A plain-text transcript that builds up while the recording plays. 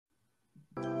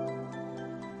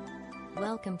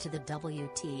Welcome to the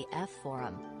WTF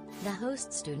Forum. The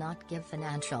hosts do not give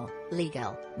financial,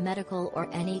 legal, medical, or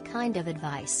any kind of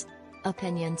advice.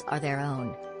 Opinions are their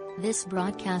own. This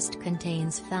broadcast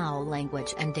contains foul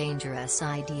language and dangerous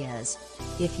ideas.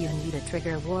 If you need a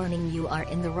trigger warning, you are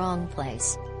in the wrong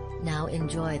place. Now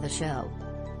enjoy the show.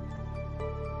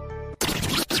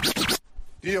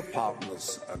 Dear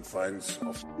partners and friends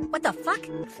of What the fuck?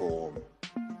 Forum,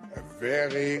 a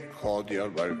very cordial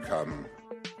welcome.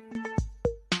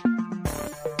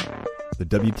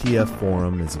 The WTF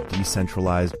Forum is a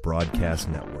decentralized broadcast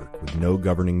network with no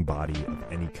governing body of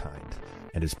any kind,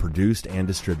 and is produced and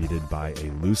distributed by a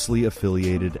loosely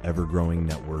affiliated, ever-growing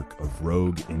network of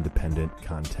rogue, independent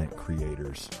content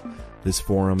creators. This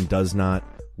forum does not,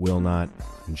 will not,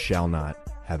 and shall not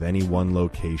have any one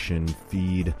location,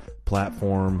 feed,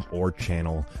 platform, or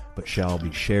channel, but shall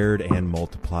be shared and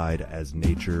multiplied as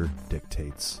nature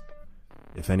dictates.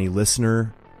 If any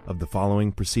listener of the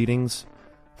following proceedings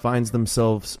finds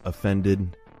themselves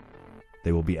offended,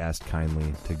 they will be asked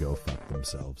kindly to go fuck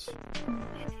themselves.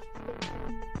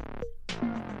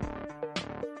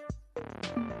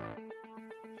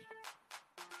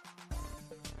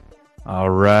 All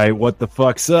right, what the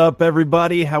fuck's up,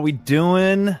 everybody? How we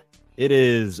doing? It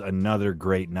is another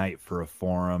great night for a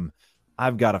forum.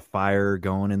 I've got a fire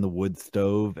going in the wood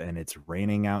stove, and it's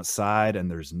raining outside, and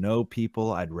there's no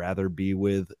people I'd rather be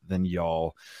with than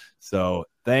y'all. So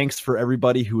thanks for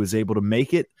everybody who was able to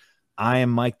make it. I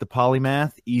am Mike the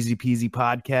Polymath, Easy Peasy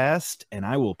Podcast, and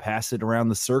I will pass it around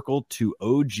the circle to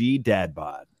OG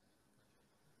Dadbod.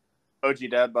 OG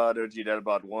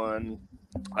Dadbod 1,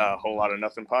 a whole lot of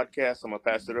nothing podcast. I'm going to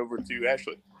pass it over to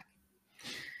Ashley.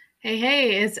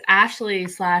 Hey, it's Ashley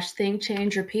 / Think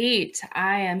Change Repeat.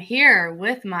 I am here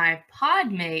with my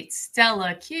podmate,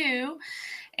 Stella Q,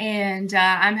 and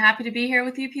I'm happy to be here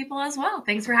with you people as well.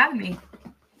 Thanks for having me.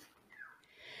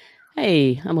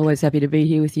 Hey, I'm always happy to be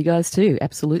here with you guys too.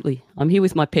 Absolutely. I'm here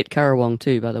with my pet Karawong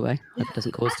too, by the way. Hope it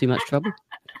doesn't cause too much trouble.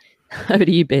 Over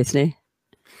to you, Bear Snare.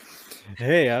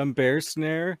 Hey, I'm Bear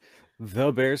Snare,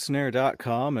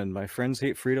 thebearsnare.com, and my Friends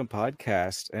Hate Freedom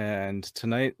podcast. And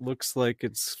tonight looks like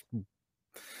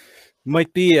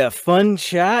might be a fun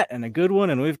chat and a good one.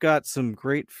 And we've got some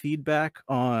great feedback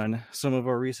on some of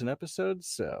our recent episodes.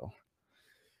 So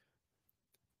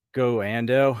go,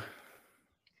 Ando.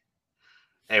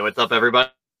 Hey, what's up, everybody?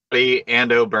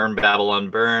 Ando, Burn, Babylon,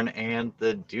 Burn, and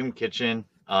the Doom Kitchen.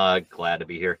 Glad to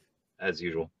be here, as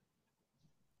usual.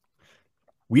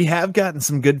 We have gotten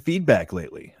some good feedback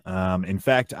lately. In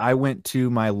fact, I went to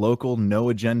my local No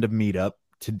Agenda meetup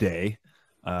today,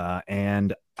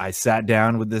 and I sat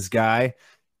down with this guy,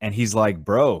 and he's like,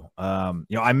 bro,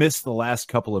 I missed the last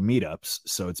couple of meetups,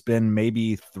 so it's been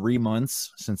maybe 3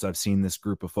 months since I've seen this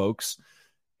group of folks.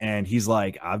 And he's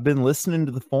like, I've been listening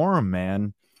to the forum,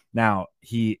 man. Now,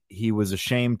 he was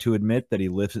ashamed to admit that he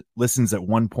listens at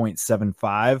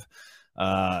 1.75,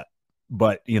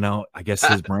 but I guess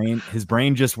his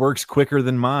brain just works quicker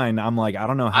than mine. I'm like, I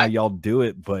don't know how y'all do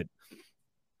it, but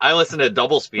I listen at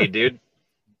double speed, dude.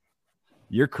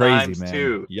 You're crazy, Times man.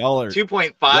 Two. Y'all are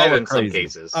 2.5 in some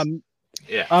cases. I'm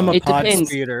a It pod depends.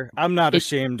 speeder. I'm not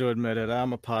ashamed to admit it.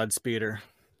 I'm a pod speeder.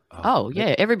 Oh,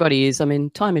 yeah, everybody is. I mean,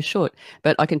 time is short.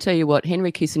 But I can tell you what,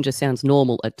 Henry Kissinger sounds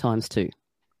normal at times too.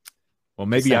 Well,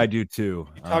 maybe I do too.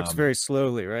 He talks very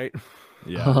slowly, right?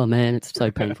 Yeah. Oh, man, it's so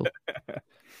painful.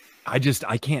 I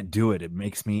can't do it. It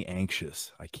makes me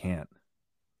anxious. I can't.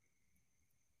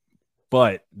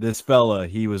 But this fella,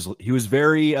 he was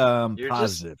very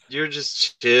positive. You're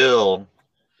just chill.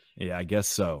 Yeah, I guess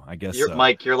so.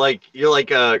 Mike, you're like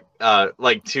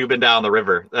tubing down the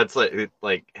river. That's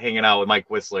like hanging out with Mike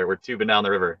Whistler. We're tubing down the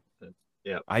river.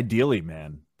 Yeah. Ideally,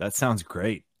 man. That sounds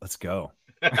great. Let's go.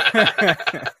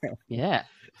 Yeah.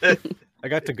 I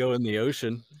got to go in the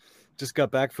ocean. Just got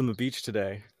back from the beach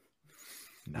today.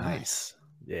 Nice.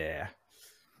 Yeah.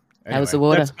 How was the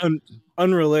water? That's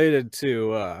unrelated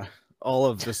to all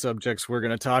of the subjects we're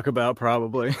going to talk about,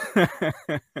 probably. Fuck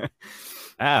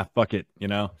it.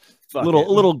 Fuck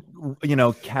little,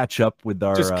 catch up with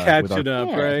our just catching up,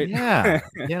 right? Yeah.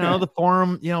 The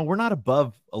forum. We're not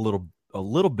above a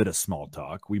little bit of small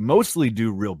talk. We mostly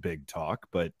do real big talk,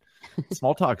 but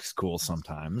small talk's cool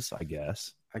sometimes, I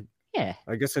guess. Yeah.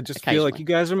 I guess I just feel like you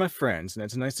guys are my friends, and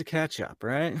it's nice to catch up,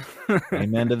 right?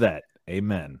 Amen to that.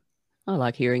 Amen. I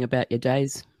like hearing about your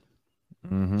days.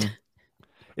 Mm-hmm.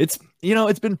 It's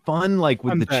been fun, like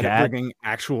with I'm the bad at chat, bringing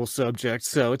actual subjects,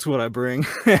 so it's what I bring.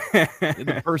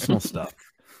 the personal stuff.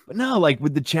 But no, like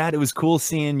with the chat, it was cool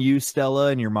seeing you, Stella,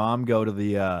 and your mom go to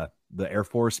the Air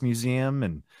Force Museum,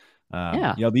 and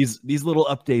these little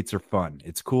updates are fun.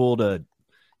 It's cool to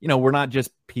we're not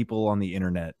just people on the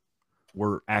internet.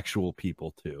 We're actual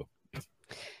people too.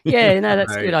 Yeah, no,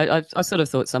 that's Right. good. I sort of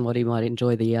thought somebody might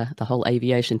enjoy the whole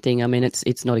aviation thing. I mean,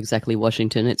 it's not exactly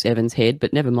Washington, it's Evans Head,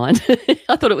 but never mind.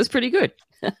 I thought it was pretty good.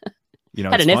 Had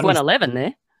It's an funny, F-111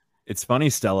 there. it's funny,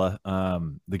 Stella.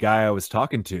 The guy I was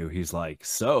talking to, he's like,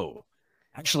 so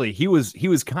actually he was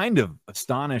kind of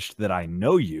astonished that I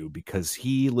know you because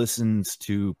he listens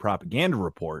to Propaganda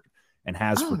Report and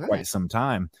has for quite some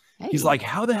time. He's Hey. like,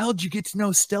 how the hell did you get to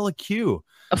know Stella Q?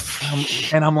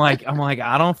 And I'm like,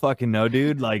 I don't fucking know,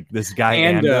 dude. Like this guy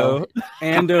Ando.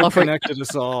 Ando connected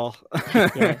us all.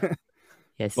 Yeah.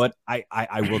 Yes. But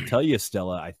I will tell you,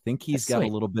 Stella, I think he's That's got sweet.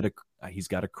 a little bit of he's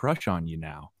got a crush on you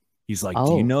now. He's like, do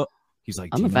Oh. you know? He's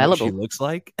like, do I'm you know what she available. looks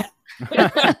like?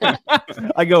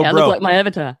 I go, Yeah, I bro. look like my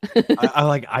avatar.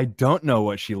 I don't know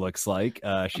what she looks like. She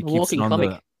I'm a keeps walking it on comic.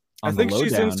 the I think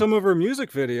she's in lowdown. some of her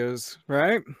music videos,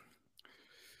 right?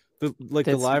 The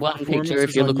There's live one picture performances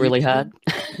if you on look really YouTube. hard.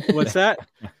 What's that?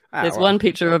 There's one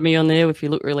picture of me on there if you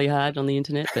look really hard on the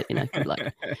internet, but good luck.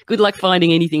 Good luck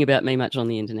finding anything about me much on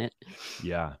the internet.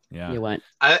 Yeah. You won't.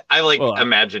 I like Well,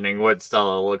 imagining what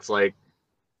Stella looks like.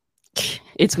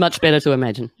 It's much better to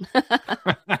imagine.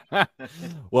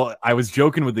 Well, I was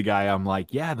joking with the guy. I'm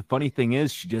like, yeah, the funny thing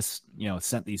is she just,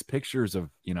 sent these pictures of,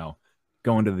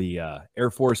 going to the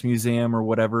Air Force Museum or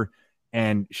whatever.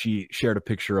 And she shared a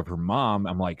picture of her mom.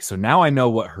 I'm like, so now I know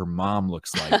what her mom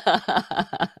looks like.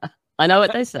 I know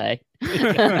what they say.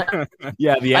 Yeah,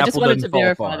 the I apple just wanted doesn't to fall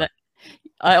verify far. that.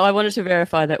 I wanted to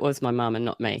verify that was my mum and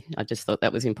not me. I just thought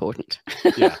that was important.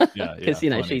 Yeah, Because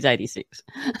funny. she's 86.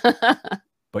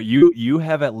 But you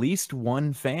have at least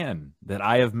one fan that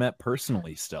I have met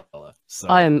personally, Stella. So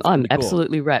I'm it's pretty cool.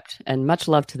 absolutely wrapped, and much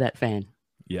love to that fan.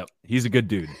 Yep, he's a good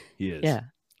dude. He is. Yeah,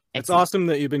 It's excellent. awesome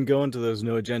that you've been going to those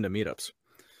no agenda meetups.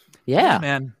 Yeah,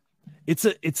 man. It's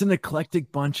an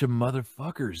eclectic bunch of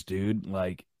motherfuckers, dude.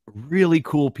 Like really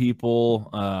cool people.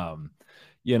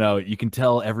 You can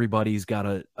tell everybody's got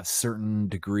a certain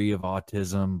degree of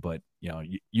autism, but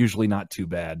usually not too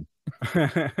bad.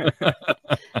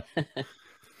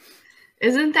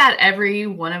 Isn't that every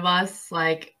one of us?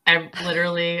 Like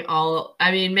literally all.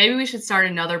 I mean, maybe we should start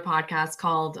another podcast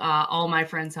called "All My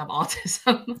Friends Have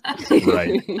Autism."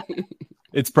 Right.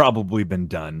 It's probably been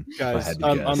done. if I Guys, had to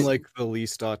I'm guess. like the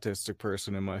least autistic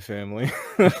person in my family.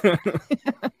 It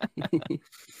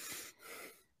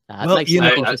Well, makes you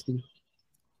life know- interesting.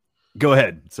 Go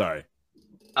ahead. Sorry.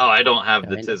 Oh, I don't have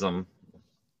the Right. tism.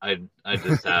 I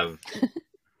just have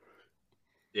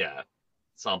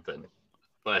something.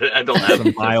 But I don't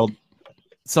have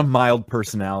some mild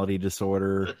personality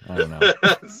disorder. I don't know.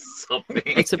 something.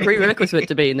 It's a prerequisite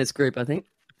to be in this group, I think.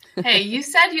 Hey, you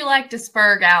said you like to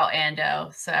spurg out,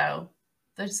 Ando, so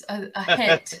there's a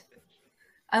hint,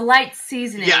 a light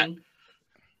seasoning. Yeah.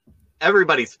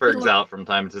 Everybody spurgs out from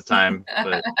time to time,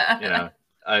 but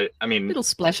I mean, Little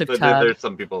splash of there's tard.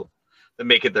 some people that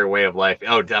make it their way of life.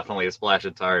 Oh, definitely a splash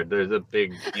of tard. There's a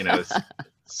big,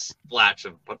 splash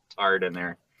of tard in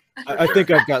there. I think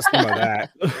I've got some of that.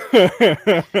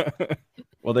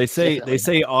 Well, they say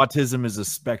Definitely. autism is a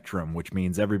spectrum, which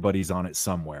means everybody's on it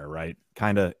somewhere, right?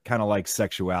 Kind of like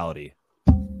sexuality.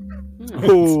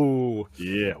 Ooh.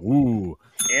 Yeah. Ooh.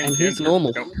 And who's gender.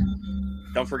 normal?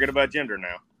 Don't forget about gender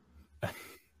now.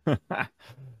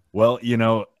 Well,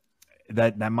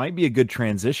 that might be a good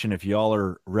transition if y'all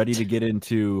are ready to get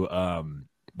into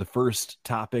the first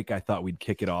topic I thought we'd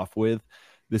kick it off with.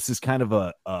 This is kind of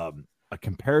a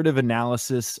comparative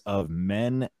analysis of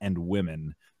men and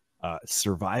women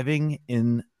surviving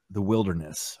in the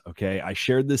wilderness. Okay, I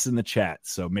shared this in the chat,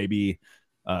 so maybe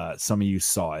some of you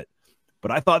saw it,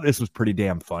 but I thought this was pretty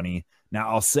damn funny. Now,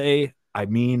 I'll say, I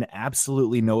mean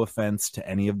absolutely no offense to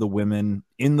any of the women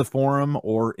in the forum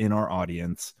or in our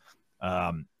audience.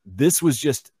 This was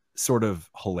just sort of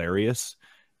hilarious,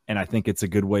 and I think it's a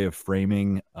good way of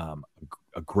framing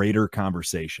a greater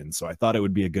conversation. So I thought it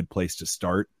would be a good place to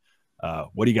start.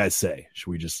 What do you guys say?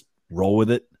 Should we just roll with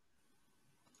it?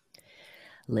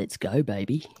 Let's go,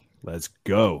 baby. Let's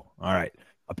go. All right.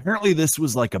 Apparently this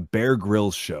was like a Bear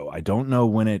Grylls show. I don't know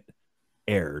when it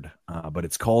aired, but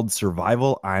it's called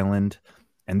Survival Island.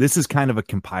 And this is kind of a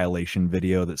compilation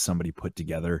video that somebody put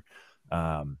together.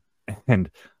 And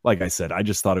like I said, I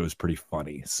just thought it was pretty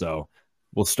funny. So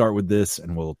we'll start with this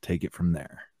and we'll take it from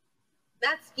there.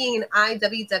 That's being an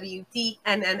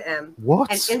IWWDNNM,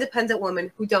 What? an independent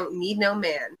woman who don't need no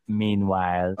man.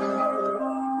 Meanwhile,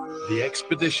 The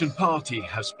expedition party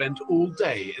have spent all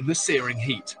day in the searing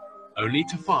heat, only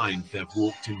to find they've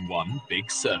walked in one big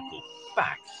circle.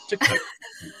 back to Coconut.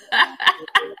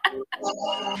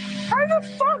 How the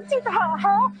fuck did that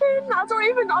happen? I don't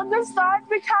even understand.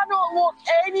 We cannot walk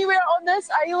anywhere on this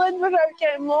island without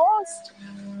getting lost.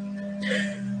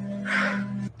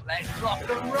 Let's rock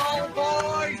and roll,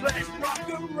 boys! Let's rock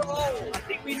and roll! I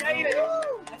think we made it!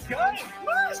 Let's go!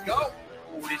 Let's go!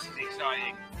 Oh, this is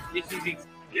exciting.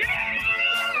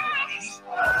 Yes!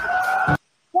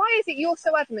 Why is it you're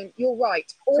so adamant you're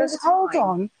right all Just the time? hold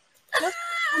on.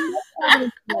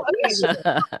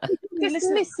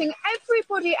 Dismissing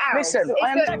everybody else. Listen,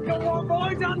 I am Second one,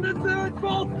 boys, and the third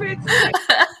ball fits.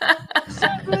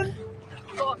 7.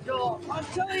 Fuck off. I'm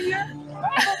telling you,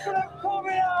 I'm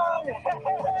coming out.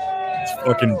 It's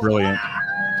fucking brilliant.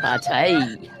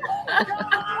 Partay.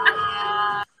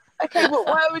 Okay, well,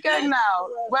 where are we going now?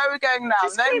 Where are we going now?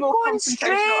 Just No keep more going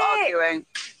confrontation or straight. arguing.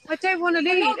 I don't want to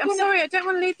lead. I'm sorry, I don't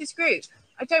want to lead this group.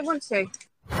 I don't want to.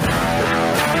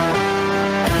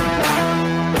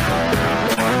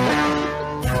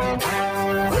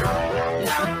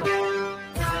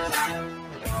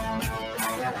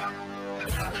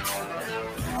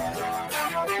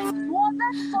 What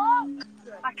the fuck?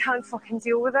 I can't fucking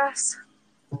deal with this.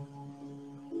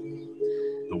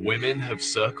 The women have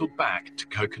circled back to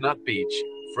Coconut Beach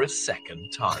for a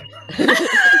second time.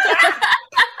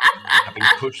 Having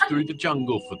pushed through the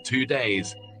jungle for 2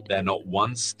 days, they're not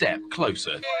one step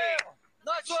closer.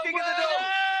 Nice one,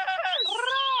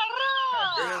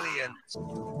 brilliant.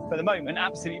 For the moment,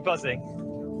 absolutely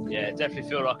buzzing. Yeah, definitely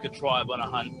feel like a tribe on a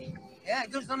hunt. Yeah,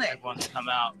 it does, doesn't it? Everyone's come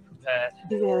out prepared.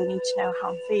 You really need to know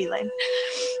how I'm feeling.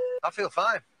 I feel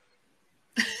fine.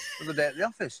 Another day at the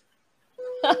office.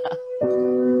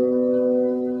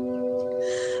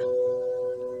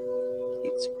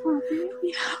 It's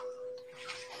probably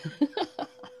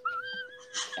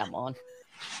Come on.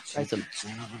 Raise them.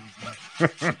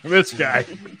 This guy.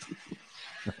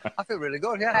 I feel really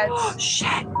good, yeah. Oh,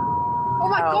 shit. Oh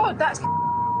my God, that's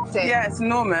Yeah, it's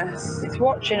enormous. It's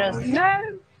watching us.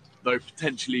 No. Though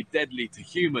potentially deadly to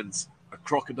humans, a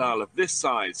crocodile of this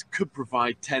size could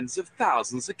provide tens of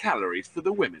thousands of calories for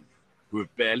the women, who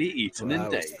have barely eaten in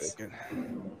days.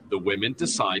 The women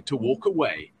decide to walk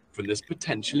away from this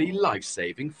potentially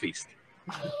life-saving feast.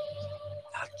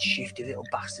 That shifty little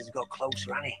bastard's got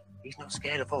closer, hasn't he? He's not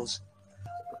scared of us.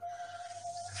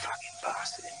 Fucking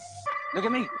bastard. Look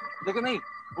at me. Look at me.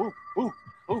 Ooh, ooh,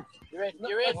 ooh. You're in,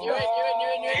 you're in, you're in, you're in,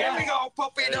 you're in, you're in. Here we go,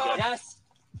 puppy dog. Yes.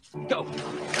 Go.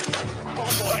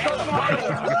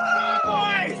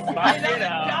 Back it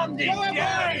up. Damn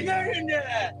it. Get in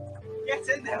there. Get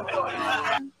in there.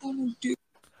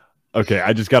 Okay,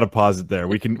 I just got to pause it there.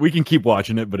 We can keep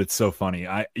watching it, but it's so funny.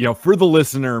 For the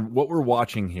listener, what we're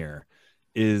watching here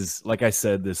is, like I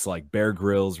said, this like Bear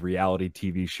Grylls reality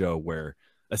TV show where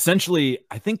essentially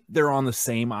I think they're on the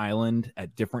same island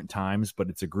at different times, but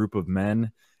it's a group of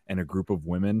men and a group of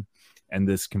women, and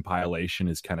this compilation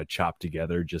is kind of chopped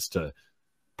together just to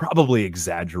probably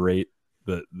exaggerate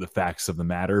the facts of the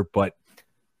matter. But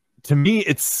to me,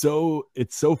 it's so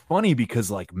funny because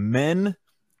like men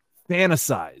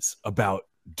fantasize about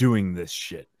doing this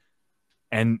shit,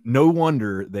 and no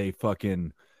wonder they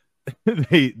fucking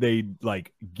they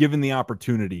like, given the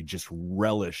opportunity, just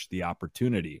relish the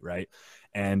opportunity, right?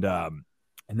 And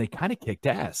they kind of kicked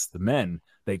ass. The men,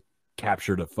 they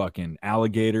captured a fucking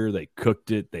alligator, they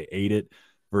cooked it, they ate it,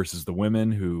 versus the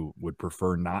women who would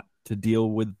prefer not to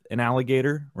deal with an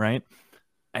alligator, right?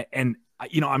 And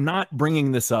I'm not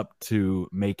bringing this up to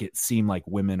make it seem like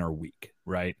women are weak,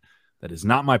 right? That is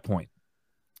not my point.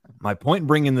 My point in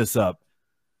bringing this up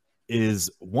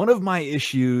is one of my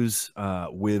issues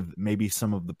with maybe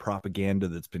some of the propaganda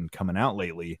that's been coming out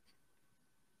lately.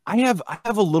 I have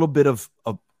a little bit of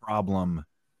a problem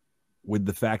with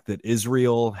the fact that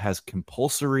Israel has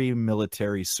compulsory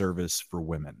military service for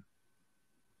women.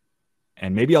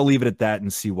 And maybe I'll leave it at that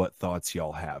and see what thoughts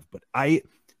y'all have. But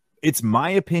it's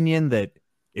my opinion that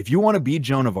if you want to be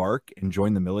Joan of Arc and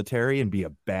join the military and be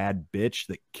a bad bitch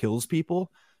that kills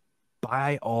people,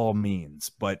 by all means.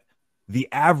 But the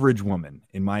average woman,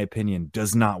 in my opinion,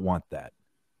 does not want that.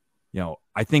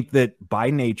 I think that by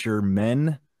nature,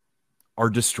 men are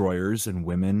destroyers and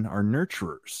women are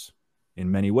nurturers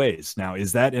in many ways. Now,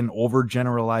 is that an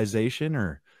overgeneralization,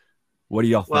 or what do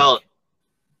y'all think? Well,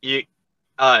 you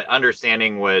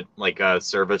understanding what like a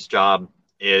service job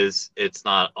is, it's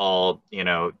not all,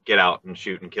 get out and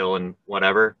shoot and kill and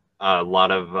whatever. A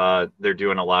lot of they're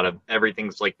doing a lot of,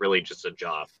 everything's like really just a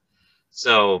job.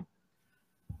 So,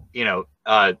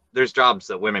 there's jobs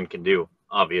that women can do,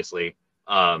 obviously.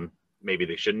 Maybe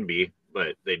they shouldn't be,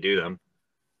 but they do them.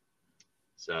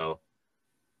 So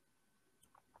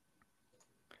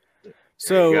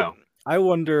I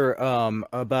wonder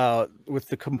about with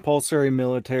the compulsory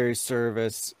military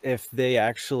service, if they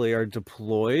actually are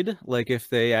deployed, like if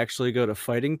they actually go to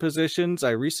fighting positions. I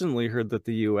recently heard that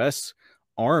the U.S.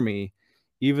 Army,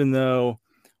 even though,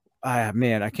 I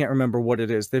can't remember what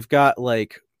it is, they've got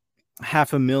like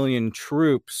 500,000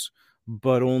 troops,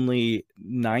 but only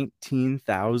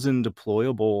 19,000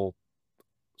 deployable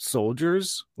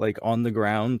soldiers, like on the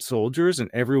ground soldiers, and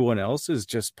everyone else is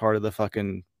just part of the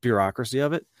fucking bureaucracy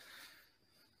of it.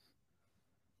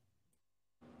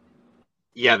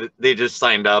 Yeah, they just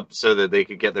signed up so that they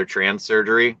could get their trans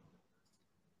surgery.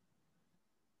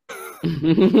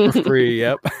 For free,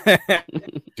 yep.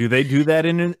 Do they do that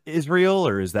in Israel,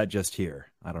 or is that just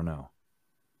here? I don't know.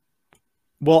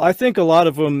 Well, I think a lot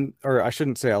of them, or I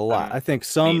shouldn't say a lot, I think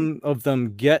some of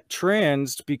them get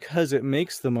trans because it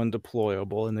makes them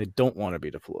undeployable and they don't want to be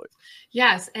deployed.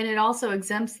 Yes, and it also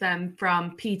exempts them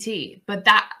from PT. But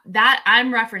that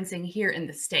I'm referencing here in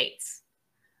the States.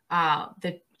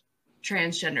 The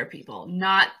transgender people.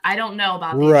 I don't know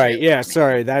about the right. Israeli Yeah, Army.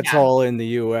 sorry. That's Yeah. all in the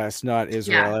US, not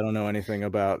Israel. Yeah. I don't know anything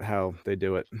about how they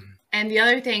do it. And the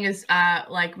other thing is,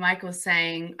 like Mike was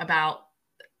saying about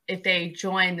if they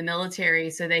join the military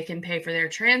so they can pay for their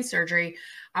trans surgery,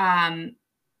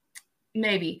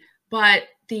 maybe. But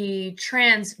the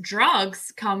trans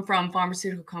drugs come from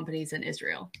pharmaceutical companies in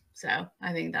Israel. So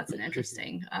I think that's an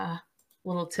interesting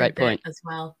little Great tidbit point. as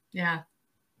well. Yeah.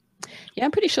 Yeah,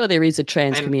 I'm pretty sure there is a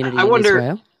trans And community I in wonder-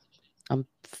 Israel. I'm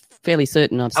fairly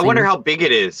certain I've seen I wonder how big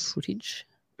it is. footage.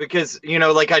 Because, you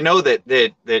know, like I know that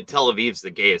Tel Aviv's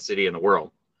the gayest city in the world,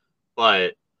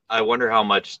 but I wonder how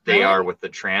much they are with the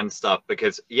trans stuff,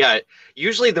 because yeah,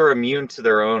 usually they're immune to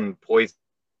their own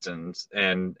poisons,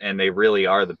 and they really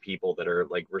are the people that are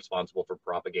like responsible for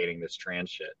propagating this trans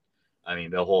shit. I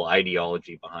mean, the whole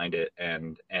ideology behind it,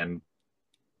 and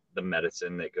the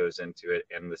medicine that goes into it,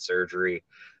 and the surgery,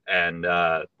 and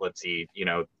let's see, you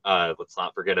know, let's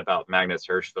not forget about Magnus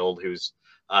Hirschfeld, whose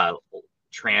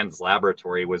trans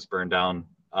laboratory was burned down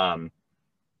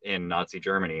in Nazi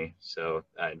Germany. So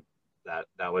that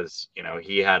was, you know,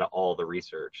 he had all the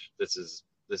research. This is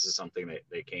something that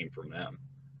they came from them.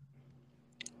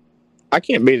 I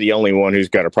can't be the only one who's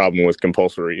got a problem with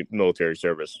compulsory military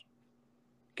service.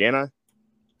 Can I?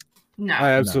 No.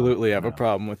 I absolutely have a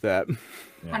problem with that.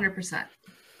 100%.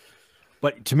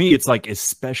 But to me, it's like,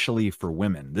 especially for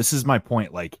women. This is my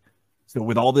point. Like, so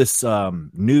with all this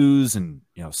news, and,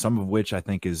 you know, some of which I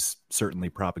think is certainly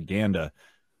propaganda,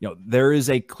 you know, there is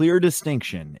a clear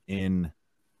distinction in,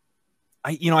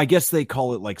 I guess they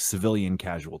call it like civilian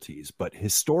casualties, but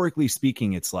historically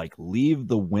speaking, it's like, leave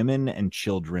the women and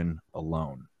children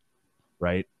alone,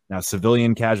 right? Now,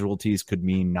 civilian casualties could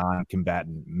mean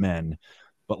non-combatant men,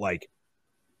 but like,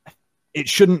 it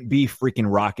shouldn't be freaking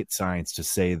rocket science to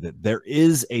say that there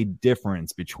is a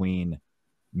difference between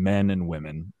men and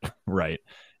women, right?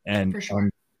 And, For sure.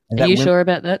 Are you sure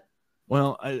about that?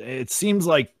 Well, it seems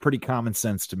like pretty common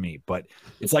sense to me, but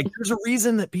it's like, there's a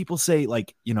reason that people say,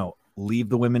 like, you know, leave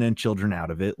the women and children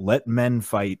out of it, let men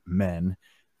fight men,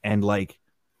 and like,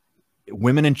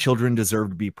 women and children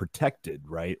deserve to be protected,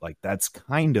 right? Like, that's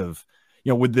kind of,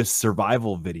 you know, with this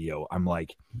survival video, I'm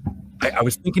like, I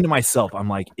was thinking to myself, I'm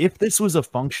like, if this was a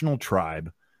functional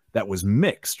tribe that was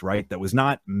mixed, right, that was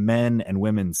not men and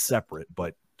women separate,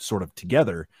 but sort of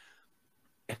together,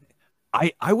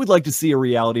 I would like to see a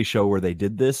reality show where they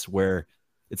did this, where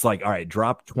it's like, all right,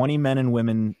 drop 20 men and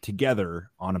women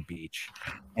together on a beach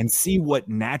and see what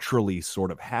naturally sort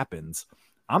of happens.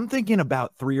 I'm thinking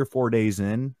about 3 or 4 days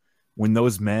in, when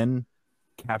those men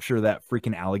capture that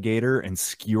freaking alligator and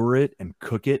skewer it and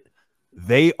cook it,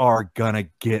 they are gonna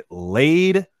get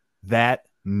laid that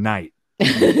night.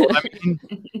 I mean,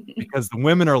 because the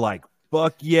women are like,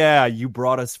 fuck yeah, you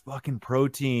brought us fucking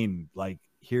protein. Like,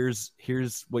 here's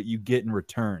what you get in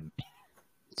return.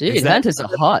 Dude, hunters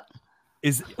are hot.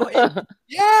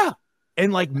 Yeah.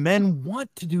 And like, men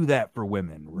want to do that for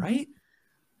women, right?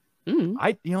 Mm.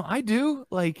 I do.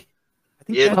 Like, I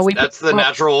think that's the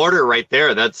natural order right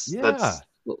there. That's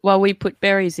while we put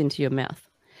berries into your mouth.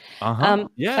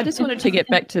 Yeah. I just wanted to get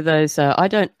back to those. I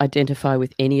don't identify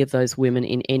with any of those women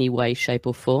in any way, shape,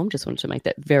 or form. Just wanted to make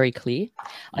that very clear.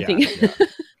 I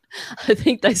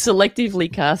think they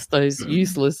selectively cast those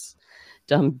useless,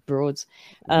 dumb broads.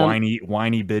 Whiny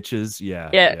bitches.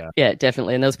 Yeah,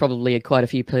 definitely. And there was probably quite a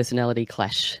few personality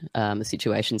clash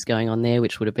situations going on there,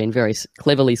 which would have been very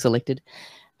cleverly selected.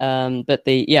 But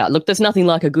look, there's nothing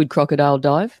like a good crocodile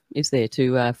dive, is there,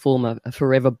 to form a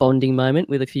forever bonding moment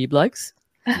with a few blokes?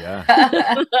 Yeah.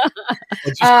 It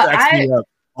just cracks me up.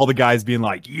 all the guys being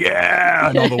like, yeah,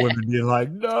 and all the women being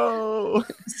like, no.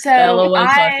 So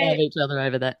high-five each other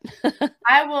over that.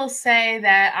 I will say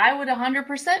that I would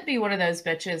 100% be one of those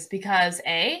bitches because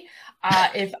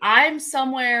if I'm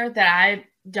somewhere that I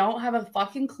don't have a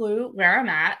fucking clue where I'm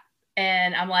at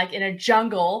and I'm like in a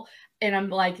jungle and I'm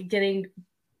like getting,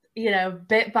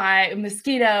 bit by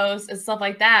mosquitoes and stuff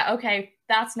like that. Okay,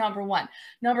 that's number one.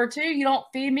 Number two, you don't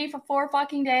feed me for 4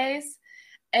 fucking days.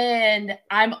 And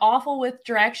I'm awful with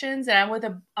directions and I'm with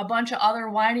a bunch of other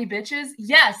whiny bitches.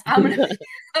 Yes, I'm gonna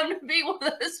be one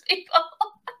of those people.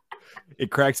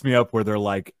 It cracks me up where they're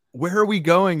like, where are we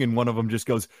going? And one of them just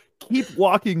goes, keep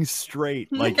walking straight.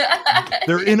 Like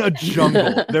they're in a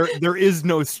jungle. There is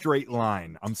no straight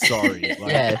line. I'm sorry.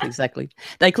 Like, yeah, exactly.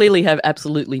 They clearly have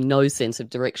absolutely no sense of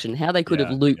direction. How they could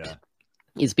have looped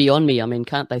is beyond me. I mean,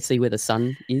 can't they see where the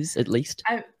sun is at least?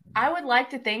 I would like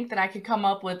to think that I could come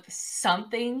up with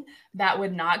something that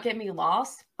would not get me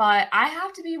lost, but I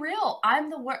have to be real. I'm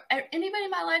the worst. Anybody in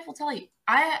my life will tell you,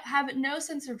 I have no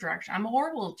sense of direction. I'm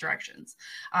horrible with directions.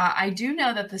 I do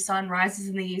know that the sun rises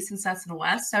in the east and sets in the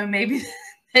west, so maybe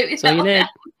so you know.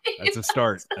 That's a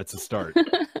start. That's a start.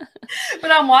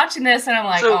 But I'm watching this and I'm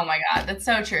like, oh my God, that's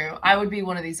so true. I would be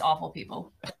one of these awful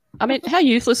people. I mean, how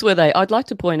useless were they? I'd like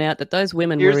to point out that those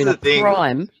women were in a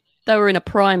prime. They were in a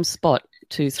prime spot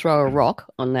to throw a rock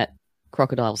on that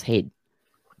crocodile's head.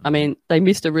 I mean, they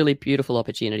missed a really beautiful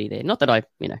opportunity there. Not that I,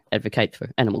 advocate for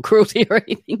animal cruelty or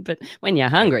anything, but when you're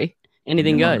hungry,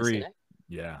 anything goes.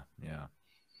 Yeah.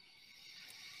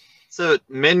 So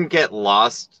men get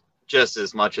lost just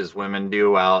as much as women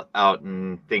do out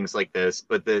and things like this.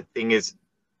 But the thing is,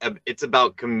 it's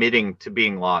about committing to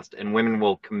being lost, and women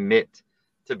will commit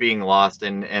to being lost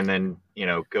and then,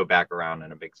 go back around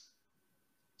in a big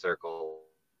circle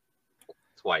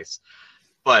twice.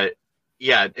 But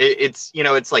yeah, it's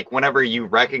it's like whenever you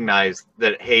recognize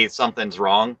that, hey, something's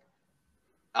wrong,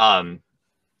 I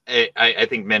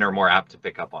think men are more apt to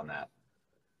pick up on that.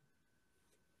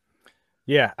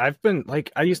 Yeah, I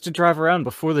used to drive around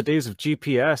before the days of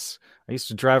GPS. I used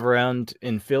to drive around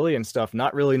in Philly and stuff,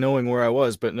 not really knowing where I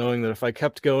was, but knowing that if I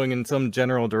kept going in some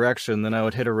general direction, then I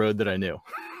would hit a road that I knew.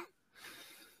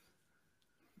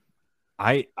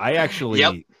 I actually,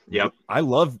 yep. I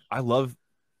love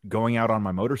going out on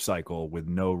my motorcycle with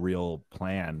no real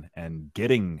plan and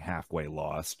getting halfway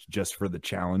lost just for the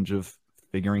challenge of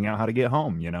figuring out how to get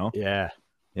home, Yeah.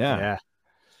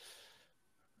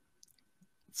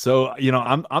 So,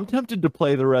 I'm tempted to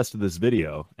play the rest of this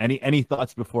video. Any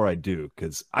thoughts before I do?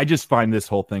 Because I just find this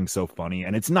whole thing so funny,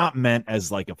 and it's not meant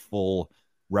as like a full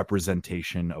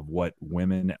representation of what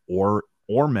women or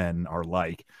men are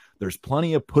like. There's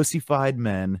plenty of pussyfied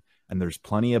men and there's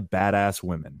plenty of badass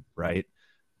women, right?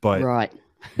 But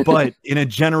but in a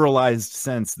generalized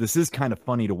sense, this is kind of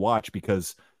funny to watch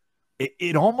because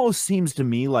it almost seems to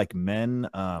me like men,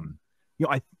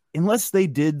 unless they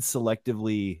did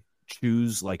selectively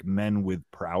choose like men with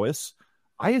prowess,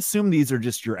 I assume these are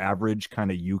just your average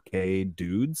kind of UK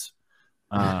dudes.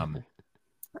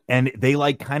 And they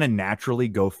like kind of naturally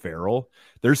go feral.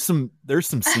 There's some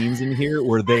scenes in here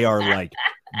where they are like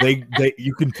they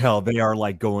you can tell they are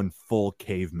like going full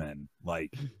cavemen.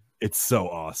 Like it's so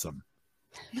awesome.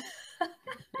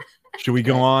 Should we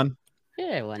go on?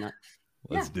 Yeah, why not?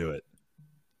 Let's do it.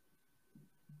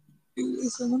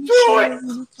 It's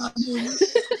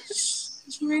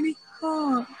really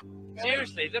hot.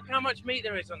 Seriously, look how much meat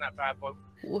there is on that bad boy.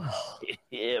 Whoa.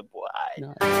 Yeah, boy.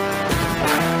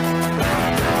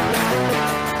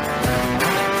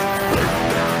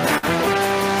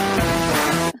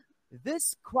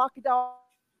 This crocodile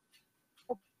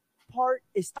part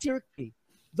is Turkey.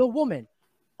 The woman.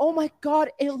 Oh my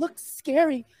God, it looks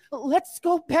scary. Let's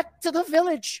go back to the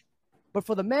village. But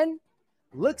for the men,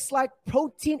 looks like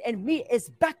protein and meat is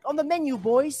back on the menu,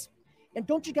 boys. And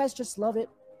don't you guys just love it?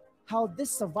 How this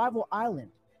survival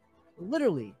island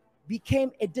literally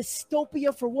became a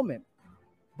dystopia for women,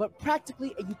 but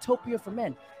practically a utopia for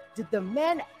men. Did the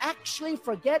men actually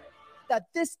forget that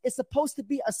this is supposed to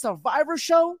be a survivor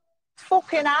show?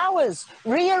 Fucking hours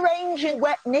rearranging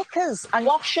wet knickers and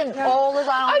washing all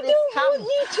around this camp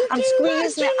and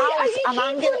squeezing it out and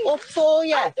hanging it up for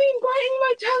you. I've been biting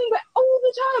my tongue but all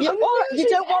the time. You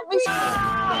don't want me to...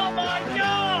 Oh my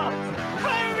God!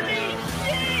 Holy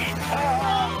shit!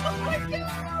 Oh my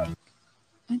God!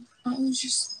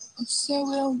 I'm so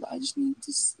ill that I just need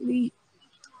to sleep.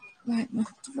 Like my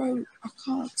throat, I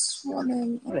can't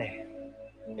swallow.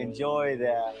 Enjoy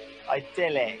the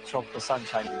idyllic tropical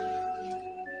sunshine.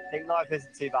 I think life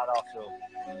isn't too bad after all.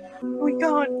 We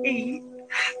can't eat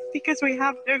because we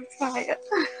have no fire.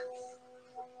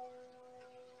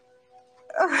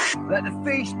 Let the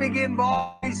feast begin,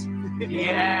 boys.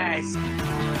 Yes.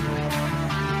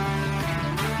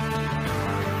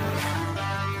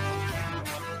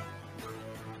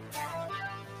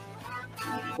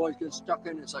 Boys get stuck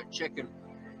in, it's like chicken.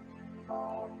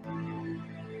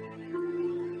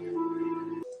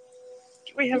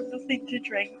 We have nothing to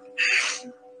drink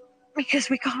because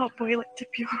we can't boil it to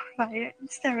purify it and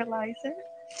sterilize it.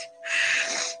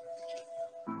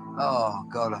 Oh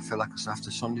God, I feel like it's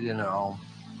after Sunday dinner at home.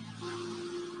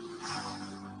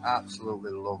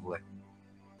 Absolutely lovely.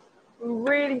 We're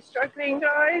really struggling,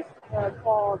 guys. Oh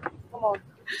God, come on.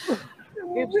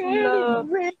 Give some love.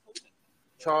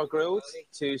 Char grilled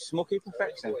to smoky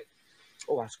perfection.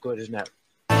 Oh, that's good, isn't it?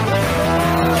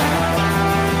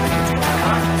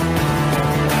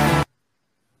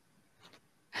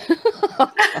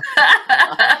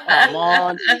 Come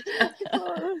on.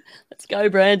 Let's go,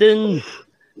 Brandon.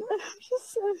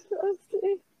 Just so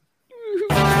thirsty.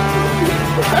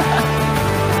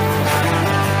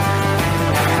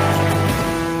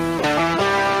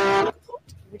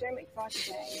 We don't make fries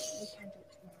today. We can do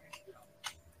it tomorrow.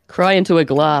 Cry into a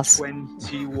glass.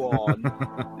 21.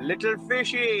 Little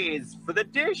fishies for the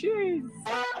dishes.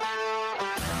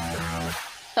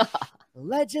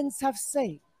 Legends have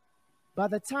said, by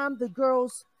the time the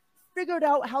girls figured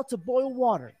out how to boil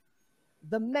water,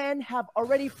 the men have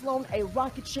already flown a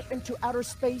rocket ship into outer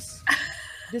space,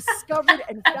 discovered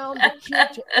and found the cure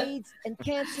to AIDS and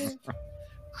cancer,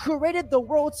 created the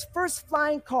world's first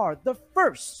flying car, the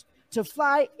first to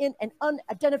fly in an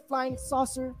unidentified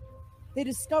saucer. They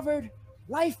discovered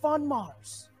life on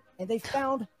Mars, and they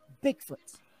found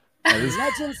Bigfoot.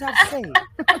 Legends have said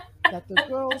that the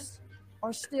girls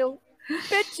are still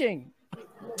bitching.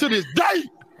 To this day!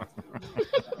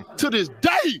 To this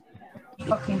day!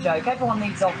 Fucking joke. Everyone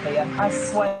needs opium. I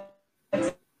swear.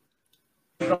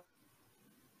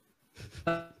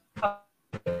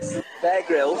 Bear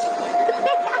Grylls.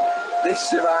 This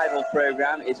survival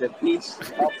program is a piece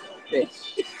of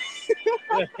fish.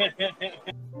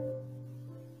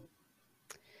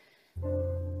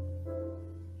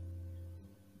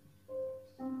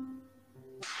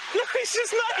 Look, it's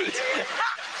just made.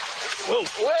 Well,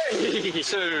 way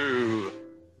two.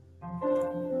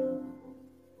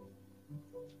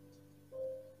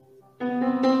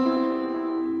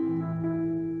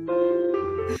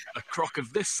 A crock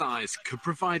of this size could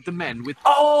provide the men with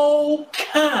all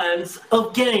kinds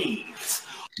of games.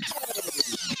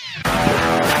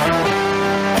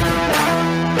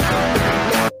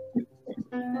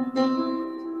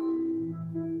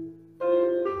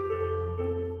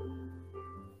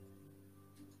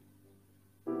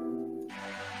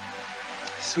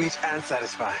 Sweet and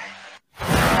satisfying.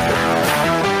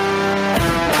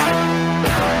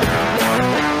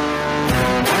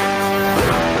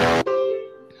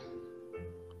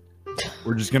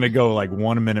 We're just gonna go like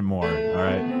 1 minute more. All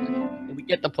right. We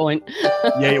get the point.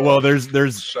 Yeah. Well, there's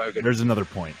So good. there's another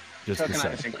point. Just a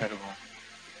Coconut is second. incredible.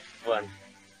 One.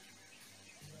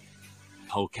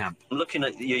 whole camp. I'm looking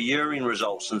at your urine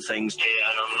results and things here,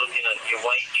 and I'm looking at your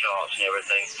weight charts and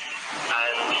everything,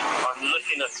 and I'm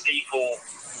looking at people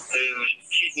whose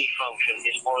kidney function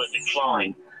is on a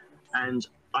decline, and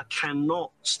I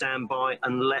cannot stand by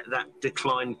and let that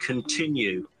decline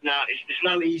continue. Now, there's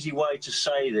no easy way to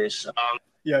say this.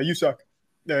 Yeah, you suck.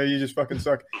 No, you just fucking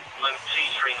suck. I'm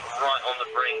teetering right on the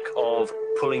brink of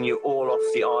pulling you all off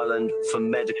the island for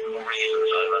medical reasons.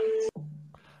 Over.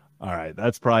 All right,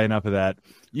 that's probably enough of that.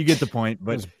 You get the point,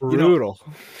 but It's brutal.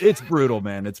 It's brutal,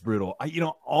 man. It's brutal.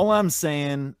 All I'm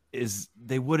saying is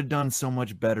they would have done so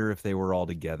much better if they were all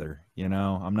together.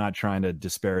 I'm not trying to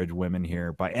disparage women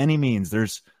here by any means.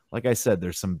 There's, like I said,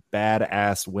 there's some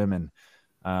badass women.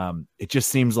 It just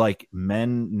seems like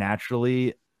men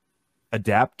naturally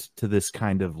adapt to this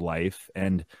kind of life,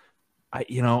 and I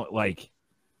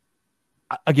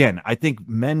think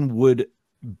men would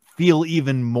feel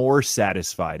even more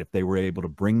satisfied if they were able to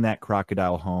bring that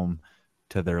crocodile home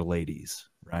to their ladies,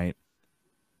 right?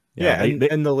 Yeah,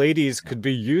 and the ladies could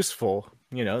be useful.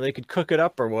 They could cook it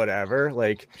up or whatever.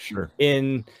 Like, sure,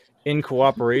 in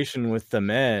cooperation with the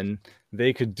men,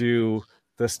 they could do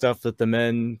the stuff that the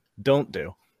men don't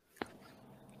do.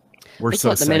 Looks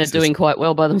like the men are doing quite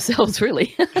well by themselves,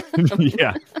 really.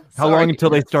 Yeah. How long until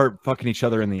they start fucking each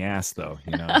other in the ass, though?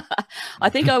 I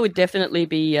think I would definitely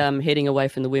be heading away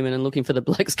from the women and looking for the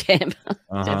blokes camp.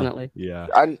 Definitely. Yeah.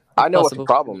 I know what the Possible.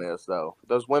 problem is, though.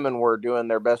 Those women were doing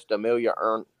their best Amelia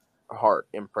Earhart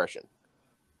impression.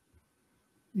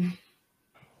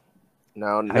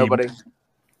 No, nobody.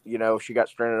 She got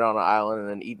stranded on an island and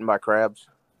then eaten by crabs.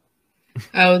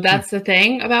 Oh, that's the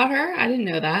thing about her? I didn't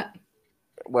know that.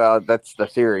 Well, that's the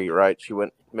theory, right? She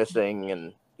went missing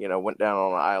and, went down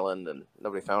on an island and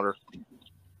nobody found her.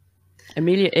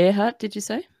 Amelia Earhart, did you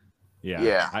say?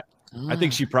 Yeah. I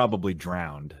think she probably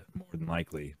drowned, more than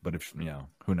likely. But if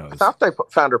who knows? I thought they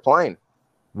found her plane.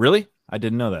 Really? I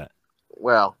didn't know that.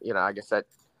 Well, I guess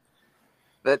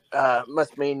that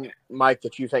must mean, Mike,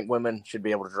 that you think women should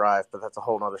be able to drive, but that's a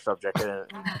whole other subject, isn't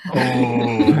it?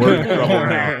 Oh, we're in trouble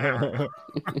now.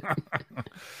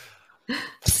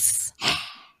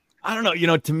 I don't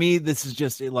know. To me, this is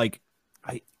just like,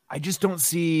 I just don't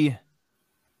see.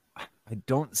 I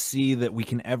don't see that we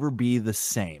can ever be the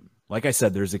same. Like I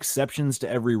said, there's exceptions to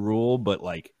every rule, but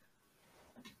when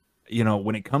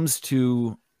it comes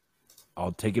to,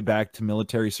 I'll take it back to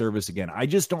military service again. I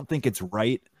just don't think it's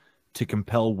right to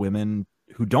compel women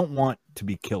who don't want to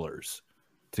be killers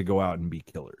to go out and be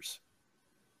killers.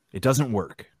 It doesn't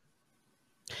work.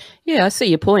 Yeah, I see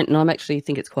your point, and I actually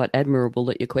think it's quite admirable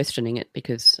that you're questioning it,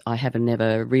 because I haven't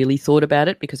never really thought about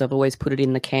it, because I've always put it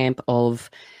in the camp of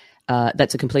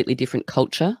that's a completely different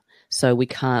culture, so we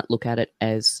can't look at it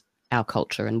as our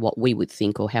culture and what we would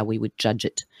think or how we would judge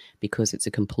it, because it's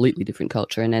a completely different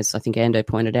culture. And as I think Ando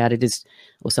pointed out, it is,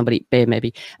 or somebody, Bear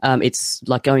maybe, it's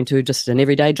like going to just an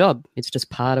everyday job. It's just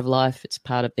part of life. It's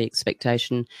part of the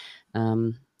expectation.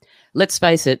 Let's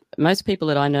face it, most people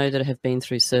that I know that have been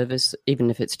through service, even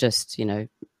if it's just,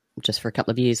 just for a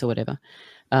couple of years or whatever,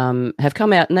 have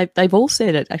come out and they've all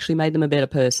said it actually made them a better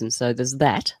person. So there's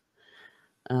that.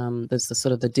 There's the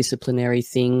sort of the disciplinary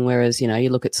thing, whereas, you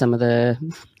look at some of the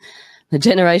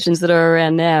generations that are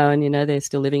around now and, they're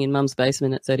still living in mum's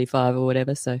basement at 35 or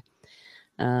whatever. So,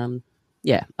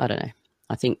 yeah, I don't know.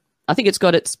 I think it's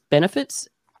got its benefits.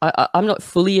 I'm not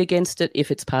fully against it if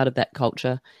it's part of that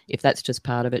culture, if that's just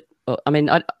part of it.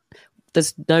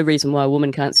 There's no reason why a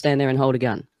woman can't stand there and hold a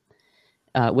gun.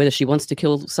 Whether she wants to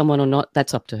kill someone or not,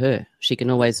 that's up to her. She can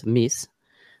always miss.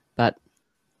 But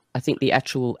I think the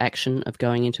actual action of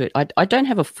going into it, I don't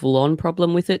have a full-on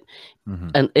problem with it,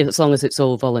 and as long as it's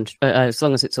all as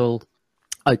long as it's all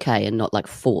okay and not like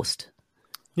forced.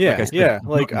 Yeah,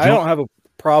 I don't have a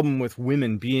problem with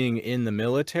women being in the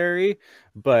military,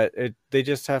 but they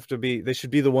just have to be. They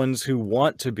should be the ones who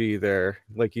want to be there,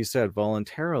 like you said,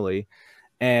 voluntarily,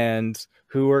 and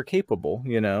who are capable.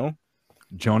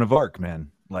 Joan of Arc,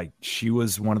 man, like she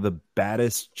was one of the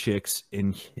baddest chicks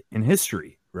in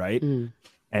history, right?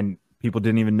 And people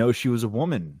didn't even know she was a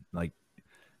woman. Like,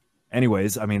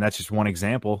 anyways, that's just one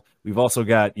example. We've also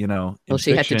got, well,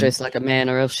 she had to dress like a man,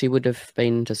 or else she would have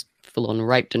been just full on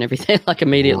raped and everything, like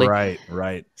immediately.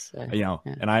 Right. So, yeah.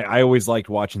 And I always liked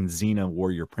watching Xena,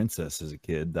 Warrior Princess, as a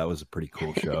kid. That was a pretty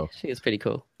cool show. She was pretty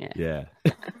cool. Yeah.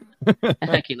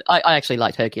 I actually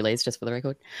liked Hercules, just for the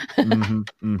record.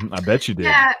 I bet you did.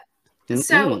 Yeah.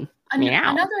 So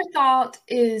another thought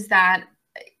is that,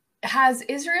 has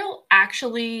Israel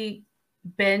actually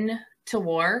been to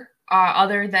war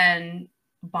other than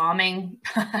bombing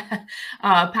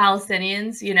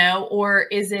Palestinians, or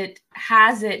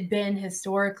has it been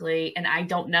historically, and I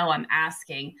don't know, I'm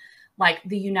asking, like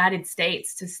the United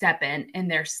States to step in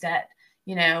their stead?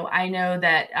 I know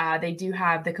that they do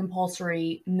have the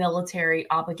compulsory military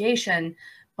obligation,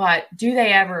 but do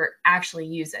they ever actually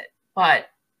use it? But,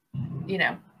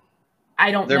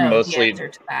 I don't know the answer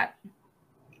to that.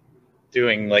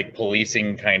 Doing like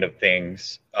policing kind of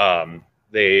things.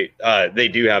 They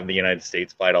do have the United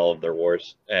States fight all of their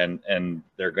wars, and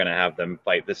they're going to have them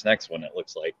fight this next one, it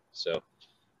looks like. So,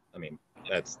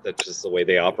 that's just the way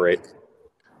they operate.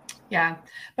 Yeah,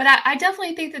 but I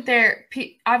definitely think that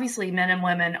obviously men and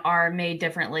women are made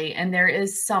differently, and there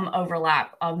is some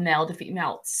overlap of male to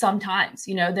female. Sometimes,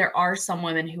 there are some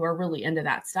women who are really into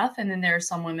that stuff, and then there are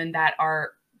some women that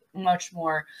are much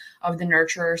more of the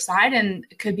nurturer side and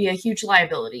could be a huge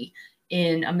liability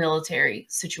in a military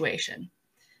situation.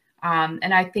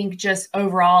 And I think just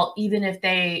overall,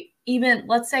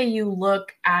 let's say you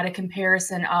look at a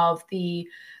comparison of the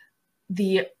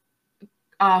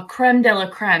creme de la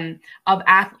creme of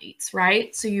athletes,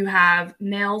 right? So you have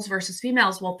males versus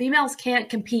females. Well, females can't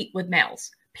compete with males,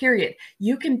 period.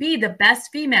 You can be the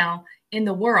best female in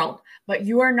the world, but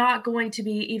you are not going to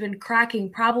be even cracking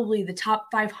probably the top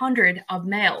 500 of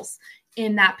males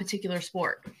in that particular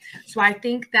sport. So I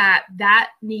think that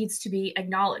needs to be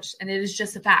acknowledged, and it is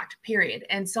just a fact, period.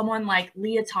 And someone like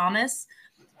Leah Thomas,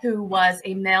 who was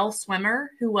a male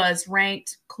swimmer, who was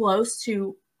ranked close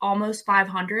to almost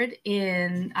 500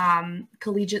 in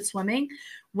collegiate swimming,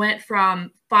 went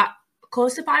from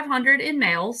close to 500 in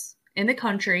males in the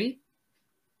country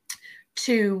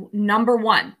to number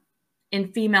 1 in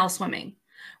female swimming,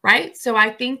 right? So I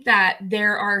think that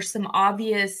there are some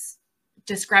obvious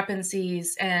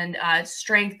discrepancies and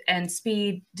strength and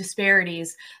speed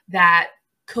disparities that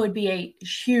could be a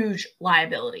huge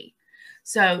liability.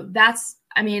 So that's,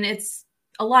 I mean, it's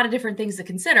a lot of different things to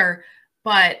consider,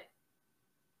 but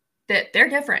that they're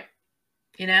different,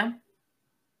 you know?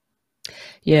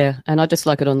 Yeah, and I'd just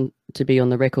like it to be on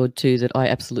the record too that I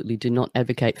absolutely do not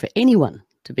advocate for anyone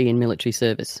to be in military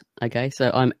service. Okay,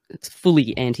 so I'm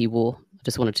fully anti-war. I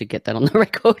just wanted to get that on the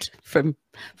record from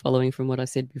following from what I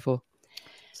said before.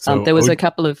 So there was a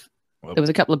couple of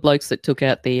blokes that took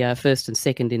out the first and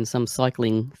second in some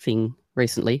cycling thing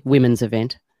recently, women's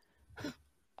event.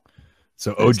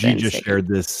 So OG just shared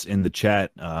this in the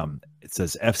chat. It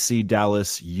says FC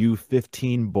Dallas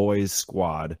U15 boys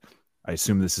squad. I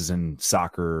assume this is in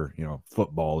soccer,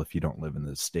 football if you don't live in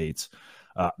the States.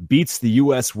 Beats the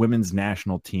U.S. women's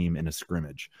national team in a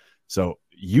scrimmage. So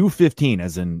U15,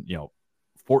 as in,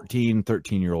 14,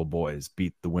 13-year-old boys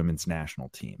beat the women's national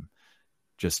team.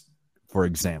 Just for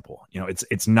example,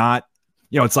 it's not,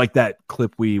 it's like that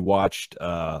clip we watched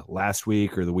last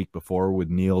week or the week before with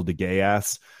Neil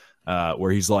deGrasse,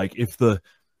 where he's like, if the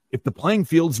playing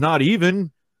field's not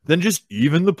even, then just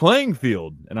even the playing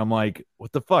field. And I'm like,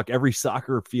 what the fuck? Every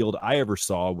soccer field I ever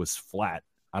saw was flat.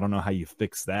 I don't know how you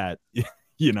fix that.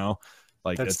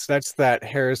 Like that's that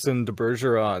Harrison de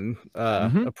Bergeron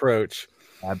approach.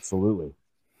 Absolutely.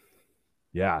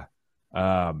 Yeah.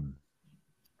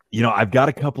 I've got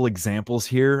a couple examples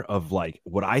here of like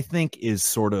what I think is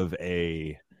sort of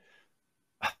a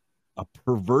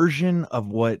perversion of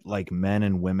what like men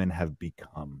and women have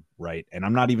become, right? And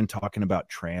I'm not even talking about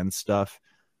trans stuff.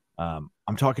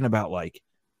 I'm talking about like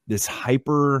this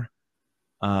hyper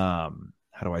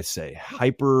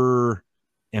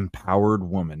empowered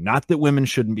woman. Not that women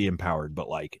shouldn't be empowered, but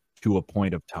like to a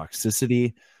point of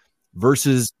toxicity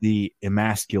versus the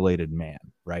emasculated man,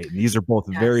 right? And these are both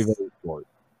very, very short.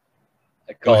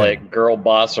 I call it girl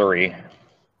bossery.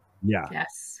 Yeah.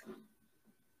 Yes.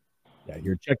 Yeah,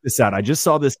 here, check this out. I just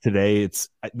saw this today.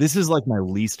 This is like my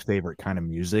least favorite kind of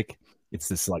music. It's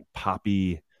this like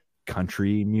poppy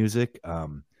country music.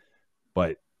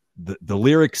 But the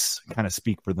lyrics kind of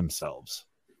speak for themselves.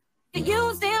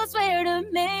 You still swear to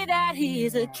me that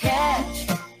he's a catch.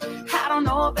 I don't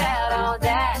know about all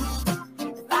that.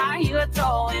 Why you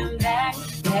throw him back?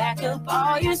 Pack up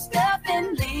all your stuff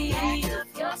and leave.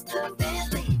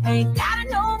 Ain't gotta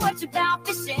know much about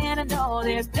fishing. I know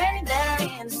there's plenty there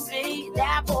in the sea.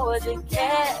 That boy's a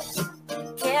catch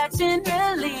and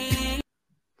release.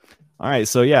 All right,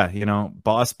 so yeah,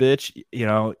 boss bitch,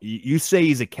 you say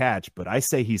he's a catch, but I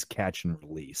say he's catch and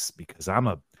release because I'm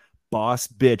a boss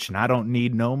bitch and I don't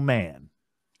need no man.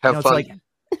 Have fun, like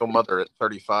a mother at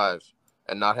 35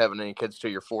 and not having any kids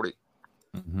till you're 40.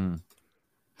 Mm-hmm.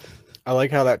 I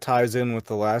like how that ties in with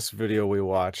the last video we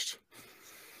watched.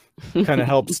 Kind of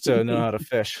helps to know how to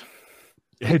fish.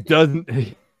 It doesn't.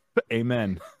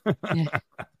 Amen.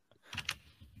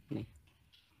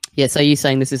 Yeah, so you're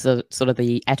saying this is a sort of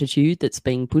the attitude that's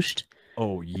being pushed?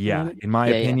 Oh yeah, in my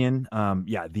opinion,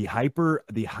 the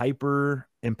hyper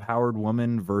empowered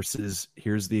woman versus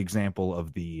here's the example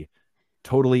of the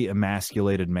totally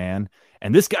emasculated man.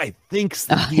 And this guy thinks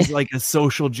that he's like a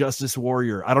social justice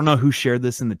warrior. I don't know who shared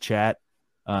this in the chat.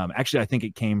 Actually, I think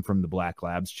it came from the Black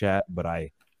Labs chat, but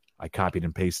I copied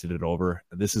and pasted it over.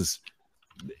 This is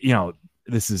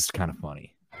kind of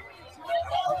funny.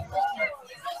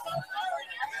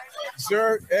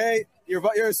 Sir, hey, you're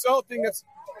assaulting.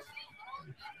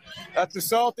 That's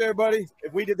assault there, buddy.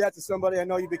 If we did that to somebody, I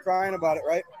know you'd be crying about it,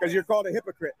 right? Because you're called a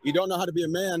hypocrite. You don't know how to be a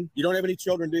man. You don't have any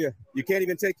children, do you? You can't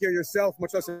even take care of yourself,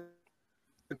 much less a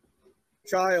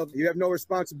child. You have no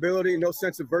responsibility, no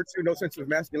sense of virtue, no sense of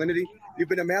masculinity. You've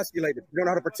been emasculated. You don't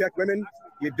know how to protect women.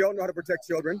 You don't know how to protect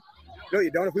children. No,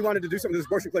 you don't. If we wanted to do something to this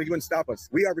abortion clinic, you wouldn't stop us.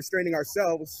 We are restraining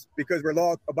ourselves because we're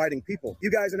law-abiding people.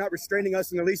 You guys are not restraining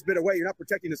us in the least bit of way. You're not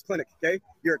protecting this clinic, okay?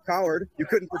 You're a coward. You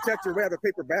couldn't protect your way out of a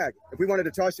paper bag. If we wanted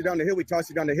to toss you down the hill, we'd toss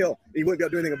you down the hill. And you wouldn't be able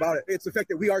to do anything about it. It's the fact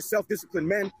that we are self-disciplined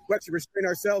men who actually restrain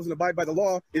ourselves and abide by the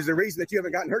law is the reason that you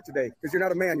haven't gotten hurt today, because you're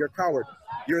not a man. You're a coward.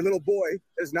 You're a little boy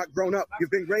that has not grown up.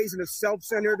 You've been raised in a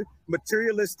self-centered,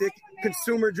 materialistic,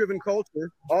 consumer-driven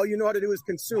culture. All you know how to do is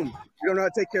consume. You don't know how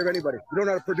to take care of anybody. You don't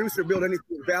know how to produce or build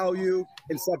anything of value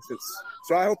and substance.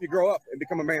 So I hope you grow up and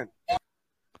become a man.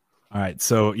 All right.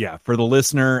 So yeah, for the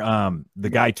listener, the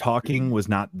guy talking was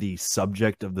not the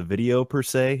subject of the video per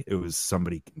se. It was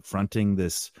somebody confronting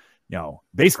this,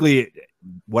 basically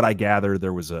what I gather,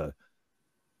 there was a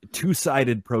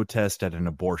two-sided protest at an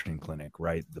abortion clinic,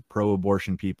 right? The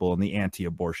pro-abortion people and the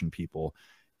anti-abortion people.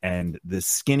 And this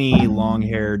skinny,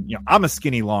 long-haired, I'm a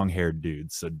skinny, long-haired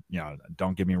dude. So,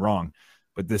 don't get me wrong.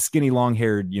 But the skinny,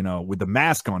 long-haired, with the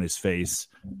mask on his face,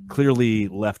 clearly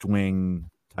left-wing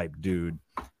type dude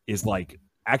is like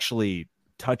actually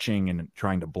touching and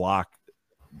trying to block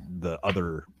the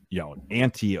other,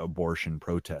 anti-abortion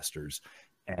protesters.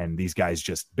 And these guys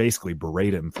just basically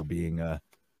berate him for being a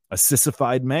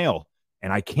sissified male.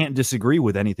 And I can't disagree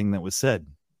with anything that was said.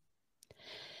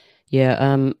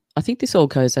 Yeah, I think this all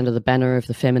goes under the banner of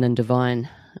the feminine divine,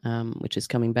 which is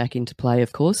coming back into play,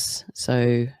 of course.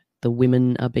 So the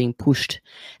women are being pushed.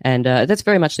 And that's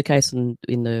very much the case in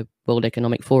the World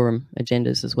Economic Forum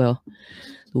agendas as well.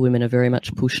 The women are very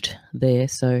much pushed there.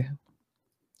 So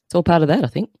it's all part of that, I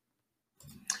think.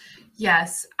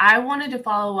 Yes, I wanted to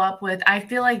follow up with, I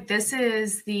feel like this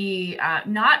is the,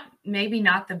 maybe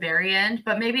not the very end,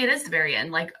 but maybe it is the very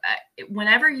end. Like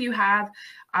whenever you have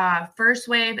first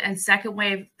wave and second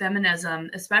wave feminism,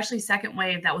 especially second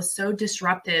wave, that was so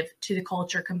disruptive to the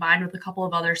culture combined with a couple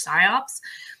of other psyops,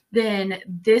 then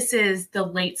this is the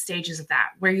late stages of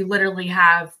that, where you literally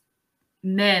have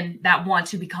men that want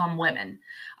to become women.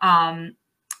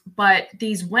 But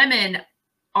these women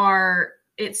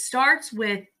it starts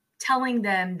with telling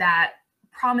them that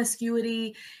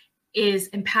promiscuity is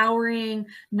empowering,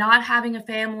 not having a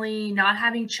family, not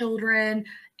having children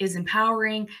is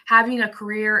empowering, having a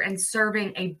career and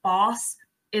serving a boss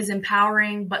is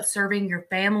empowering, but serving your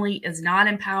family is not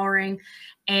empowering.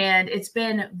 And it's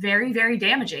been very, very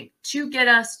damaging to get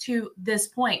us to this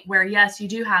point where, yes, you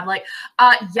do have like,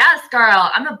 yes, girl,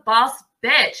 I'm a boss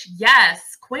bitch.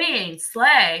 Yes, queen,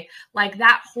 slay. Like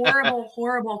that horrible,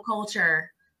 horrible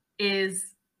culture is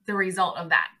the result of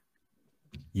that.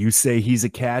 You say he's a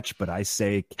catch, but I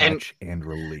say catch and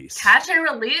release. Catch and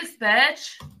release,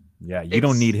 bitch. Yeah, you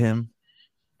don't need him.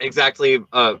 Exactly.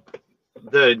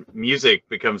 The music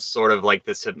becomes sort of like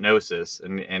this hypnosis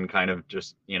and kind of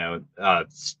just,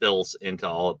 spills into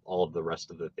all of the rest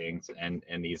of the things and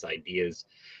these ideas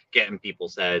get in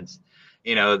people's heads.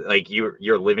 Like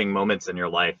you're living moments in your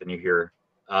life and you hear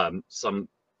some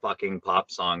fucking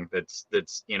pop song that's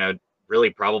really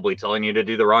probably telling you to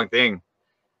do the wrong thing.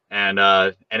 And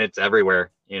it's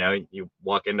everywhere. You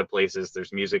walk into places,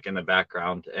 there's music in the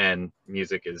background, and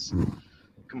music is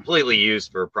completely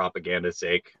used for propaganda's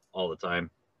sake all the time.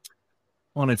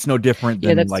 Well, and it's no different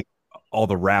than like all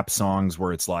the rap songs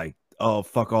where it's like, oh,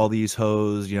 fuck all these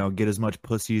hoes, get as much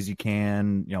pussy as you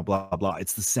can, blah, blah, blah.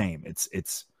 It's the same.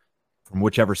 It's from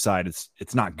whichever side,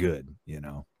 it's not good,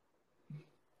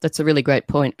 That's a really great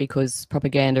point, because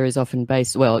propaganda is often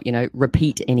based,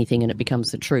 repeat anything and it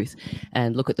becomes the truth.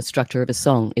 And look at the structure of a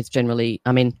song. It's generally,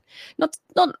 not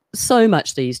so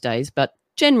much these days, but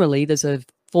generally there's a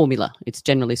formula. It's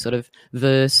generally sort of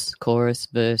verse, chorus,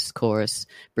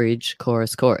 bridge,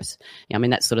 chorus, chorus.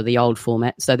 That's sort of the old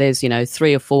format. So there's,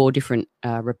 3 or 4 different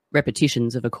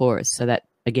repetitions of a chorus. So that,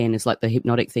 again, is like the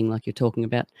hypnotic thing like you're talking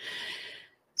about.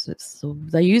 So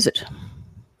they use it.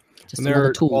 And there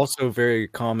are also very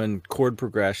common chord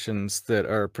progressions that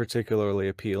are particularly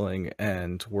appealing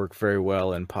and work very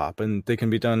well in pop. And they can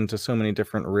be done to so many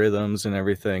different rhythms and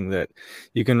everything that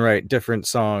you can write different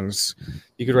songs.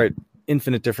 You could write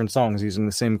infinite different songs using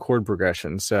the same chord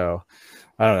progression. So,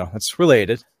 I don't know. It's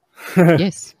related.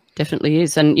 Yes, definitely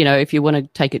is. And, if you want to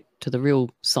take it to the real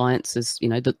sciences,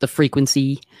 the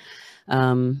frequency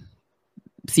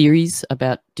theories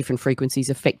about different frequencies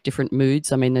affect different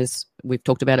moods. We've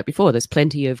talked about it before. There's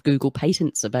plenty of Google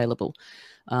patents available,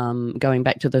 going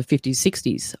back to the 50s,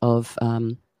 60s of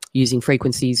using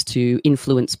frequencies to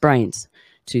influence brains,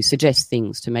 to suggest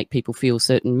things, to make people feel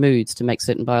certain moods, to make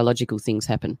certain biological things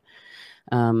happen.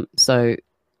 So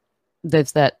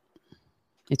there's that.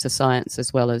 It's a science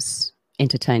as well as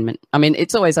entertainment.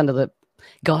 It's always under the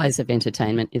guise of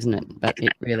entertainment, isn't it? But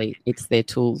it's their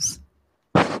tools.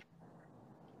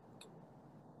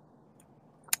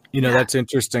 That's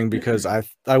interesting because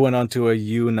I went onto a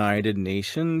United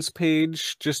Nations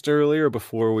page just earlier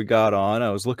before we got on.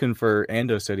 I was looking for,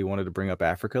 Ando said he wanted to bring up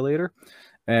Africa later,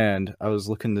 and I was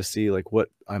looking to see like what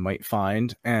I might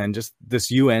find. And just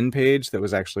this UN page that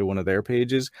was actually one of their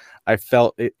pages, I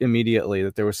felt immediately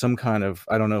that there was some kind of,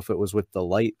 I don't know if it was with the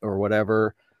light or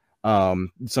whatever,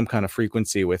 some kind of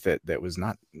frequency with it that was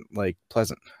not like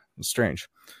pleasant. It was strange.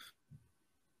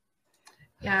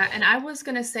 Yeah, and I was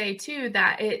going to say, too,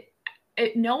 that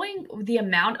knowing the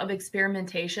amount of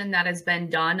experimentation that has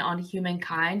been done on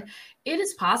humankind, it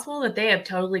is possible that they have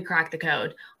totally cracked the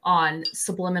code on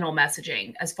subliminal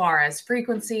messaging as far as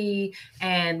frequency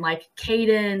and like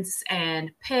cadence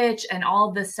and pitch and all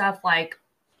of this stuff. Like,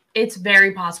 it's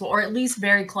very possible, or at least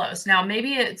very close. Now,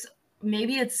 maybe it's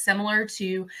similar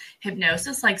to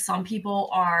hypnosis. Like some people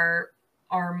are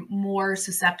are more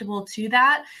susceptible to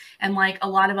that. And like a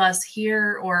lot of us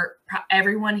here, or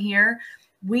everyone here,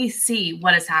 we see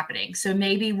what is happening. So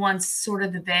maybe once sort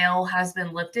of the veil has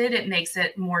been lifted, it makes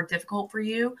it more difficult for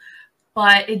you,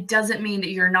 but it doesn't mean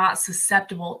that you're not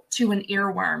susceptible to an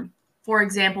earworm. For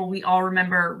example, we all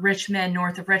remember Richmond,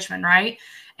 north of Richmond, right?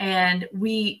 And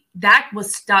that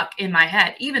was stuck in my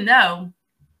head, even though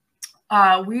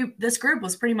this group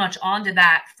was pretty much onto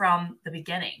that from the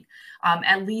beginning.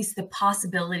 At least the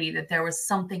possibility that there was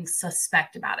something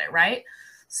suspect about it, right?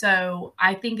 So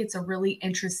I think it's a really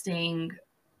interesting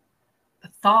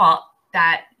thought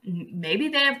that maybe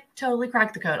they have totally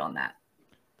cracked the code on that.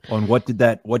 Well, and what did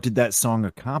that song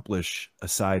accomplish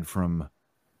aside from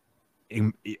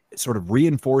sort of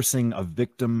reinforcing a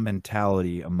victim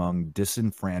mentality among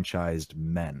disenfranchised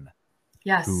men?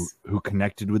 Yes. Who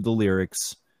connected with the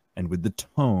lyrics and with the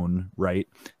tone, right?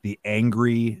 The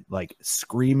angry, like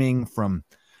screaming from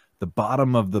the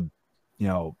bottom of the,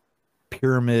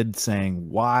 pyramid saying,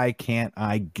 why can't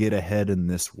I get ahead in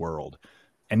this world?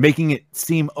 And making it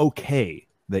seem okay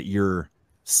that you're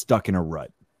stuck in a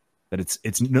rut, that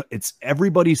it's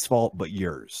everybody's fault but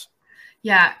yours.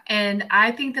 Yeah, and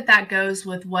I think that goes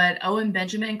with what Owen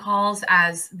Benjamin calls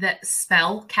as the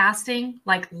spell casting,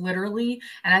 like literally.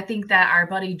 And I think that our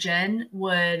buddy Jen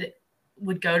would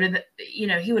go to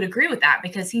he would agree with that,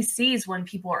 because he sees when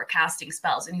people are casting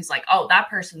spells and he's like, oh, that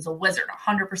person's a wizard,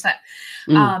 100%.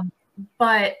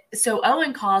 But so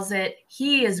Owen calls it,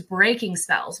 he is breaking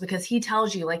spells, because he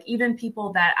tells you, like, even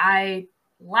people that I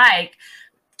like,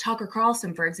 Tucker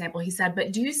Carlson, for example, he said,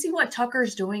 but do you see what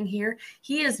Tucker's doing here?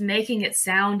 He is making it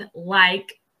sound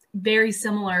like very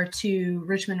similar to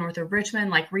Richmond, north of Richmond,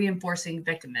 like reinforcing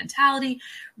victim mentality,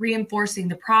 reinforcing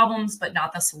the problems, but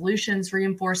not the solutions,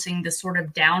 reinforcing the sort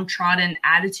of downtrodden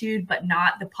attitude, but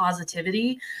not the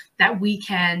positivity that we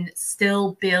can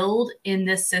still build in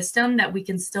this system, that we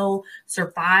can still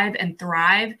survive and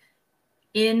thrive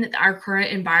in our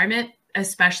current environment,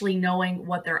 especially knowing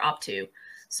what they're up to.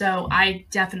 So I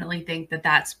definitely think that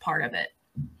that's part of it.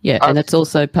 Yeah, and it's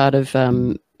also part of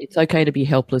it's okay to be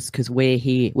helpless because we're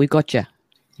here. We got you.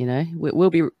 You'll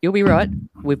be right.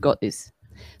 We've got this.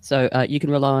 So you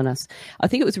can rely on us. I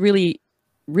think it was really,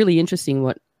 really interesting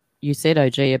what you said,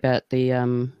 OG, about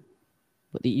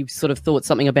you sort of thought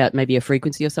something about maybe a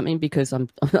frequency or something, because I'm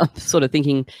sort of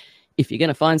thinking, if you're going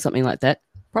to find something like that,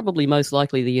 probably most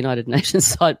likely the United Nations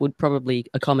site would probably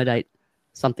accommodate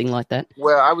something like that.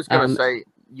 Well, I was going to say,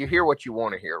 you hear what you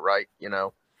want to hear, right?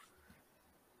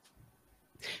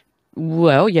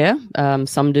 Well, yeah,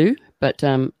 some do, but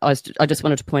I just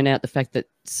wanted to point out the fact that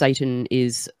Satan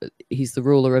he's the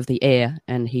ruler of the air,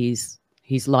 and he's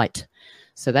light,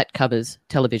 so that covers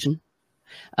television,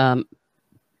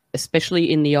 especially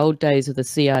in the old days of the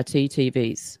CRT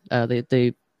TVs,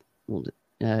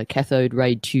 the cathode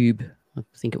ray tube, I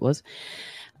think it was.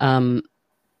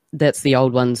 That's the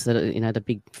old ones that are, the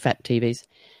big fat TVs.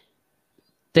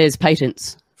 There's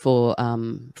patents for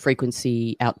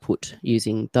frequency output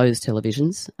using those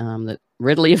televisions that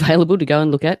readily available to go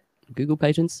and look at. Google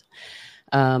patents.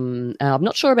 I'm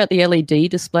not sure about the LED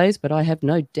displays, but I have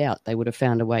no doubt they would have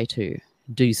found a way to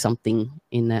do something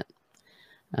in that.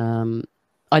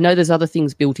 I know there's other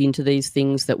things built into these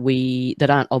things that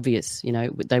aren't obvious.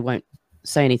 They won't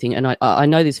say anything. And I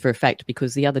know this for a fact,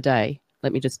 because the other day,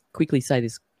 let me just quickly say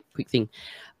this quick thing.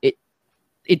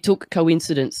 It took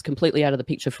coincidence completely out of the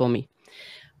picture for me.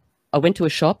 I went to a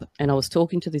shop and I was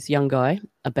talking to this young guy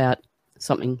about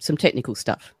some technical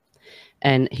stuff.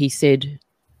 And he said,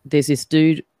 there's this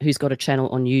dude who's got a channel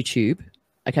on YouTube.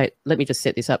 Okay, let me just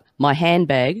set this up. My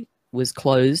handbag was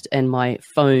closed and my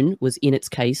phone was in its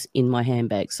case in my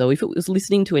handbag. So if it was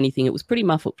listening to anything, it was pretty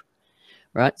muffled,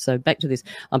 right? So back to this.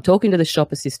 I'm talking to the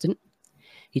shop assistant.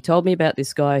 He told me about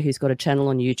this guy who's got a channel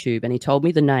on YouTube, and he told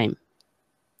me the name.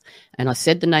 And I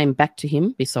said the name back to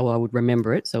him so I would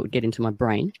remember it, so it would get into my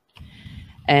brain.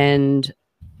 And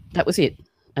that was it.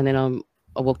 And then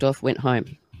I walked off, went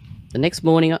home. The next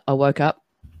morning I woke up,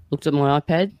 looked at my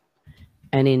iPad,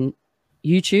 and in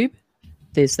YouTube,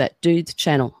 there's that dude's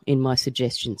channel in my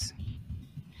suggestions.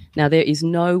 Now, there is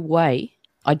no way.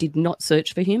 I did not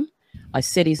search for him. I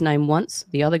said his name once.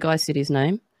 The other guy said his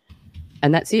name.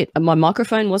 And that's it. And my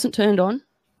microphone wasn't turned on.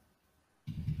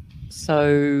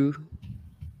 So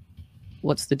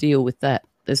what's the deal with that?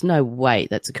 There's no way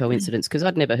that's a coincidence, because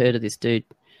I'd never heard of this dude.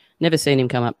 Never seen him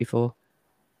come up before.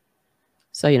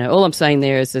 So, all I'm saying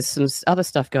there is there's some other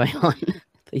stuff going on,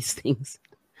 these things.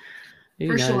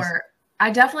 For sure.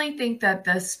 I definitely think that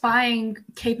the spying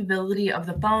capability of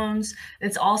the phones,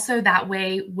 it's also that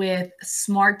way with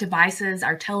smart devices,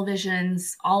 our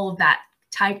televisions, all of that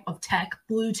type of tech,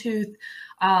 Bluetooth,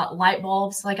 light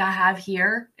bulbs like I have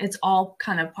here. It's all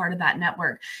kind of part of that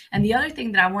network. And the other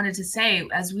thing that I wanted to say,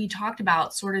 as we talked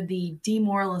about sort of the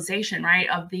demoralization, right,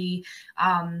 of the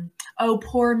oh,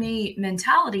 poor me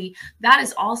mentality, that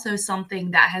is also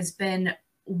something that has been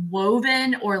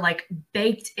woven or like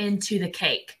baked into the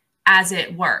cake, as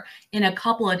it were, in a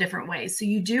couple of different ways. So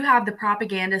you do have the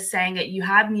propaganda saying it, you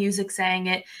have music saying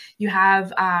it, you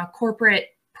have corporate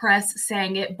press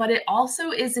saying it, but it also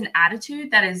is an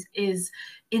attitude that is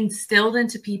instilled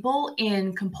into people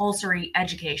in compulsory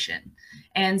education.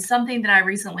 And something that I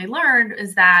recently learned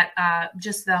is that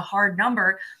just the hard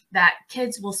number that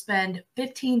kids will spend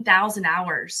 15,000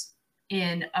 hours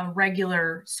in a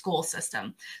regular school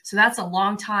system. So that's a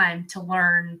long time to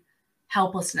learn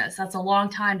helplessness. That's a long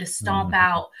time to stomp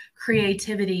out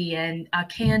creativity and a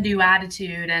can-do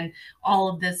attitude and all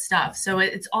of this stuff. So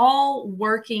it's all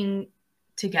working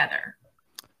together.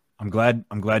 I'm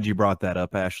glad you brought that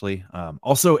up, Ashley.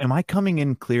 Also, am I coming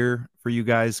in clear for you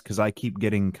guys? Because I keep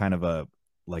getting kind of a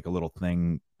little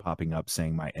thing popping up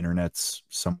saying my internet's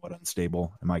somewhat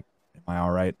unstable. Am I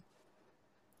all right?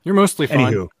 You're mostly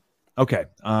fine. Anywho, okay.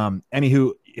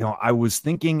 Anywho, I was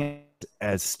thinking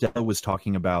as Stella was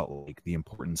talking about like the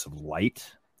importance of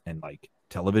light and like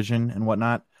television and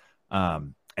whatnot,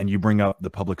 and you bring up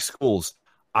the public schools,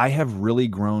 I have really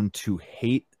grown to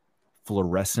hate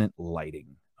fluorescent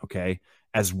lighting, okay,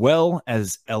 as well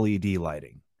as LED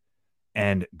lighting.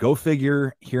 And go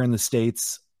figure, here in the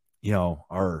States,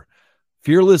 our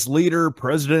fearless leader,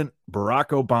 President Barack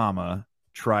Obama,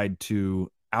 tried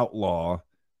to outlaw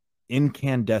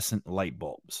incandescent light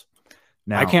bulbs.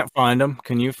 Now, I can't find them.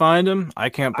 Can you find them? I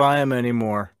can't buy them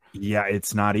anymore. Yeah,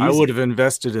 it's not easy. I would have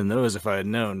invested in those if I had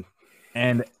known.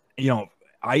 And,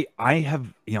 I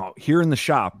have, here in the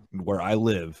shop where I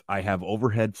live, I have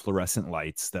overhead fluorescent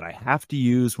lights that I have to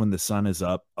use when the sun is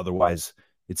up. Otherwise,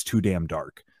 it's too damn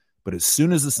dark. But as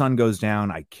soon as the sun goes down,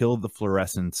 I kill the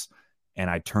fluorescence and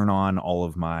I turn on all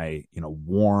of my,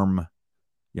 warm,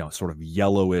 sort of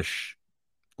yellowish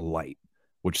light,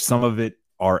 which some of it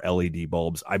are LED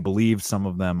bulbs. I believe some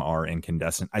of them are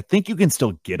incandescent. I think you can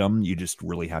still get them. You just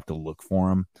really have to look for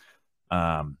them.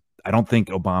 I don't think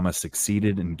Obama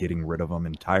succeeded in getting rid of them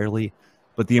entirely,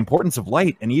 but the importance of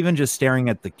light and even just staring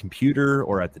at the computer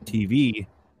or at the TV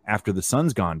after the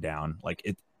sun's gone down,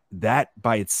 that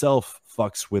by itself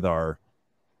fucks with our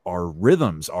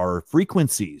rhythms, our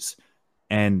frequencies.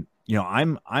 And,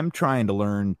 I'm trying to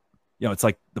learn, it's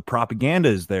like the propaganda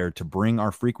is there to bring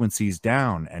our frequencies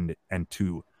down and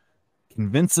to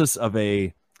convince us of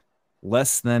a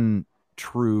less than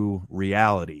true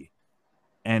reality.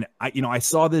 And I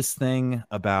saw this thing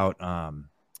about, well,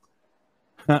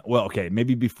 okay,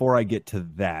 maybe before I get to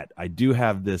that, I do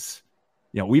have this,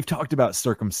 we've talked about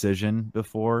circumcision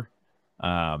before.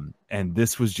 And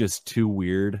this was just too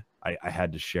weird. I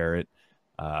had to share it.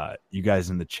 You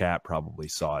guys in the chat probably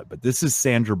saw it, but this is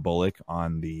Sandra Bullock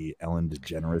on the Ellen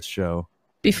DeGeneres show.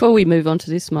 Before we move on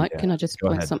to this, Mike, Yeah, can I just go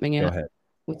point ahead. something Go out ahead.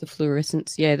 with the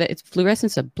fluorescents? Yeah,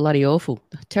 fluorescents are bloody awful,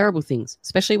 terrible things,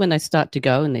 especially when they start to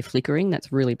go and they're flickering.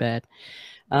 That's really bad.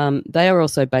 They are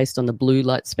also based on the blue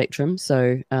light spectrum,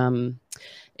 so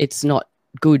it's not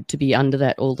good to be under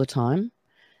that all the time.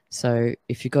 So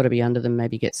if you've got to be under them,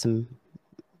 maybe get some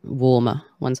warmer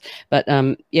ones. But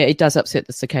yeah, it does upset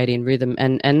the circadian rhythm,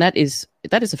 and that is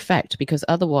a fact, because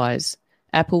otherwise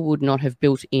Apple would not have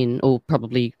built in, or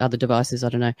probably other devices, I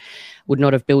don't know, would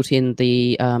not have built in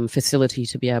the facility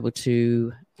to be able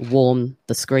to warm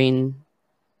the screen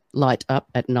light up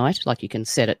at night. Like you can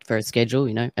set it for a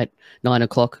schedule, at 9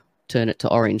 o'clock, turn it to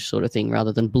orange sort of thing,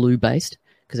 rather than blue based,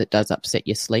 because it does upset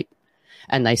your sleep.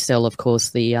 And they sell, of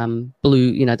course, the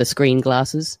blue, the screen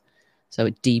glasses. So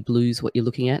it de-blues what you're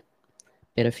looking at,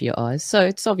 better for your eyes. So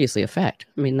it's obviously a fact.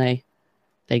 I mean, they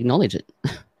acknowledge it.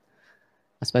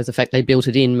 I suppose the fact they built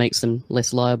it in makes them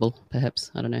less liable, perhaps.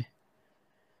 I don't know.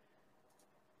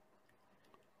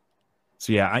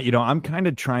 So yeah, I'm kind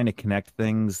of trying to connect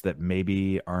things that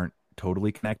maybe aren't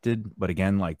totally connected, but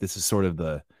again, like this is sort of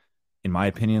in my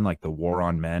opinion, like the war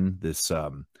on men. This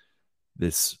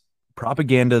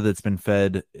propaganda that's been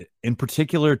fed, in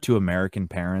particular to American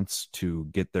parents, to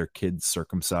get their kids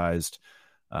circumcised,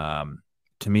 to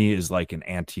me is like an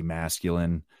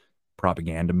anti-masculine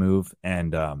propaganda move,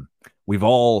 and we've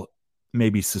all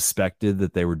maybe suspected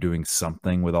that they were doing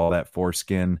something with all that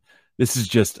foreskin. This is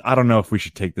just, I don't know if we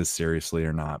should take this seriously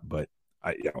or not, but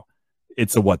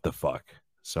it's a what the fuck.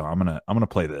 So I'm gonna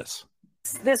play this.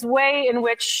 this way in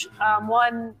which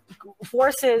one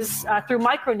forces through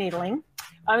microneedling.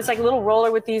 It's like a little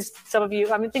roller with these. Some of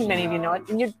you, I think many of you know it.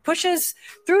 And it pushes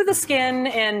through the skin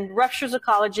and ruptures the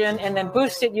collagen, and then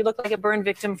boosts it. You look like a burn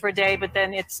victim for a day, but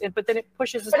then it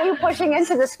pushes. What are you pushing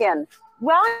into the skin?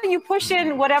 Well, you push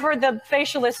in whatever the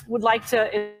facialist would like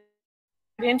to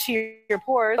into your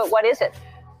pores. But what is it?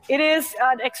 It is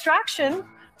an extraction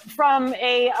from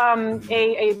a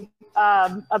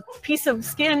piece of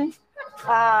skin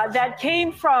that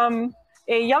came from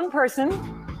a young person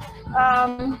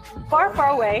far, far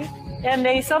away, and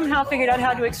they somehow figured out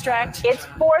how to extract. It's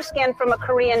foreskin from a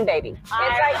Korean baby.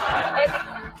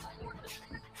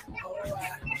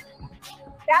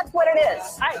 That's what it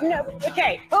is.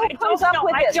 Okay. Who comes up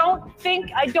with this?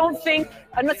 I don't think.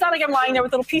 And it's not like I'm lying there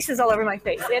with little pieces all over my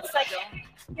face. It's like.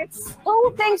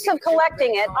 Who thinks of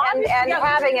collecting it and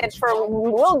having it for?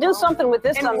 We'll do something with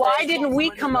this. And someday. why didn't we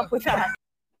come up with that?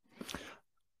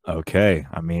 Okay,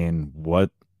 I mean, what?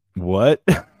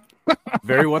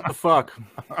 Very what the fuck?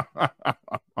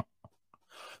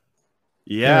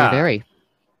 Yeah. Very.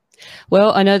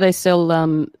 Well, I know they sell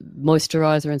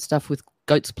moisturizer and stuff with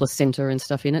goat's placenta and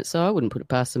stuff in it, so I wouldn't put it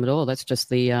past them at all. That's just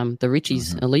the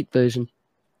Richie's elite version.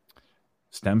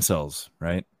 Stem cells,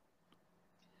 right?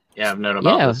 Yeah, I've known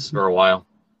about this for a while.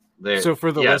 So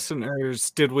for the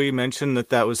listeners, did we mention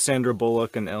that was Sandra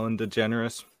Bullock and Ellen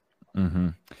DeGeneres? Mm-hmm.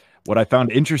 What I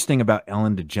found interesting about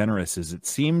Ellen DeGeneres is it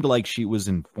seemed like she was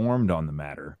informed on the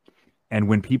matter. And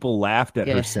when people laughed at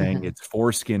her saying it's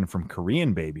foreskin from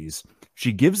Korean babies,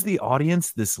 she gives the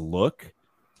audience this look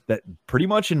that pretty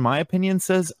much, in my opinion,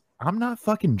 says, I'm not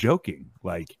fucking joking.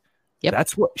 Like,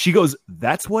 that's what she goes,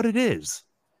 that's what it is.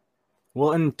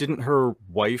 Well, and didn't her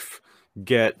wife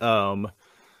get kind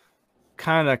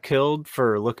of killed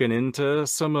for looking into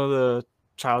some of the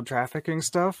child trafficking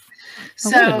stuff?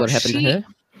 So what happened to her?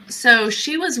 So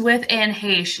she was with Anne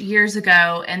Heche years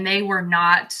ago, and they were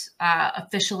not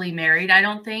officially married, I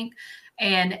don't think.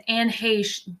 And Anne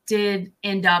Heche did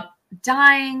end up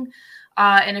dying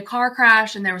in a car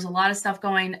crash, and there was a lot of stuff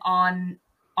going on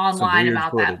online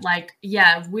about that. Like,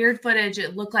 weird footage.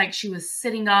 It looked like she was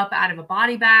sitting up out of a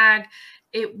body bag.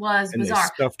 It was bizarre.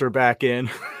 They stuffed her back in.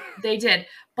 They did,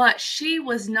 but she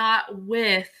was not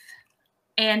with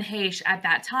Anne Heche at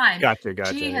that time.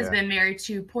 Gotcha. She has been married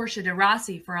to Portia de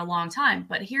Rossi for a long time.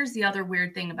 But here's the other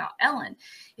weird thing about Ellen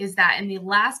is that in the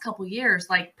last couple years,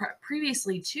 like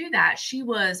previously to that, she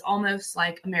was almost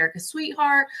like America's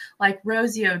sweetheart, like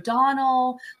Rosie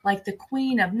O'Donnell, like the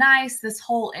Queen of Nice, this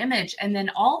whole image. And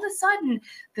then all of a sudden,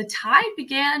 the tide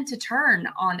began to turn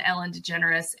on Ellen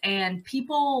DeGeneres, and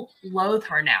people loathe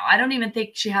her now. I don't even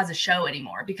think she has a show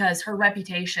anymore because her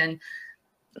reputation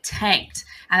tanked.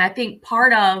 And I think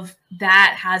part of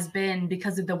that has been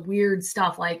because of the weird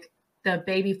stuff like the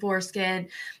baby foreskin,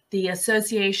 the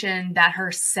association that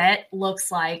her set looks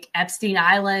like Epstein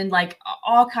Island, like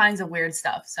all kinds of weird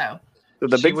stuff. So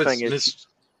the big thing is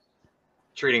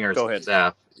treating her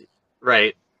staff,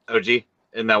 right? OG,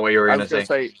 isn't that what you were going to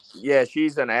say? Yeah,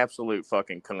 she's an absolute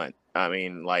fucking cunt. I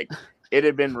mean, like, it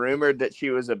had been rumored that she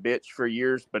was a bitch for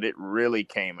years, but it really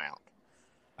came out.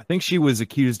 I think she was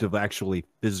accused of actually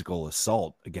physical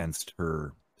assault against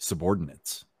her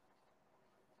subordinates,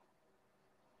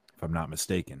 if I'm not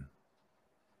mistaken.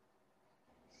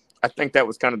 I think that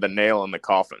was kind of the nail in the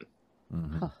coffin.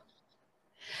 Mm-hmm.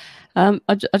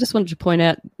 I just wanted to point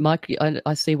out, Mike,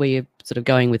 I see where you're sort of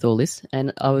going with all this,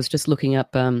 and I was just looking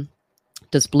up,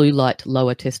 does blue light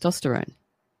lower testosterone?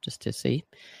 Just to see.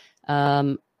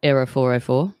 Error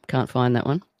 404, can't find that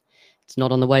one. It's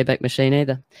not on the Wayback Machine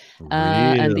either.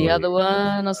 And the other one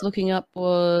I was looking up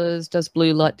was, does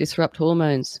blue light disrupt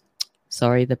hormones?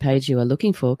 Sorry, the page you are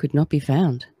looking for could not be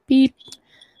found. Beep.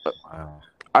 Wow.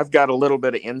 I've got a little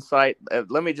bit of insight.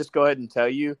 Let me just go ahead and tell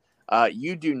you,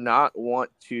 you do not want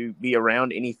to be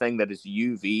around anything that is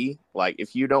UV. Like,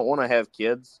 if you don't want to have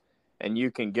kids and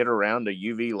you can get around a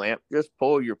UV lamp, just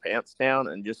pull your pants down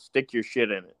and just stick your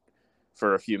shit in it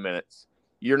for a few minutes.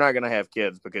 You're not going to have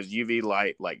kids because UV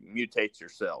light like mutates your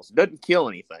cells. It doesn't kill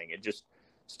anything. It just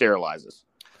sterilizes.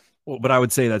 Well, but I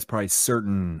would say that's probably a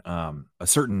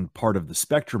certain part of the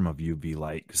spectrum of UV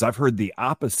light, because I've heard the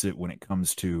opposite when it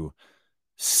comes to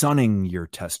sunning your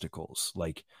testicles.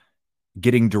 Like,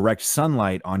 getting direct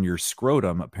sunlight on your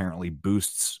scrotum apparently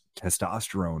boosts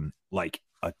testosterone like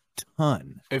a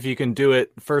ton. If you can do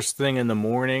it first thing in the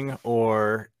morning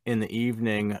or in the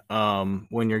evening,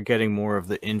 when you're getting more of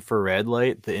the infrared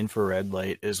light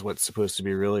is what's supposed to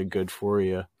be really good for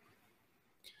you.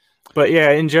 But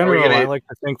yeah, in general, I like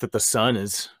to think that the sun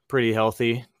is pretty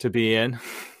healthy to be in.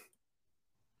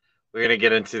 We're going to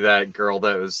get into that girl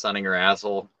that was sunning her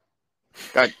asshole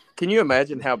God, can you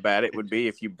imagine how bad it would be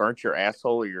if you burnt your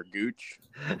asshole or your gooch?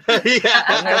 Yeah.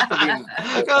 That has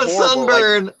to be Got a horrible.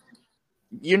 sunburn. Like,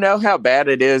 you know how bad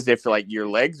it is if like your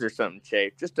legs or something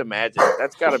chafed. Just imagine.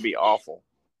 That's got to be awful.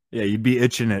 Yeah, you'd be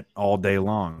itching it all day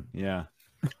long. Yeah.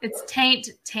 It's taint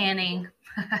tanning.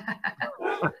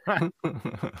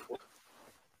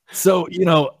 So,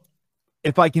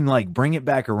 if I can like bring it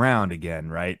back around again,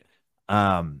 right?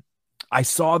 I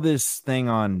saw this thing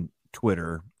on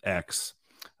Twitter, X,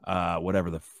 whatever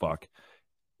the fuck,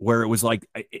 where it was like,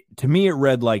 to me, it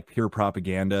read like pure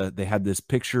propaganda. They had this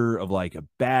picture of like a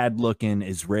bad looking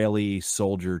Israeli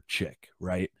soldier chick,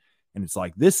 right? And it's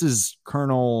like, this is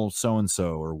Colonel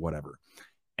so-and-so or whatever.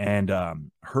 And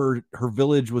her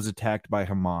village was attacked by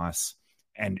Hamas,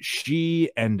 and she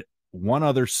and one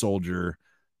other soldier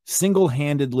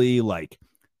single-handedly like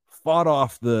fought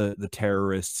off the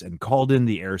terrorists and called in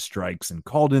the airstrikes and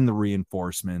called in the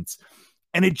reinforcements.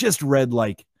 And it just read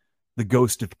like the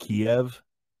Ghost of Kiev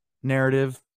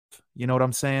narrative. You know what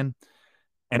I'm saying?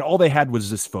 And all they had was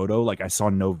this photo. Like, I saw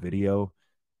no video,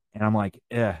 and I'm like,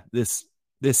 this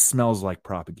smells like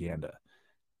propaganda.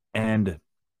 And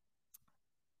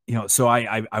so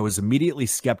I was immediately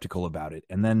skeptical about it.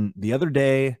 And then the other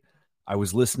day I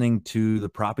was listening to the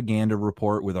propaganda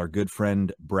report with our good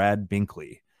friend Brad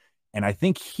Binkley, and I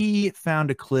think he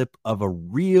found a clip of a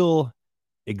real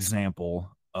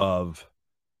example of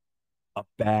a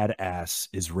badass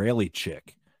Israeli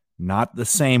chick, not the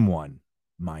same one,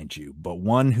 mind you, but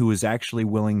one who is actually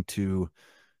willing to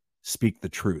speak the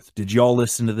truth. Did y'all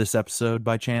listen to this episode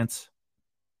by chance?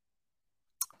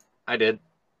 I did.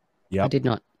 Yep. I did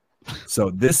not. So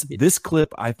this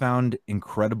clip I found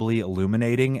incredibly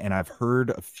illuminating, and I've heard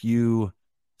a few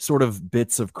sort of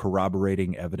bits of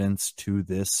corroborating evidence to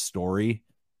this story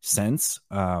since.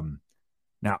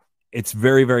 Now, it's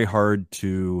very, very hard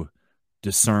to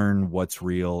discern what's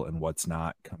real and what's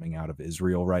not coming out of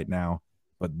Israel right now,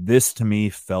 but this to me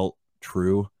felt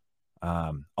true.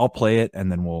 I'll play it,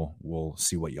 and then we'll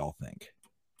see what y'all think.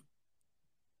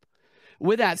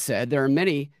 With that said, there are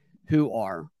many who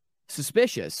are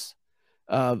suspicious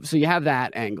of, so you have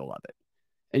that angle of it.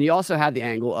 And you also have the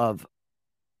angle of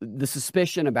the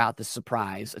suspicion about the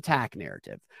surprise attack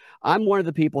narrative. I'm one of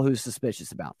the people who's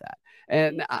suspicious about that.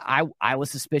 And I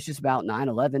was suspicious about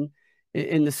 9/11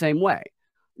 in the same way.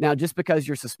 Now, just because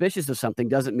you're suspicious of something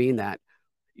doesn't mean that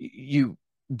you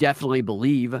definitely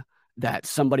believe that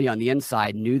somebody on the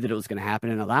inside knew that it was going to happen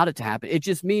and allowed it to happen. It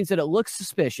just means that it looks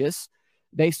suspicious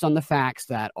based on the facts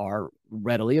that are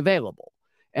readily available,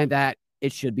 and that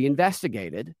it should be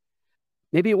investigated.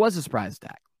 Maybe it was a surprise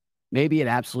attack. Maybe it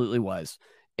absolutely was,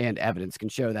 and evidence can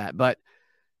show that. But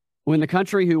when the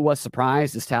country who was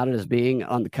surprised is touted as being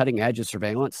on the cutting edge of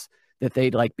surveillance, that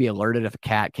they'd like be alerted if a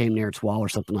cat came near its wall or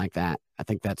something like that. I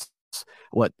think that's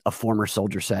what a former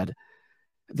soldier said.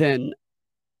 Then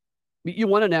you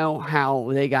want to know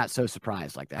how they got so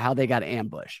surprised like that, how they got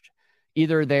ambushed.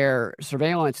 Either their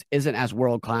surveillance isn't as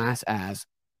world-class as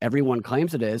everyone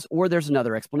claims it is, or there's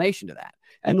another explanation to that.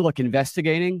 And look,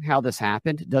 investigating how this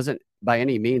happened doesn't by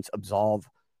any means absolve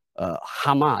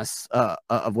Hamas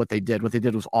of what they did. What they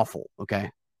did was awful, okay?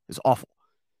 It was awful.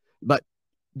 But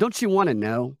don't you want to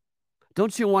know?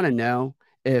 Don't you want to know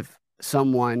if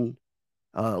someone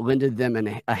lended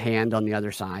them a hand on the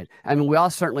other side? I mean, we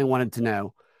all certainly wanted to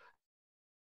know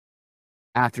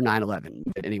after 9/11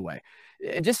 anyway.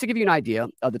 Just to give you an idea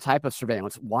of the type of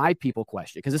surveillance, why people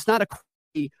question it, because it's not a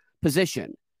crazy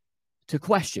position to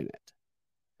question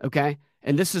it, okay?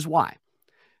 And this is why.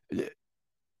 The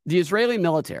Israeli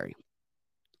military,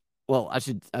 well, I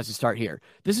should start here.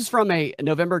 This is from a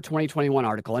November 2021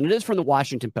 article, and it is from the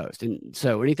Washington Post. And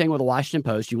so anything with the Washington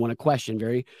Post, you want to question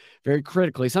very, very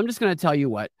critically. So I'm just going to tell you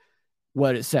what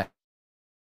it said.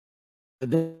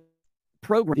 The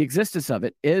program, the existence of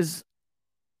it is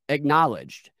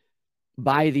acknowledged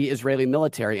by the Israeli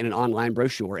military in an online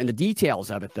brochure. And the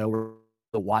details of it, though, were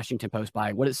the Washington Post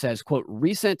by what it says, quote,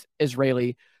 recent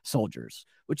Israeli soldiers,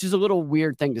 which is a little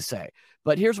weird thing to say.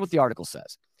 But here's what the article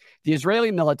says. The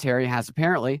Israeli military has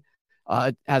apparently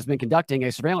has been conducting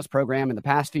a surveillance program in the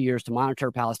past few years to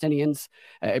monitor Palestinians,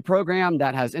 a program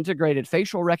that has integrated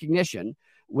facial recognition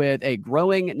with a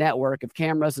growing network of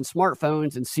cameras and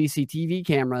smartphones and CCTV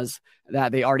cameras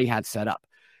that they already had set up.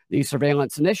 The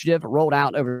surveillance initiative rolled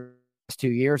out over 2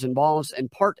 years involves in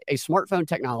part a smartphone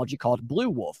technology called Blue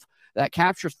Wolf that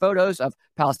captures photos of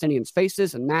Palestinians'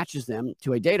 faces and matches them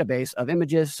to a database of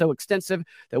images so extensive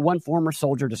that one former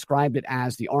soldier described it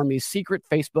as the Army's secret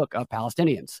Facebook of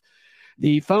Palestinians.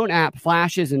 The phone app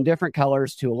flashes in different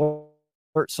colors to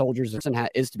alert soldiers if someone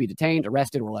is to be detained,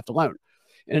 arrested, or left alone.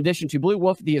 In addition to Blue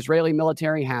Wolf, the Israeli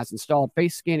military has installed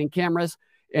face scanning cameras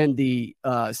in the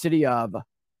city of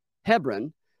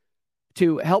Hebron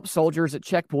to help soldiers at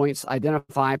checkpoints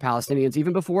identify Palestinians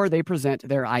even before they present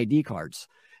their ID cards.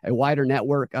 A wider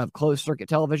network of closed-circuit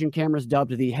television cameras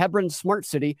dubbed the Hebron Smart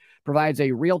City provides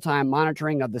a real-time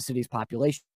monitoring of the city's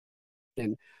population.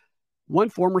 One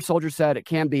former soldier said it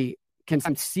can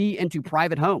see into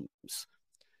private homes.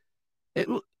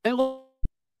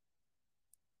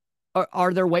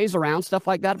 Are there ways around stuff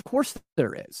like that? Of course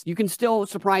there is. You can still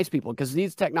surprise people because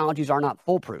these technologies are not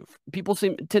foolproof. People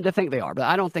tend to think they are, but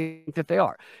I don't think that they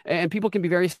are. And people can be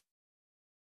very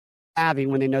savvy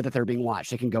when they know that they're being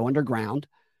watched. They can go underground,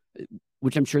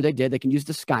 which I'm sure they did. They can use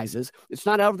disguises. It's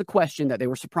not out of the question that they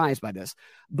were surprised by this,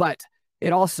 but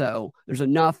it also, there's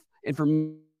enough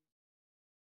information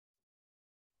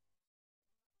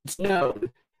to know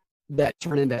that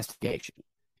turn investigation.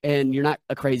 And you're not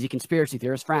a crazy conspiracy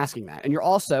theorist for asking that. And you're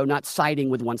also not siding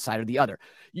with one side or the other.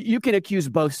 You can accuse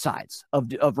both sides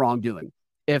of wrongdoing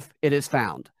if it is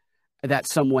found that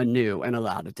someone knew and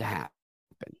allowed it to happen.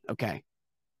 Okay.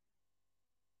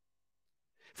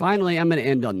 Finally, I'm going to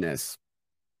end on this.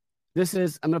 I'm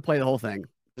going to play the whole thing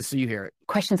just so you hear it.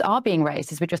 Questions are being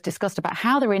raised, as we just discussed, about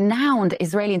how the renowned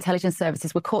Israeli intelligence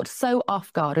services were caught so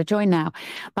off guard. We're joined now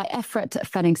by Efrat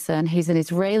Fenningson. He's an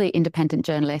Israeli independent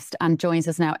journalist and joins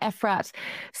us now. Efrat,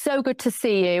 so good to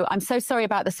see you. I'm so sorry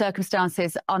about the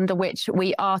circumstances under which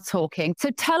we are talking. So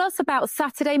tell us about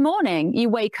Saturday morning. You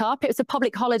wake up. It was a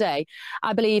public holiday,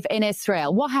 I believe, in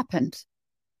Israel. What happened?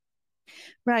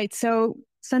 Right. So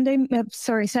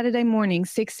Saturday morning,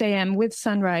 6 a.m. with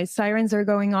sunrise, sirens are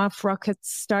going off,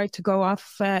 rockets start to go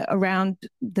off around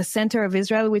the center of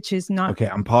Israel, which is not... Okay,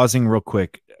 I'm pausing real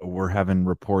quick. We're having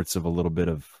reports of a little bit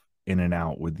of in and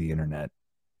out with the internet.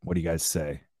 What do you guys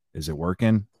say? Is it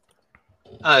working?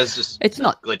 It's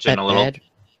not glitching a little. bad.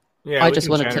 Yeah, I just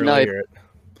wanted to know.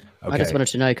 Okay. I just wanted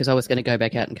to know because I was going to go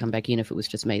back out and come back in if it was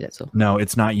just me. That's all. No,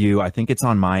 it's not you. I think it's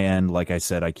on my end. Like I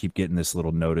said, I keep getting this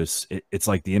little notice. It's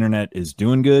like the internet is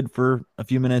doing good for a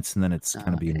few minutes and then it's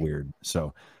kind of being weird.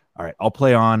 So, all right, I'll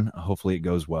play on. Hopefully it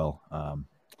goes well.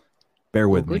 Bear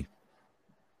with me.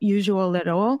 Usual at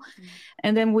all.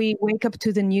 And then we wake up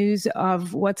to the news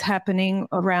of what's happening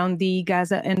around the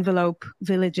Gaza envelope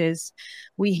villages.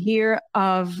 We hear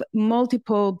of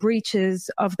multiple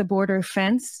breaches of the border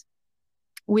fence,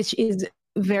 which is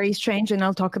very strange, and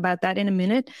I'll talk about that in a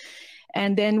minute.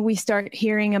 And then we start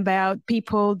hearing about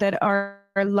people that are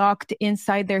locked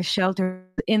inside their shelter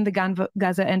in the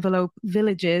Gaza envelope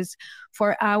villages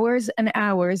for hours and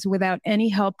hours without any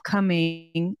help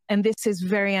coming. And this is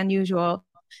very unusual.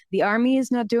 The army is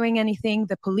not doing anything.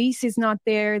 The police is not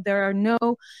there. There are no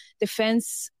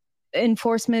defense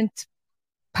enforcement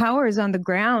powers on the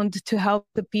ground to help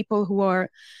the people who are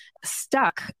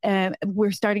stuck.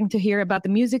 We're starting to hear about the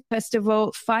music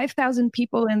festival, 5,000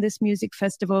 people in this music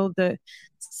festival. The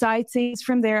sightseeings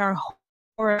from there are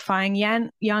horrifying.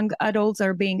 Young adults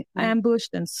are being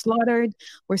ambushed and slaughtered.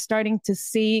 We're starting to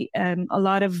see a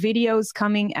lot of videos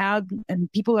coming out,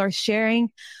 and people are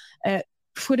sharing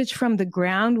footage from the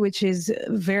ground, which is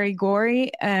very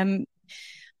gory.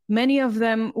 Many of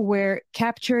them were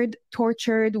captured,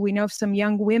 tortured. We know of some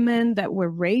young women that were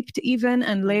raped even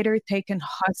and later taken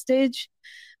hostage.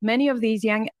 Many of these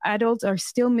young adults are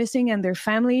still missing and their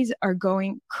families are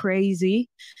going crazy.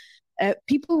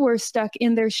 People were stuck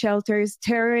in their shelters.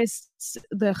 Terrorists,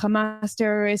 the Hamas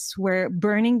terrorists, were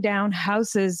burning down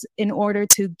houses in order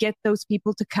to get those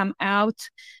people to come out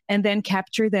and then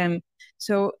capture them.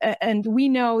 So, and we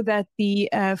know that the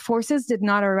forces did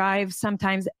not arrive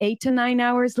sometimes 8 to 9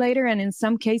 hours later, and in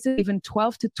some cases, even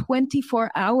 12 to 24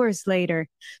 hours later.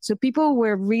 So people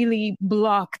were really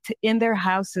blocked in their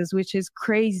houses, which is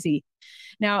crazy.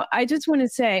 Now, I just want to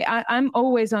say, I'm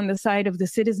always on the side of the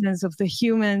citizens, of the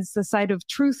humans, the side of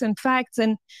truth and facts.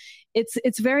 And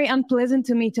it's very unpleasant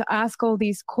to me to ask all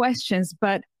these questions,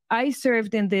 but I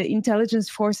served in the intelligence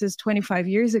forces 25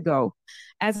 years ago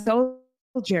as a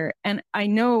soldier, and I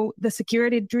know the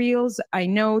security drills, I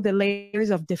know the layers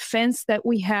of defense that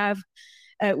we have.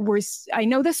 I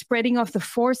know the spreading of the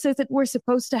forces that we're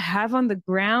supposed to have on the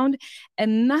ground,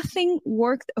 and nothing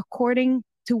worked according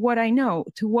to what I know,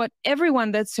 to what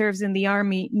everyone that serves in the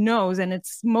army knows, and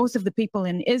it's most of the people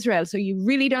in Israel. So you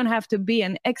really don't have to be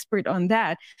an expert on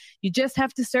that. You just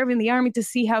have to serve in the army to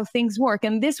see how things work.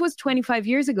 And this was 25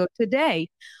 years ago. Today,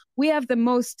 we have the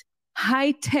most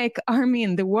high-tech army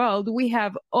in the world. We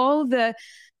have all the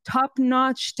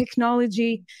top-notch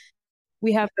technology.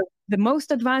 We have the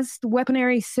most advanced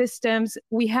weaponry systems.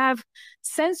 We have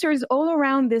sensors all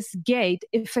around this gate.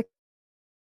 If a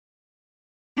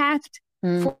cat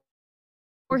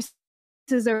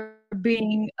forces are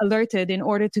being alerted in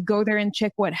order to go there and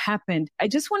check what happened. I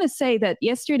just want to say that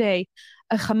yesterday,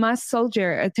 a Hamas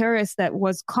soldier, a terrorist that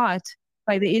was caught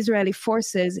by the Israeli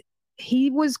forces, he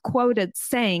was quoted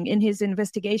saying in his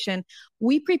investigation,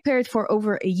 "We prepared for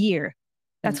over a year."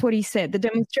 That's what he said. The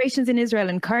demonstrations in Israel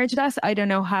encouraged us. I don't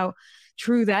know how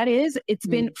true that is. It's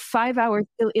been 5 hours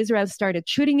till Israel started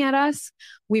shooting at us.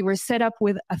 We were set up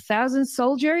with 1,000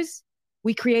 soldiers.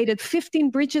 We created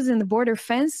 15 breaches in the border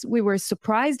fence. We were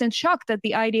surprised and shocked that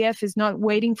the IDF is not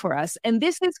waiting for us. And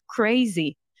this is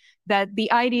crazy that the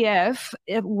IDF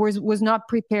was not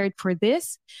prepared for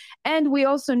this. And we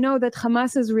also know that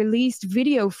Hamas has released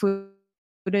video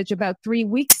footage about 3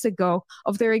 weeks ago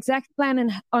of their exact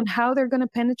plan on how they're going to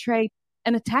penetrate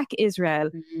and attack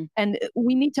Israel. And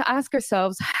we need to ask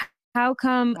ourselves, how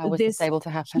come this able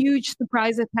to happen? Huge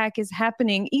surprise attack is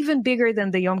happening, even bigger than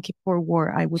the Yom Kippur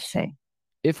War, I would say.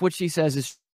 If what she says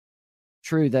is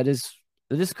true, that is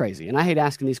crazy. And I hate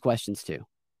asking these questions too,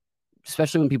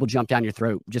 especially when people jump down your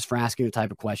throat just for asking the type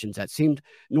of questions that seemed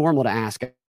normal to ask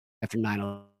after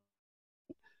 9/11,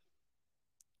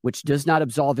 which does not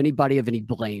absolve anybody of any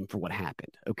blame for what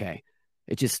happened. Okay.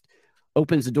 It just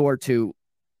opens the door to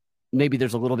maybe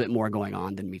there's a little bit more going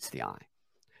on than meets the eye.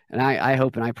 And I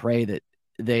hope and I pray that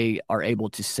they are able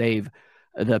to save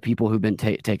the people who've been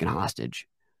taken hostage.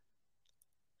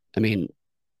 I mean,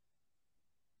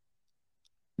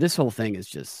 this whole thing is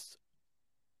just,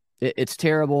 it's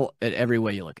terrible at every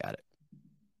way you look at it.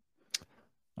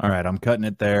 All right, I'm cutting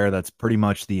it there. That's pretty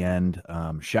much the end.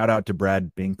 Shout out to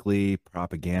Brad Binkley,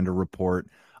 Propaganda Report.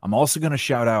 I'm also going to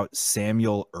shout out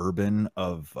Samuel Urban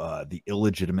of the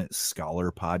Illegitimate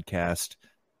Scholar podcast.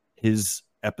 His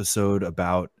episode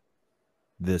about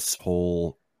this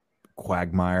whole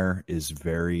quagmire is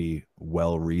very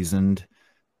well reasoned.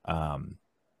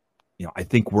 I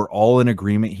think we're all in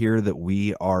agreement here that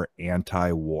we are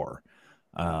anti-war.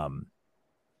 And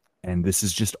this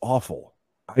is just awful.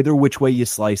 Either which way you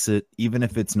slice it, even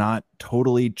if it's not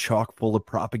totally chock full of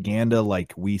propaganda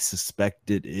like we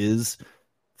suspect it is,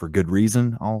 for good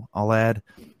reason, I'll add.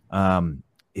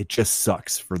 It just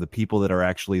sucks for the people that are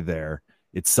actually there.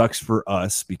 It sucks for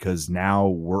us because now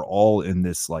we're all in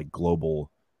this like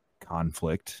global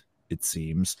conflict, it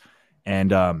seems.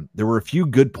 And there were a few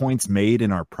good points made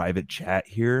in our private chat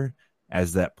here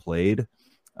as that played.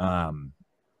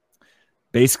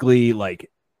 Basically,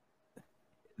 like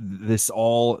this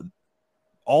all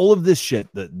of this shit,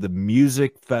 the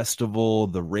music festival,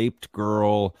 the raped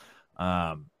girl,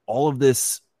 all of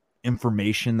this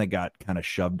information that got kind of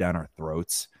shoved down our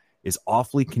throats is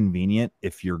awfully convenient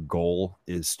if your goal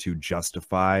is to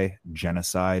justify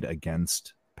genocide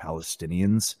against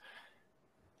Palestinians.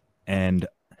 And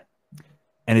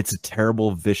it's a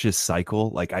terrible, vicious cycle.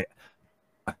 Like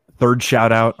third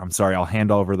shout out, I'm sorry, I'll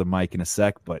hand over the mic in a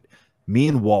sec, but me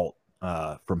and Walt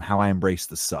from How I Embrace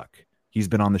the Suck, he's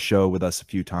been on the show with us a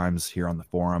few times here on the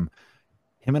forum.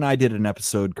 Him and I did an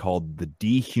episode called The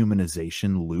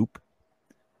Dehumanization Loop,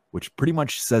 which pretty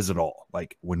much says it all.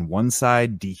 Like when one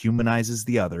side dehumanizes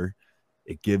the other,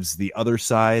 it gives the other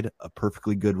side a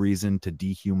perfectly good reason to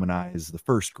dehumanize the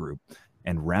first group.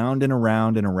 And round and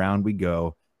around and around we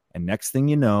go. And next thing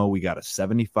you know, we got a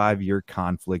 75-year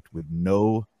conflict with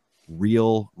no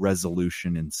real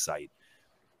resolution in sight.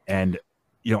 And,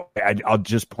 I'll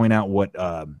just point out what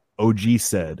OG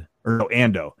said, or no,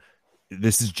 Ando.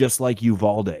 This is just like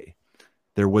Uvalde.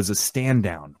 There was a stand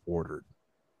down ordered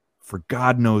for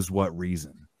God knows what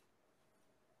reason.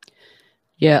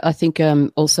 Yeah, I think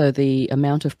also the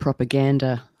amount of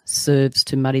propaganda serves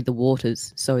to muddy the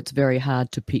waters. So it's very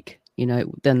hard to pick.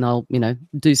 Then they'll,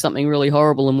 do something really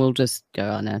horrible and we'll just go,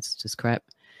 oh, no, it's just crap.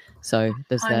 So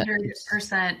there's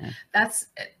 100%. Yeah.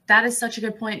 That is such a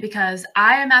good point, because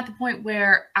I am at the point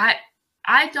where I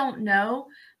don't know.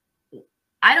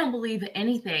 I don't believe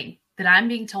anything that I'm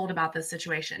being told about this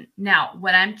situation. Now,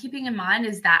 what I'm keeping in mind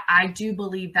is that I do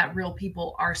believe that real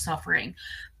people are suffering,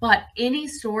 but any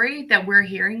story that we're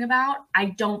hearing about,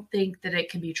 I don't think that it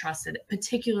can be trusted,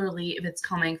 particularly if it's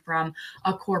coming from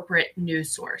a corporate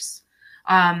news source.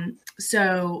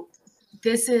 So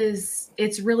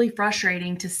it's really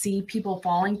frustrating to see people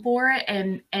falling for it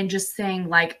and just saying,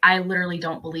 like, I literally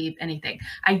don't believe anything.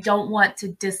 I don't want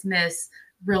to dismiss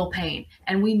real pain.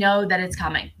 And we know that it's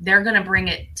coming. They're going to bring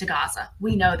it to Gaza.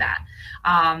 We know that.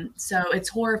 So it's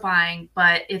horrifying,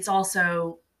 but it's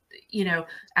also,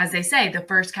 as they say, the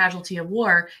first casualty of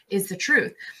war is the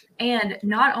truth. And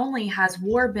not only has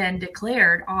war been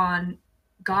declared on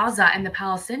Gaza and the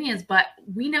Palestinians, but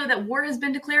we know that war has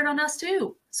been declared on us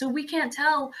too. So we can't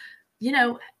tell,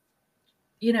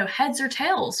 heads or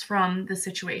tails from the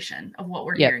situation of what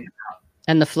we're hearing about.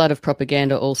 And the flood of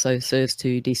propaganda also serves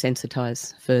to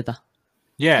desensitize further.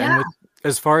 Yeah, and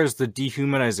as far as the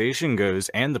dehumanization goes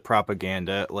and the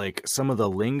propaganda, like some of the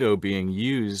lingo being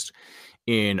used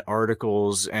in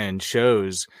articles and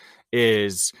shows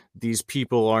is these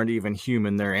people aren't even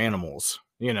human, they're animals.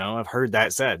 You know, I've heard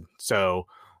that said. So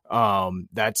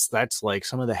that's like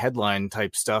some of the headline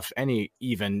type stuff, and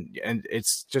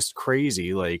it's just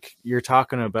crazy. Like, you're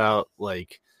talking about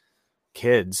like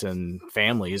kids and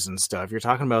families and stuff. You're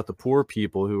talking about the poor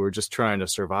people who are just trying to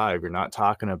survive. You're not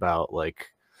talking about like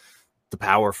the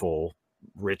powerful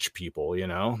rich people, you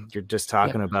know. You're just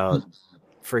talking about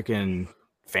freaking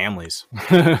families.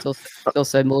 It's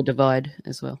also more divide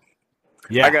as well.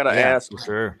 Yeah, I gotta ask, for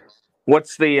sure.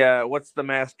 What's the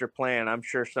master plan? I'm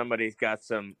sure somebody's got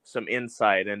some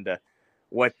insight into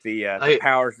what the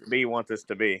powers that be want this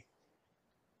to be.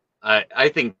 I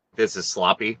think this is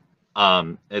sloppy.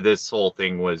 This whole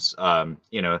thing was,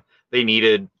 they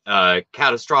needed a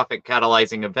catastrophic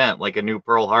catalyzing event like a new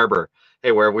Pearl Harbor.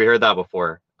 Hey, where have we heard that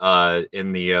before?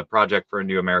 In the Project for a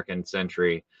New American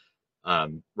Century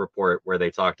report, where they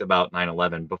talked about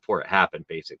 9/11 before it happened,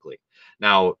 basically.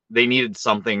 Now, they needed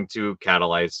something to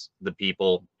catalyze the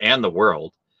people and the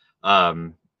world,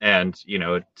 and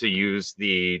to use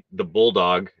the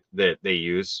bulldog that they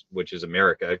use, which is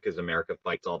America, because America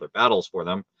fights all their battles for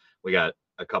them. We got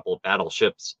a couple of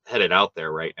battleships headed out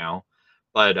there right now,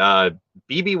 but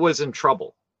BB was in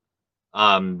trouble.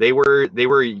 They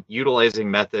were utilizing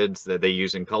methods that they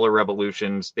use in color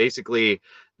revolutions. Basically,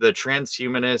 the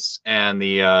transhumanists and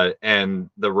the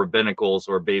rabbinicals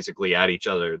were basically at each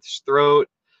other's throat.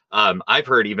 I've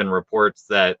heard even reports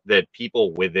that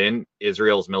people within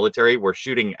Israel's military were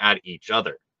shooting at each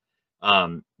other.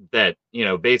 That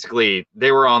basically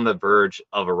they were on the verge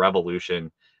of a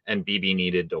revolution, and BB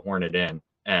needed to horn it in,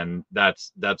 and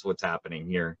that's what's happening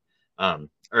here.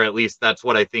 Or at least that's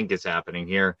what I think is happening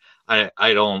here.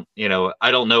 I don't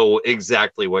know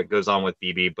exactly what goes on with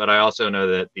BB, but I also know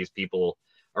that these people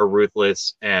are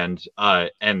ruthless, and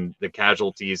the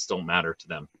casualties don't matter to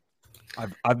them.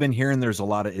 I've been hearing there's a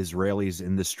lot of Israelis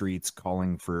in the streets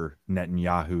calling for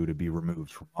Netanyahu to be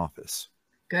removed from office.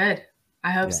 Good.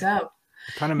 I hope so.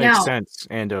 Kind of makes sense,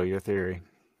 Ando, your theory.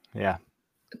 Yeah.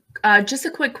 Just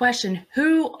a quick question.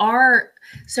 Concerning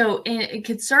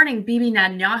Bibi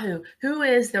Netanyahu, who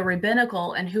is the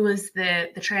rabbinical and who is the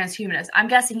transhumanist? I'm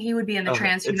guessing he would be in the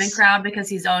transhuman crowd because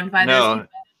he's owned by those people.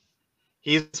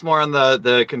 He's more on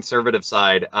the conservative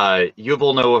side.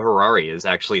 Yuval Noah Harari is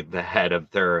actually the head of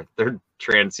their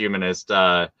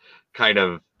transhumanist kind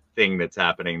of thing that's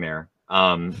happening there.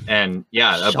 And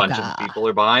yeah, a bunch of people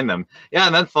are behind them. Yeah,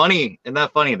 and that's funny.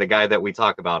 The guy that we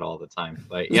talk about all the time.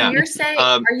 But yeah, so you're saying,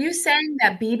 are you saying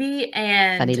that BB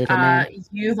and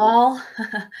Yuval,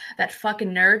 that fucking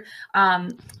nerd,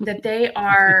 that they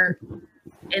are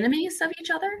enemies of each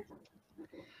other?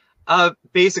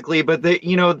 Basically, but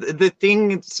the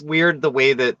thing, it's weird the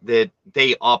way that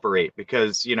they operate,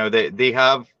 because they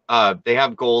have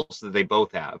goals that they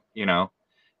both have,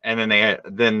 and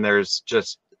then there's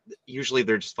just usually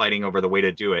they're just fighting over the way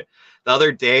to do it. The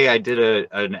other day I did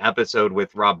an episode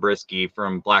with Rob Brisky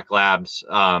from Black Labs.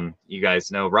 You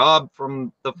guys know Rob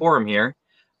from the forum here.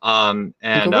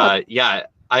 Yeah,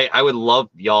 I would love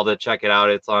y'all to check it out.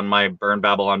 It's on my Burn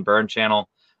Babylon Burn channel.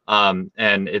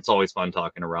 And it's always fun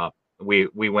talking to Rob. We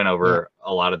went over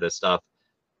a lot of this stuff.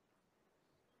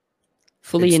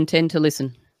 Fully intend to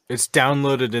listen. It's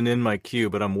downloaded and in my queue,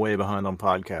 but I'm way behind on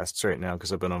podcasts right now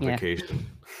because I've been on vacation.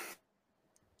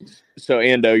 So,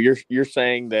 Ando, you're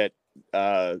saying that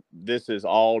this is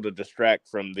all to distract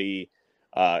from the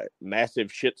massive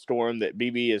shitstorm that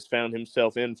BB has found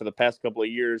himself in for the past couple of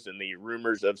years, and the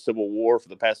rumors of civil war for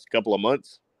the past couple of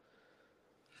months?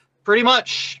 Pretty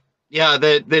much. Yeah,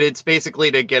 that it's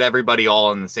basically to get everybody all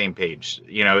on the same page.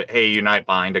 Hey, unite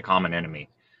behind a common enemy.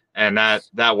 And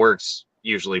that works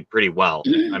usually pretty well.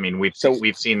 I mean, we've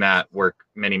seen that work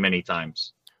many, many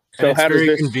times. So how does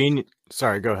this convenient?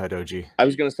 Sorry, go ahead, OG. I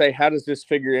was going to say, how does this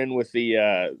figure in with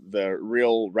the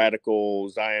real radical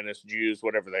Zionist Jews,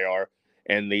 whatever they are,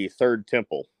 and the Third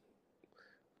Temple?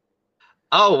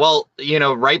 Oh, well,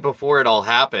 right before it all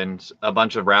happened, a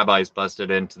bunch of rabbis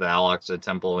busted into the Al-Aqsa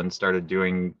temple and started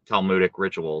doing Talmudic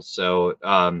rituals. So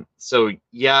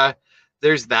yeah,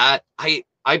 there's that. I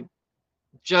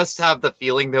just have the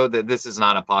feeling, though, that this is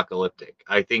not apocalyptic.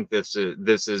 I think this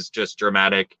is just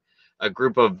dramatic. A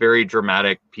group of very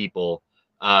dramatic people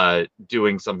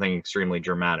doing something extremely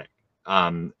dramatic,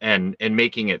 and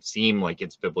making it seem like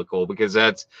it's biblical, because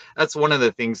that's one of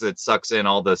the things that sucks in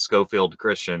all the Schofield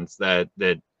Christians that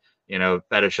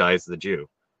fetishize the Jew.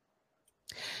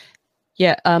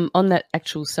 Yeah, on that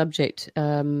actual subject,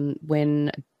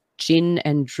 when Jin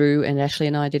and Drew and Ashley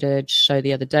and I did a show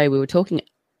the other day, we were talking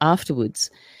afterwards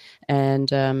and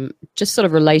just sort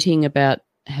of relating about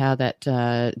how that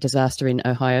disaster in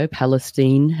Ohio,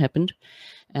 Palestine, happened,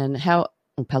 and how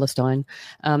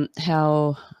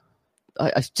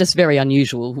it's just very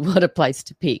unusual. What a place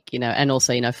to pick, and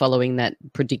also, following that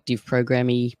predictive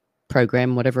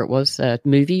program, whatever it was,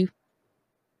 movie,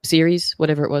 series,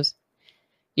 whatever it was.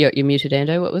 You're muted,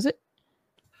 Ando. What was it?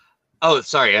 Oh,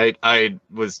 sorry. I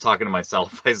was talking to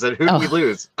myself. I said, who did we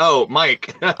lose? Oh,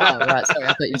 Mike. Oh, right. Sorry.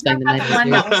 I thought you were saying the name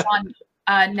of the one series.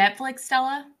 that was on Netflix,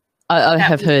 Stella? I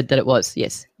have heard that it was,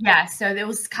 yes. Yeah, so it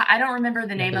was, I don't remember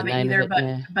the name of it either,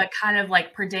 yeah. but kind of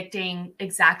like predicting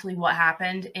exactly what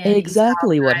happened.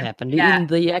 Exactly what happened in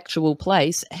the actual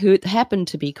place, who happened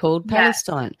to be called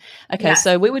Palestine. Okay,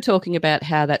 so we were talking about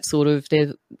how that sort of,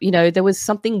 there was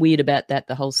something weird about that,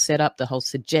 the whole setup, the whole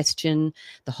suggestion,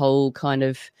 the whole kind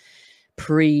of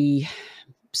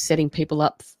setting people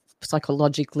up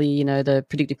psychologically, the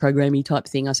predictive programming type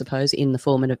thing, I suppose, in the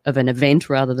form of an event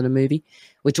rather than a movie,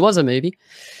 which was a movie.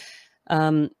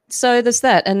 So there's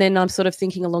that. And then I'm sort of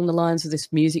thinking along the lines of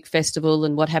this music festival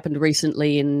and what happened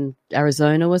recently in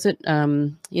Arizona, was it?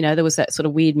 There was that sort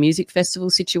of weird music festival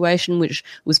situation, which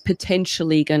was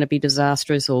potentially going to be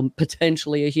disastrous or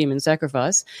potentially a human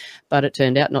sacrifice, but it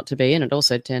turned out not to be. And it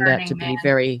also turned out to be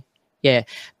very,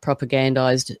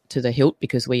 propagandized to the hilt,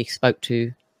 because we spoke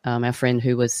to our friend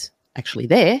who was actually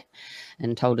there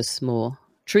and told us more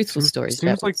truthful stories.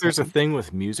 Seems like there's a thing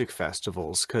with music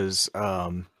festivals, because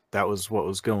that was what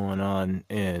was going on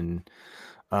in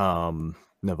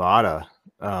Nevada.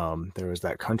 There was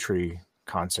that country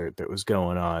concert that was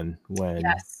going on when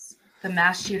the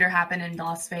mass shooter happened in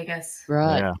Las Vegas.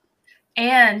 Right. Yeah.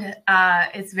 And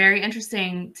it's very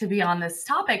interesting to be on this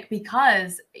topic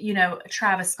because,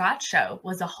 Travis Scott's show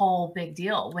was a whole big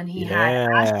deal when he had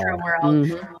Astroworld.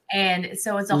 Mm-hmm. And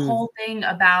so it's a whole thing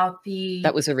about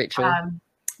that was a ritual.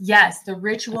 Yes, the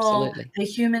ritual, Absolutely. The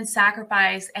human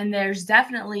sacrifice. And there's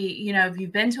definitely, if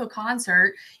you've been to a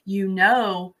concert,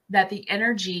 that the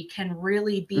energy can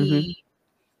really be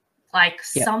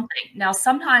something. Now,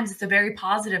 sometimes it's a very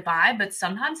positive vibe, but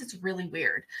sometimes it's really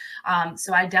weird.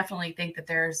 So I definitely think that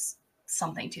there's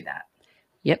something to that.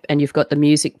 Yep. And you've got the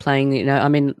music playing,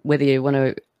 whether you want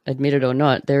to admit it or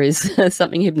not, there is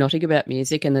something hypnotic about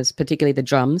music, and there's particularly the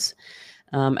drums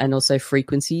and also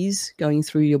frequencies going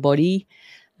through your body.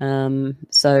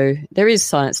 So there is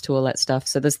science to all that stuff.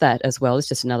 So there's that as well. It's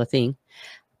just another thing.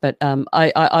 But I'm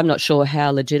not sure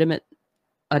how legitimate.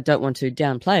 I don't want to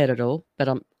downplay it at all,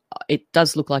 but it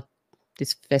does look like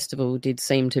this festival did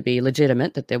seem to be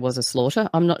legitimate, that there was a slaughter.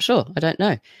 I'm not sure. I don't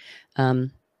know.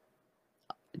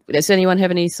 Does anyone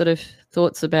have any sort of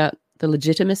thoughts about the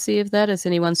legitimacy of that? Is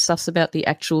anyone sus about the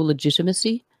actual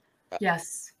legitimacy?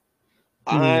 Yes.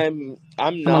 I'm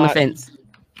not on the fence.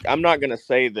 I'm not going to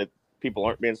say that people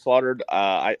aren't being slaughtered.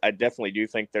 I definitely do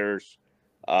think there's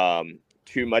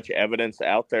too much evidence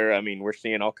out there. I mean, we're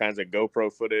seeing all kinds of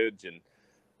GoPro footage and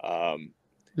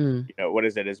what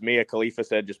is it? As Mia Khalifa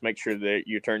said, just make sure that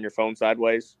you turn your phone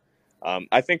sideways.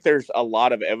 I think there's a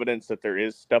lot of evidence that there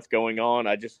is stuff going on.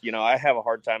 I just, I have a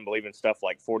hard time believing stuff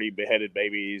like 40 beheaded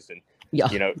babies and, Oh,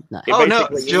 no.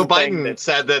 Joe Biden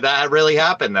said that really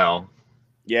happened, though.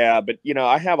 Yeah, but,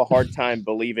 I have a hard time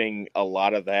believing a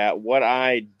lot of that. What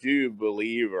I do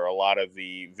believe are a lot of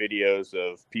the videos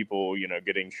of people,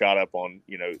 getting shot up on,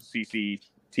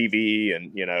 CCTV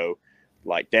and,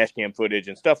 like dash cam footage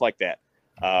and stuff like that.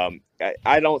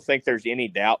 I don't think there's any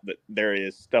doubt that there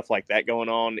is stuff like that going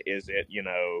on. Is it,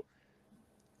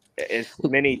 as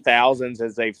many thousands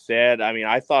as they've said? I mean,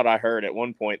 I thought I heard at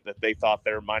one point that they thought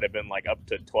there might have been like up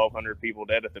to 1,200 people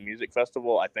dead at the music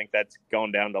festival. I think that's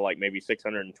gone down to like maybe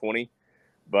 620.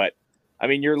 But I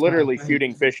mean, you're literally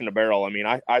shooting fish in a barrel. I mean,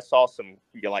 I saw some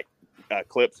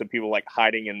clips of people like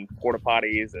hiding in porta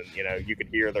potties, and you could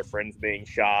hear their friends being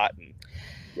shot, and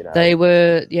they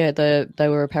were they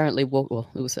were apparently it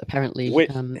was apparently which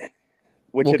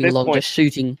walking at this along point, just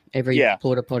shooting every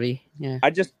porta potty. Yeah,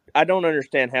 I don't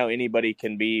understand how anybody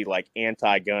can be like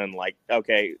anti-gun. Like,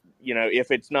 okay, if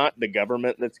it's not the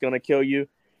government that's going to kill you,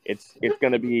 it's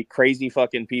going to be crazy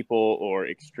fucking people or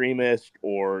extremists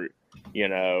or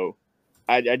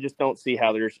I just don't see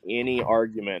how there's any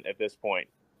argument at this point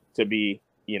to be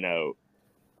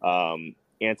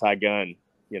anti-gun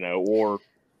or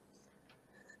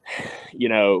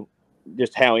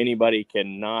just how anybody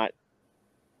cannot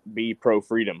be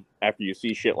pro-freedom after you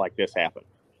see shit like this happen.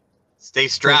 Stay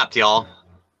strapped, y'all.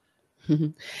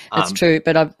 That's true,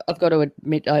 but I've got to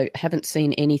admit I haven't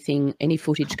seen any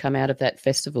footage come out of that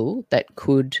festival that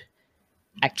could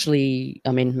actually,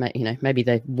 I mean, maybe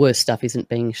the worst stuff isn't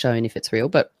being shown if it's real,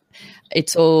 but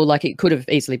it's all like it could have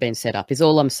easily been set up is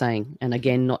all I'm saying. And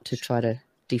again, not to try to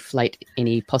deflate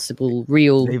any possible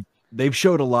real. They've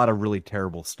showed a lot of really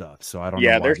terrible stuff, so I don't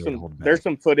know why they hold back. There's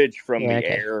some footage from the okay.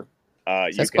 air.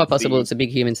 So it's quite possible it's a big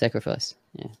human sacrifice.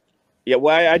 Yeah. Yeah,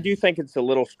 well, I do think it's a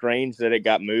little strange that it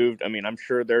got moved. I mean, I'm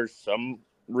sure there's some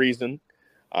reason.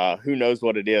 Who knows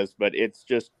what it is, but it's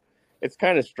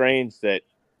kind of strange that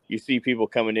you see people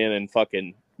coming in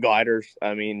fucking gliders.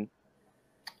 I mean,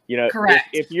 Correct.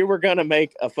 If you were going to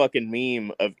make a fucking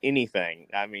meme of anything,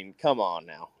 I mean, come on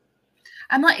now.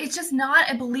 I'm like, it's just not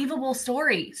a believable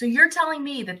story. So you're telling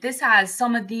me that this has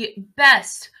some of the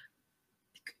best,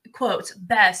 quotes,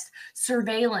 best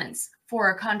surveillance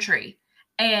for a country.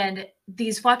 And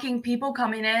these fucking people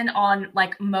coming in on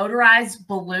like motorized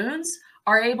balloons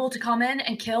are able to come in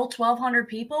and kill 1,200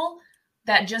 people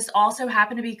that just also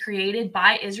happen to be created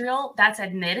by Israel. That's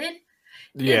admitted.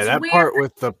 Yeah, it's that weird. part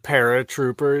with the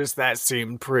paratroopers, that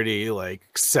seemed pretty like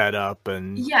set up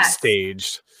and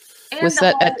staged. And was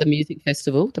that at the music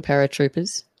festival, the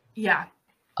paratroopers? Yeah.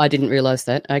 I didn't realize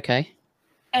that. Okay.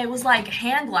 It was like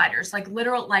hand gliders, like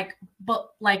literal,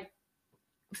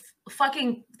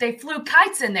 fucking, they flew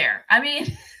kites in there. I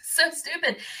mean, so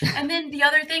stupid. And then the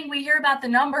other thing we hear about the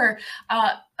number,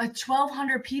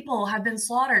 1,200 people have been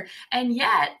slaughtered. And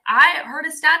yet I heard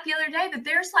a stat the other day that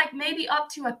there's like maybe up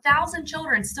to 1,000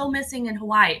 children still missing in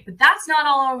Hawaii, but that's not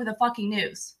all over the fucking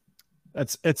news.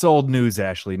 It's old news,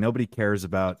 Ashley. Nobody cares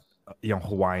about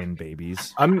Hawaiian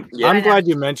babies. I'm glad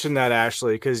you mentioned that,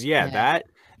 Ashley, because that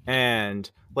and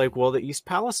the East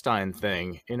Palestine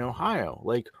thing in Ohio.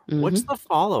 Like, what's the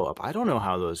follow-up? I don't know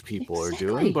how those people are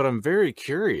doing, but I'm very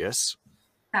curious.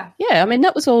 Yeah, I mean,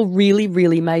 that was all really,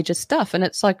 really major stuff. And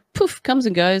it's like, poof, comes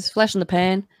and goes, flash in the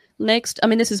pan. Next. I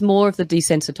mean, this is more of the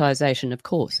desensitization, of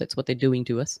course. That's what they're doing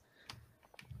to us.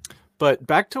 But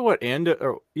back to what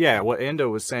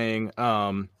Ando was saying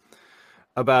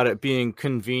about it being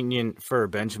convenient for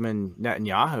Benjamin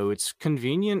Netanyahu. It's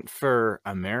convenient for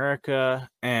America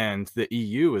and the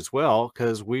EU as well,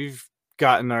 because we've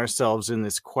gotten ourselves in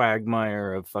this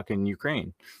quagmire of fucking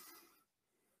Ukraine.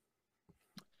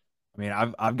 I mean,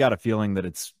 I've got a feeling that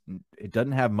it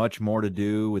doesn't have much more to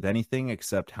do with anything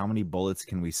except how many bullets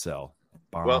can we sell.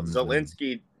 Well,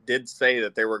 Zelensky did say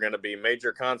that there were going to be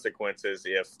major consequences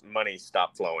if money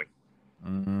stopped flowing.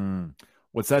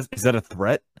 What's that? Is that a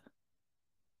threat?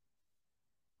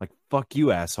 Like, fuck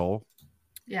you, asshole.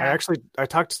 Yeah. I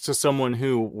talked to someone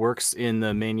who works in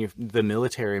the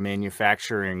military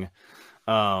manufacturing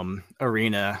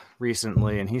arena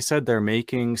recently, and he said they're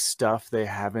making stuff they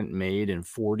haven't made in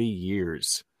 40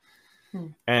 years.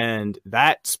 And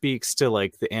that speaks to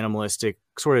like the animalistic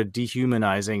sort of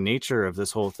dehumanizing nature of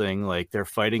this whole thing. Like, they're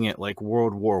fighting it like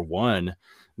World War I.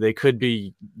 They could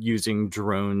be using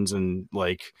drones and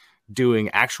like doing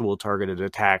actual targeted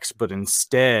attacks, but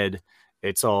instead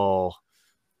it's all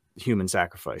human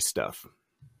sacrifice stuff.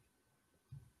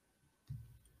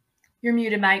 You're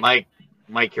muted, Mike.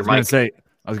 Mike, your mic.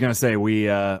 I was gonna say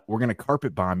we're gonna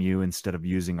carpet bomb you instead of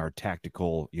using our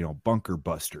tactical, bunker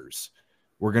busters.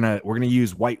 We're gonna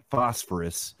use white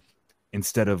phosphorus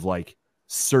instead of like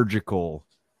surgical,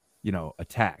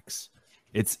 attacks.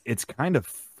 It's kind of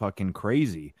fucking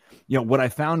crazy. What I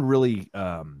found really,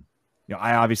 I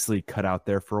obviously cut out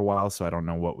there for a while, so I don't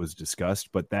know what was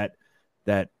discussed, but that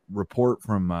report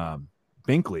from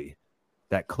Binkley,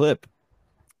 that clip,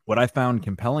 what I found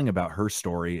compelling about her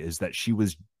story is that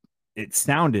it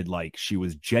sounded like she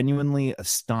was genuinely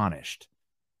astonished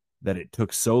that it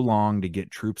took so long to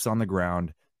get troops on the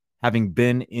ground, having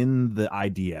been in the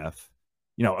IDF.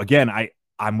 Again,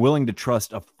 I'm willing to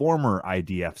trust a former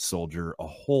IDF soldier a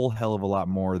whole hell of a lot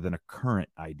more than a current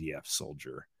IDF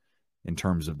soldier in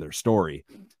terms of their story.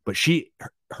 But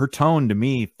her tone to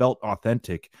me felt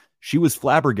authentic. She was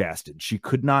flabbergasted. She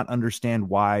could not understand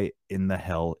why in the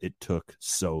hell it took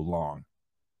so long.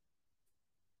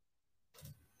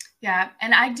 Yeah,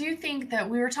 and I do think that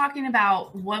we were talking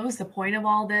about what was the point of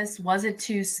all this? Was it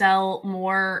to sell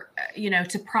more,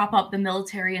 to prop up the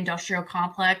military-industrial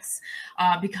complex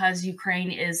because Ukraine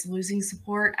is losing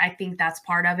support? I think that's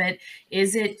part of it.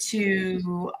 Is it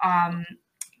to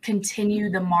continue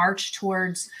the march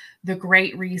towards the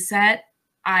Great Reset?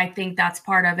 I think that's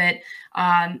part of it.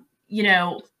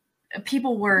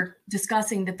 people were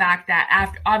discussing the fact that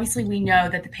after, obviously we know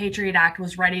that the Patriot Act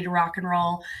was ready to rock and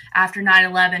roll after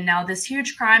 9/11. Now this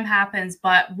huge crime happens,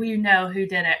 but we know who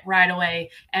did it right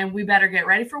away, and we better get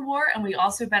ready for war, and we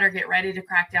also better get ready to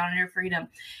crack down on your freedom.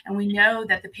 And we know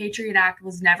that the Patriot Act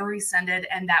was never rescinded,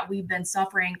 and that we've been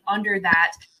suffering under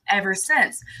that ever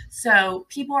since. So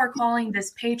people are calling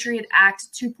this Patriot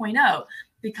Act 2.0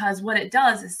 because what it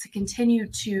does is to continue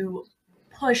to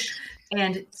push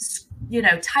and, you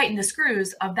know, tighten the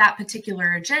screws of that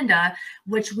particular agenda,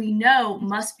 which we know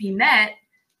must be met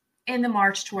in the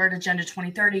march toward Agenda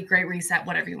 2030, Great Reset,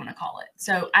 whatever you want to call it.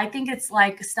 So I think it's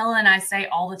like Stella and I say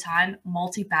all the time,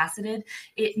 multifaceted.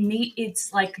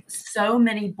 It's like so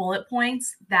many bullet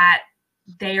points that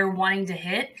they are wanting to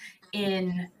hit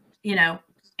in, you know,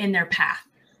 in their path.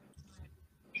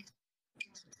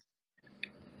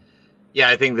 Yeah,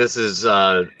 I think this is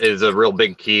a real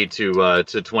big key to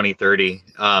 2030.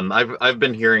 I've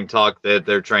been hearing talk that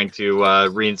they're trying to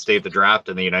reinstate the draft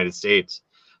in the United States.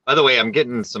 By the way, I'm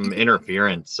getting some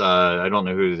interference. I don't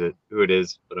know who it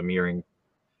is, but I'm hearing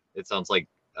it sounds like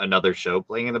another show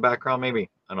playing in the background. Maybe,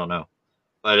 I don't know.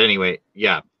 But anyway,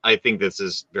 yeah, I think this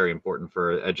is very important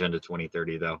for Agenda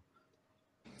 2030, though,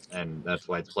 and that's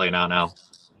why it's playing out now.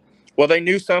 Well, they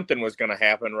knew something was going to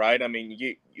happen, right? I mean,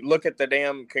 you look at the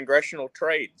damn congressional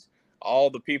trades, all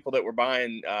the people that were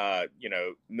buying,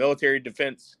 military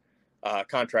defense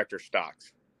contractor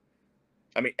stocks.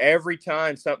 I mean, every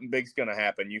time something big's going to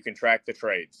happen, you can track the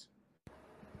trades.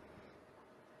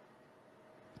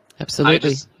 Absolutely. I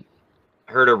just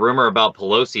heard a rumor about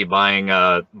Pelosi buying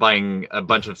a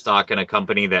bunch of stock in a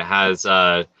company that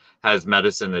has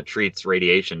medicine that treats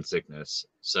radiation sickness.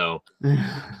 So,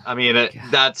 I mean,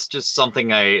 that's just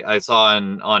something I saw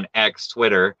on X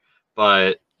Twitter,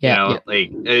 but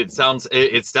it's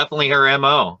definitely her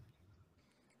MO.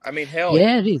 I mean, hell.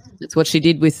 Yeah, it is. That's what she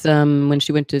did with when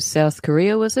she went to South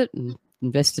Korea, was it? And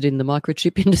invested in the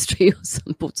microchip industry or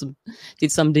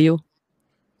did some deal.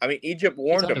 I mean, Egypt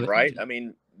warned them, right? I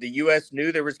mean, the U.S.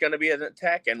 knew there was going to be an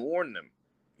attack and warned them,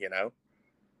 you know?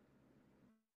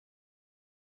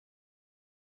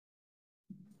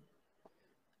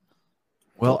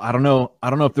 Well, I don't know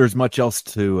if there's much else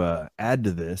to add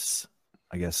to this.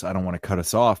 I guess I don't want to cut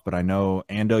us off, but I know,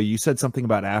 Ando, you said something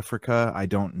about Africa. I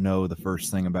don't know the first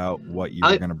thing about what you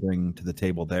were going to bring to the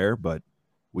table there, but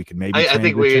we could maybe. I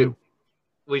think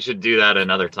we should do that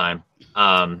another time.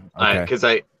 Because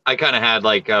I kind of had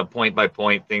like a point by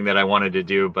point thing that I wanted to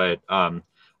do, but I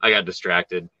got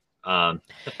distracted.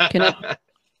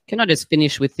 Can I just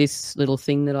finish with this little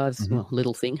thing that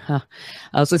little thing? I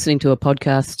was listening to a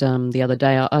podcast the other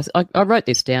day. I wrote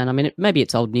this down. I mean, maybe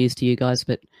it's old news to you guys,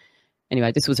 but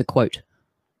anyway, this was a quote.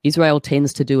 Israel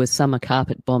tends to do a summer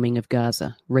carpet bombing of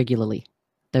Gaza regularly.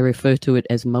 They refer to it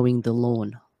as mowing the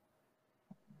lawn.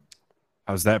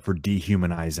 How's that for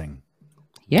dehumanizing?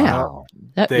 Yeah,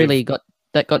 that really got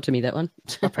to me, that one.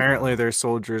 Apparently their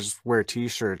soldiers wear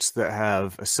T-shirts that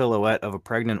have a silhouette of a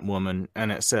pregnant woman,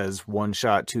 and it says 1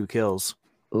 shot, 2 kills.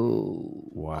 Ooh.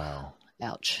 Wow.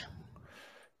 Ouch.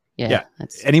 Yeah.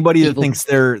 That's anybody evil. that thinks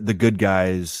they're the good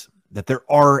guys, that there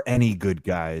are any good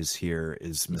guys here,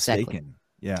 is mistaken.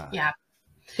 Exactly. Yeah.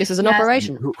 This is an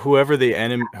operation. Whoever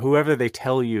they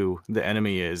tell you the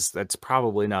enemy is, that's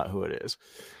probably not who it is.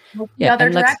 The other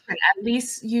direction. At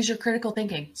least use your critical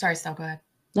thinking. Sorry, Stell, go ahead.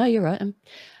 No, you're right.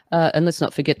 And let's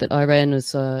not forget that Iran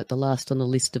was the last on the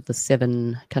list of the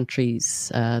 7 countries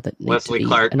that need Wesley to be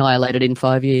Clark. annihilated in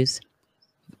 5 years.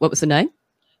 What was the name?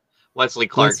 Wesley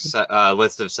Clark's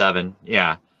list of 7.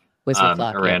 Yeah. Wesley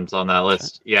Clark. Iran's on that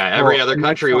list. Yeah, every other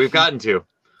country we've gotten to.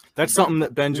 That's something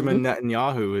that Benjamin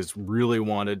Netanyahu has really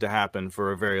wanted to happen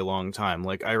for a very long time.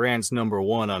 Like, Iran's number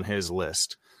 1 on his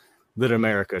list that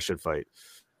America should fight.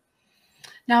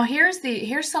 Now,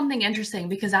 here's something interesting,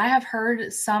 because I have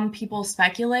heard some people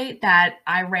speculate that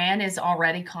Iran is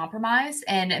already compromised,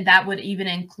 and that would even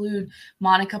include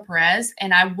Monica Perez,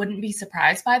 and I wouldn't be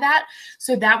surprised by that.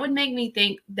 So that would make me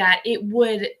think that it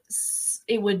would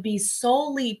be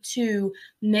solely to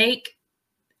make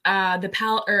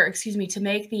to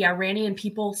make the Iranian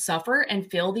people suffer and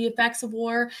feel the effects of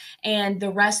war, and the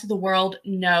rest of the world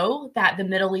know that the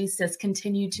Middle East has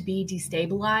continued to be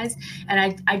destabilized.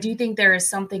 And I do think there is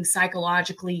something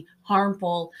psychologically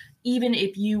harmful, even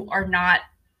if you are not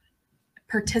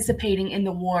participating in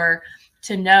the war,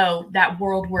 to know that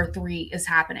World War III is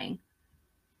happening.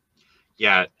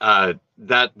 Yeah,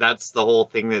 that's the whole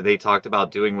thing that they talked about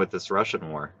doing with this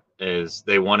Russian war. Is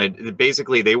they wanted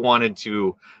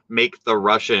to make the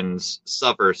Russians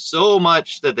suffer so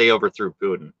much that they overthrew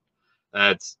Putin.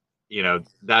 This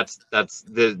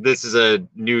is a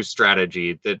new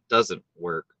strategy that doesn't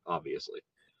work, obviously.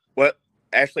 Well,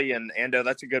 Ashley and Ando,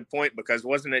 that's a good point, because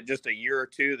wasn't it just a year or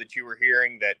two that you were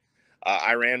hearing that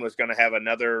Iran was going to have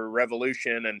another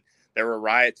revolution, and there were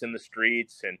riots in the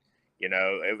streets, and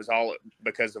it was all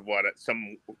because of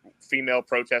some female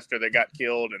protester that got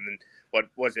killed, and then what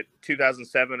was it,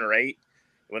 2007 or 8,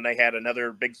 when they had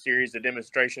another big series of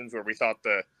demonstrations where we thought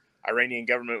the Iranian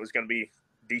government was going to be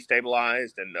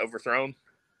destabilized and overthrown.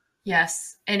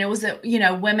 Yes. And it was,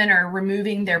 women are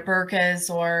removing their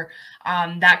burqas or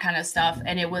that kind of stuff.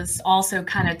 And it was also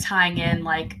kind of tying in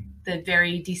like the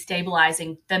very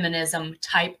destabilizing feminism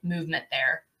type movement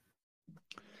there.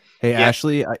 Hey, yeah.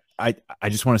 Ashley, I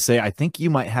just want to say, I think you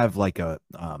might have like a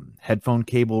headphone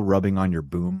cable rubbing on your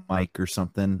boom mic or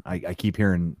something. I keep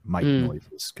hearing mic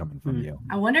noises coming from you.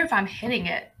 I wonder if I'm hitting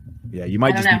it. Yeah, you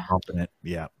might just be pumping it.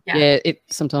 Yeah. Yeah,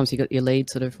 sometimes you got your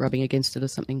lead sort of rubbing against it or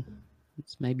something.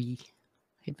 It's maybe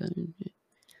headphone.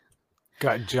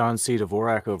 Got John C.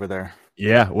 Dvorak over there.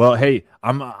 Yeah, well, hey,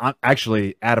 I'm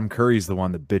actually, Adam Curry's the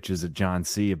one that bitches at John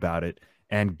C. about it.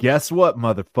 And guess what,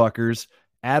 motherfuckers?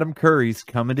 Adam Curry's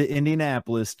coming to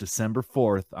Indianapolis December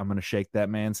 4th. I'm going to shake that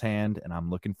man's hand, and I'm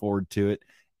looking forward to it.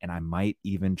 And I might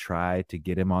even try to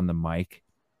get him on the mic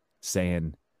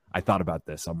saying, I thought about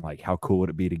this. I'm like, how cool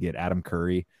would it be to get Adam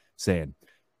Curry saying,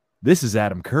 this is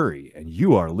Adam Curry, and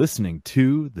you are listening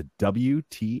to the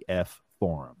WTF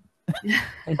Forum.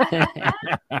 Can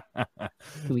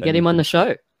we get him on the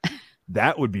show?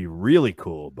 That would be really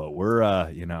cool, but we're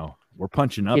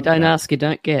punching up. You don't ask, you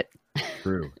don't get.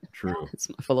 True. It's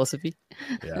my philosophy.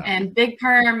 Yeah. And Big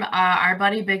Perm, our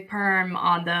buddy Big Perm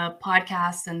on the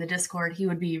podcast and the Discord, he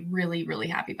would be really, really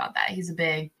happy about that. He's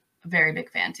a very big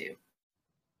fan too.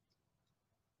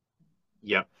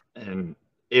 Yep. And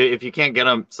if you can't get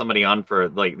somebody on for,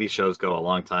 like, these shows go a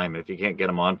long time. If you can't get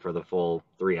them on for the full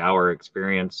 3-hour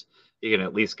experience, you can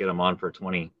at least get them on for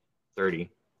 20, 30.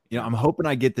 I'm hoping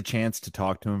I get the chance to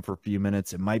talk to him for a few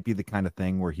minutes. It might be the kind of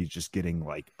thing where he's just getting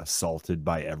like assaulted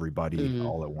by everybody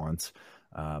all at once.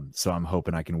 So I'm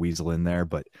hoping I can weasel in there,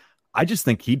 but I just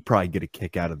think he'd probably get a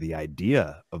kick out of the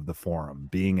idea of the forum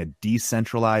being a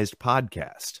decentralized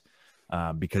podcast,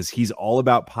 because he's all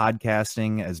about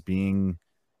podcasting as being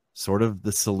sort of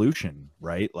the solution,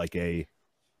 right? Like a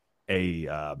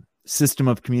system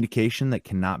of communication that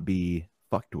cannot be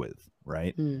fucked with,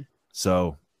 right?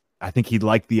 So I think he'd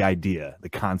like the idea, the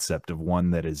concept of one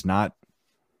that is not,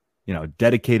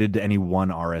 dedicated to any one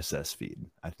RSS feed.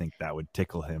 I think that would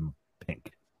tickle him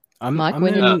pink. Mike, I'm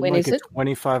when in is a it?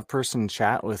 25-person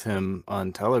chat with him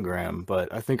on Telegram,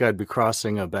 but I think I'd be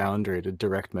crossing a boundary to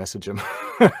direct message him.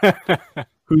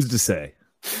 Who's to say?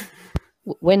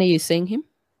 When are you seeing him?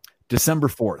 December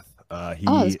 4th.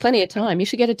 There's plenty of time. You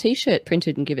should get a T-shirt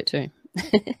printed and give it to him.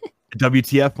 A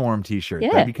WTF Forum T-shirt.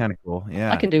 Yeah. That'd be kind of cool.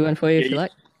 Yeah, I can do one for you if you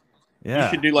like. Yeah,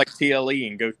 you should do like TLE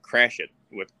and go crash it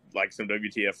with like some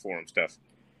WTF Forum stuff.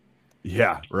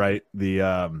 Yeah, right.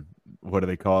 The what do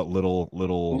they call it? Little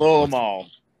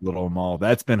Mall.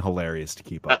 That's been hilarious to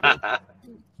keep up with.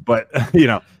 But that's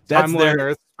Timeline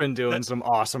Earth's been doing some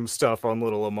awesome stuff on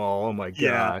Little Mall. Oh my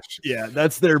gosh. Yeah,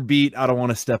 that's their beat. I don't want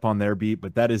to step on their beat,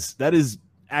 but that is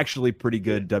actually pretty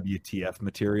good WTF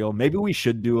material. Maybe we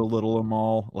should do a Little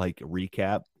Mall like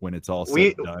recap when it's all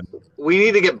said and done. We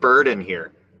need to get Bird in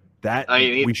here.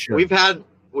 We should. We've had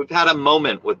a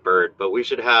moment with Bird, but we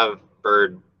should have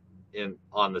Bird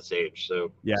on the stage.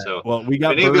 So yeah. So well, we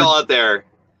got if any of y'all out there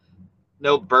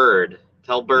know Bird,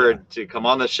 tell Bird to come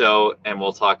on the show, and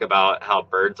we'll talk about how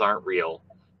birds aren't real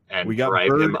and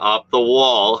drive him up the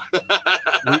wall.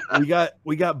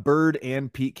 we got Bird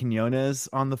and Pete Quinones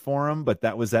on the forum, but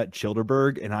that was at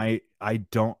Childerberg, and I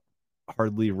don't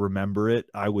hardly remember it.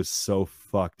 I was so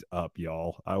fucked up,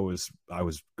 y'all. I was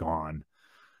gone.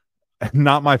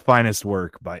 Not my finest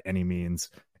work by any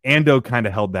means. Ando kind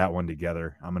of held that one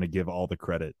together. I'm going to give all the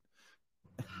credit.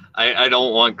 I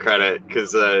don't want credit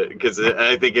because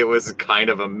I think it was kind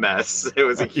of a mess. It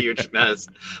was a huge mess.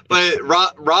 But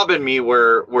Rob and me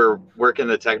were working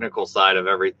the technical side of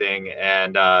everything,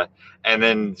 and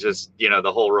then just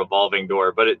the whole revolving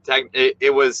door. But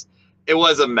it was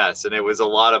a mess, and it was a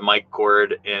lot of mic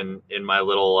cord in my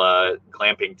little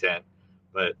clamping tent.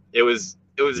 But it was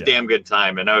a damn good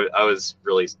time, and I was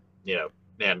really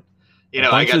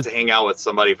I got to hang out with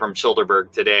somebody from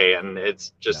Childerberg today, and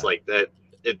it's just like that.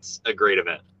 It's a great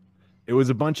event. It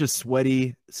was a bunch of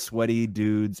sweaty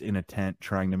dudes in a tent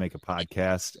trying to make a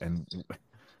podcast, and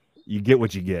you get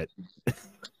what you get.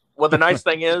 Well, the nice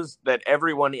thing is that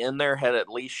everyone in there had at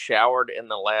least showered in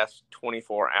the last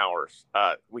 24 hours.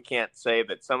 We can't say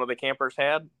that some of the campers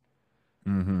had.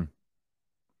 Mm-hmm.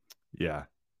 Yeah.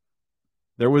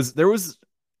 There was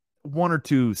one or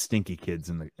two stinky kids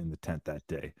in the tent that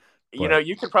day. You know,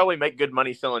 you could probably make good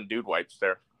money selling dude wipes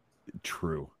there.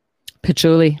 True.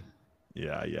 Patchouli.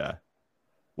 Yeah.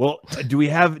 Well, do we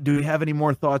have any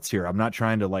more thoughts here? I'm not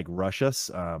trying to like rush us,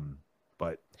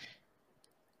 but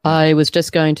I was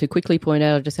just going to quickly point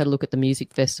out, I just had a look at the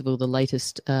music festival. The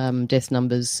latest death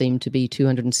numbers seem to be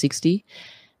 260.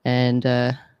 And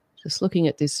just looking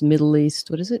at this Middle East,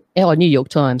 what is it? Oh, New York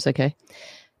Times, okay.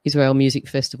 Israel Music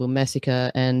Festival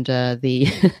Massacre. And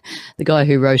the the guy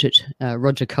who wrote it,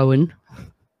 Roger Cohen,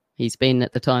 he's been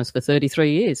at the Times for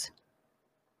 33 years.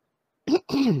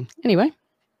 Anyway.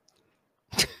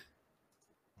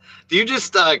 Do you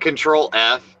just control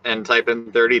F and type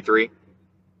in 33?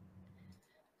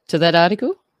 To that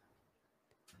article?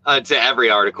 To every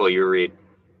article you read.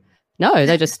 No,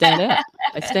 they just stand out.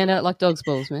 They stand out like dog's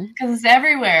balls, man. Because it's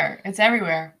everywhere. It's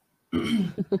everywhere.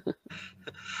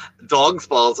 Dog's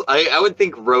balls. I would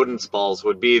think rodent's balls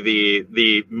would be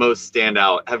the most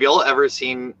standout. Have y'all ever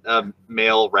seen a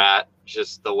male rat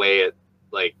just the way it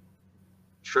like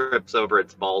trips over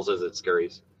its balls as it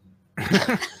scurries?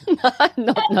 I've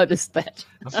not noticed that.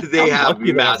 They have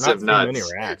massive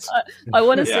nuts. I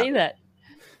want to see that.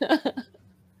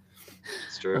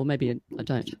 It's true. Or maybe I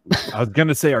don't. I was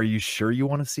gonna say, are you sure you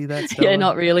want to see that? Stella? Yeah,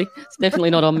 not really. It's definitely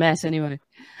not on mass anyway.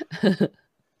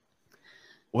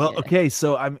 Well, okay,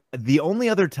 so I'm the only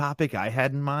other topic I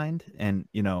had in mind, and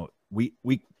you know, we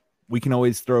can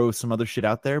always throw some other shit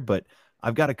out there, but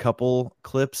I've got a couple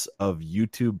clips of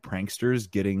YouTube pranksters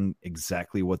getting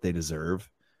exactly what they deserve.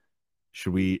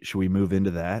 Should we move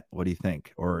into that? What do you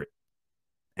think? Or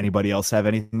anybody else have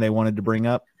anything they wanted to bring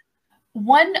up?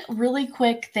 One really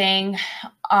quick thing,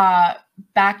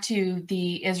 back to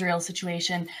the Israel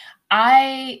situation.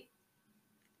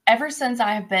 Ever since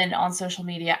I have been on social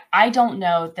media, I don't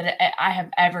know that I have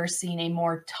ever seen a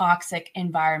more toxic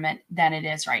environment than it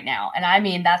is right now. And I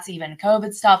mean, that's even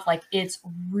COVID stuff. Like, it's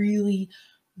really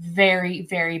very,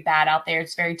 very bad out there.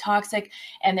 It's very toxic.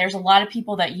 And there's a lot of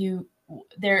people that you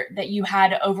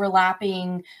had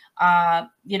overlapping,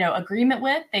 agreement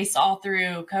with. They saw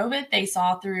through COVID, they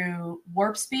saw through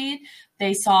warp speed,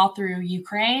 they saw through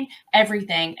Ukraine,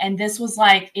 everything. And this was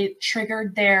like, it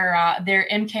triggered their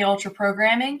MK Ultra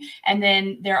programming. And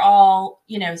then they're all,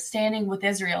 standing with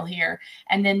Israel here.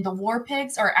 And then the war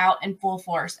pigs are out in full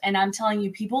force. And I'm telling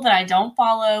you, people that I don't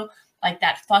follow, like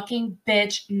that fucking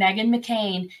bitch, Meghan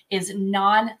McCain, is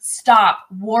non-stop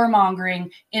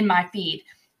warmongering in my feed.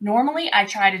 Normally, I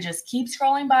try to just keep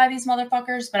scrolling by these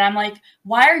motherfuckers, but I'm like,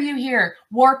 why are you here?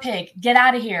 War pig, get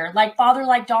out of here. Like father,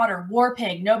 like daughter, war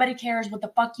pig. Nobody cares what the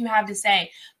fuck you have to say.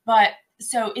 But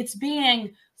so it's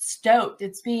being stoked.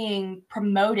 It's being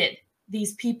promoted.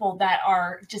 These people that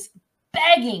are just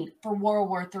begging for World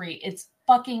War III. It's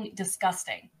fucking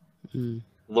disgusting.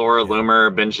 Laura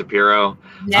Loomer, Ben Shapiro.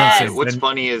 Yes. What's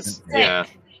funny is, yeah.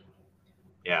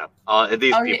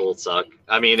 These people suck.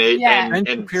 I mean, Ben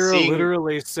Shapiro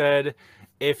literally said,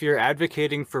 if you're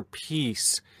advocating for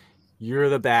peace, you're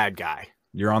the bad guy.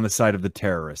 You're on the side of the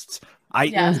terrorists.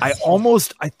 Yes.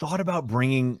 I thought about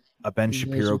bringing a Ben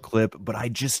Shapiro clip, but I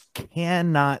just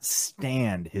cannot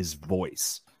stand his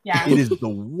voice. Yeah. It is the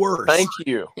worst. Thank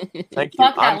you. Thank you.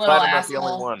 Fuck that I'm glad little I'm not the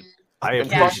only asshole. one. I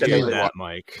appreciate appreciate that, that,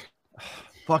 Mike.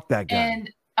 Fuck that guy. And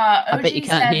I bet you OG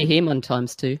can't said, hear him on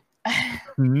times two.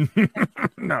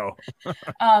 No.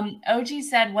 OG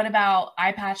said, what about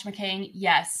Eye Patch McCain?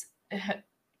 Yes.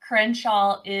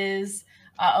 Crenshaw is,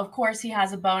 of course, he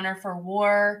has a boner for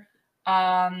war.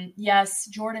 Yes,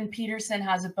 Jordan Peterson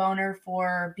has a boner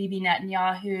for Bibi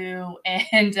Netanyahu.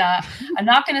 And I'm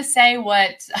not going to say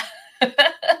what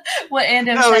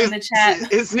Ando said in the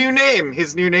chat. His new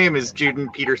name is Jordan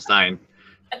Peterstein.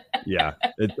 Yeah,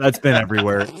 that's been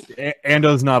everywhere.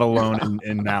 Ando's not alone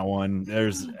in that one.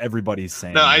 Everybody's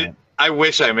saying that. I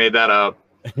wish I made that up.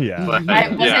 Yeah.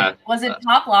 But, Was it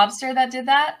Top Lobster that did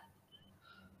that?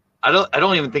 I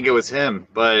don't even think it was him,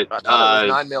 but I thought it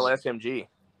was 9mm SMG.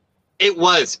 It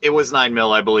was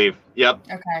 9mm, I believe. Yep.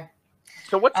 Okay.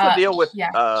 So what's the deal with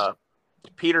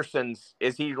Peterson's?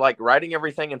 Is he like writing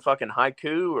everything in fucking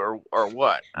haiku or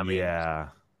what? I mean, yeah.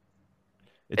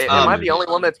 Am I the only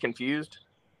one that's confused?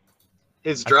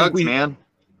 His drugs, man.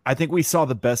 I think we saw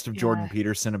the best of Jordan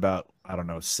Peterson about,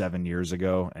 7 years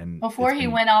ago, and before he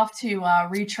went off to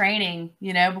retraining,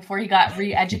 before he got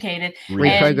re-educated.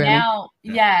 Reprogramming.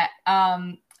 And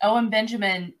now, Owen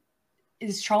Benjamin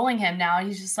is trolling him now.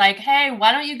 He's just like, hey,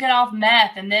 why don't you get off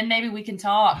meth and then maybe we can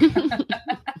talk.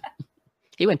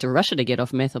 He went to Russia to get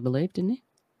off meth, I believe, didn't he?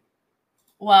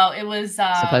 Well, it was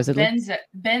Supposedly.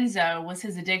 benzo was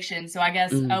his addiction. So I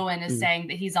guess Owen is saying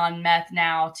that he's on meth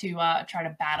now to try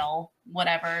to battle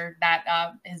whatever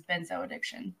that his benzo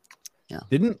addiction. Yeah.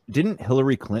 Didn't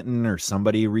Hillary Clinton or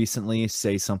somebody recently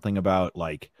say something about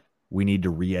like we need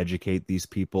to re-educate these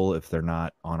people if they're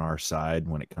not on our side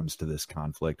when it comes to this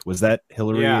conflict? Was that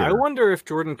Hillary? Yeah, I or- wonder if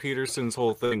Jordan Peterson's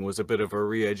whole thing was a bit of a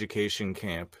re-education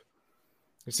camp.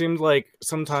 It seems like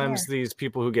sometimes these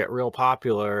people who get real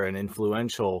popular and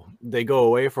influential, they go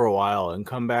away for a while and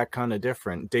come back kind of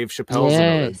different. Dave Chappelle's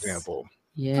another example.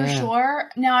 For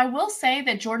sure. Now, I will say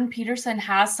that Jordan Peterson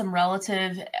has some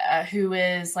relative who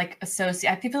is like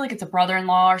associated. I feel like it's a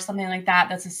brother-in-law or something like that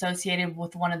that's associated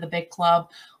with one of the big club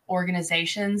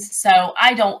organizations. So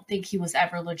I don't think he was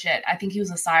ever legit. I think he was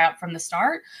a psyop from the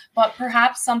start. But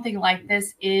perhaps something like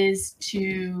this is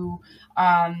to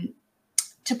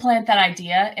plant that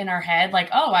idea in our head, like,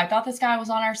 oh, I thought this guy was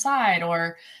on our side,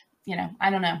 or, you know, I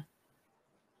don't know.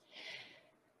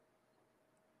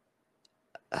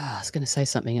 I was going to say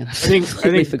something and I think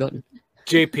forgotten.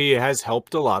 JP has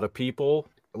helped a lot of people.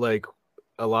 Like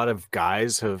a lot of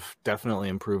guys have definitely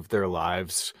improved their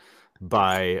lives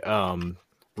by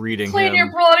reading Clean him.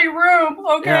 your bloody room,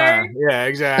 okay? Yeah,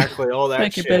 exactly. All that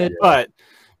Make your shit. bed.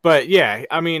 But yeah,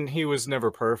 I mean, he was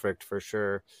never perfect for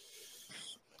sure.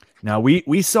 Now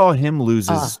we saw him lose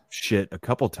his shit a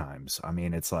couple times. I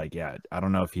mean, it's like, yeah, I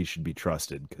don't know if he should be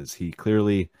trusted because he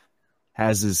clearly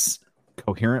has his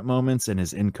coherent moments and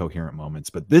his incoherent moments.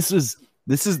 But this is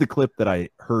the clip that I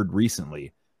heard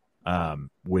recently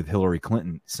with Hillary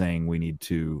Clinton saying we need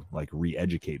to like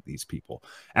re-educate these people.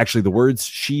 Actually, the words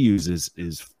she uses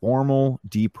is formal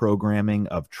deprogramming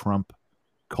of Trump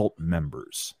cult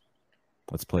members.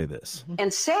 Let's play this.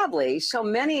 And sadly, so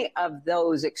many of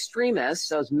those extremists,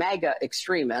 those MAGA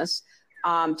extremists,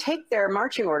 take their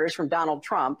marching orders from Donald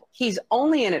Trump. He's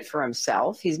only in it for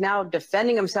himself. He's now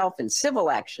defending himself in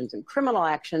civil actions and criminal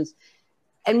actions.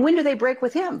 And when do they break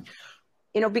with him?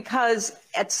 You know, because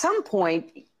at some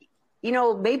point, you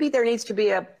know, maybe there needs to be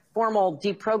a formal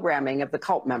deprogramming of the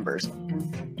cult members.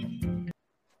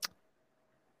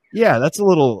 Yeah, that's a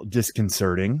little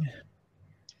disconcerting.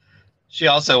 She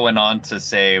also went on to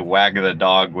say Wag the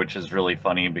Dog, which is really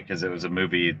funny because it was a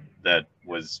movie that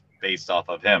was based off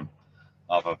of him,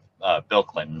 off of Bill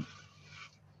Clinton.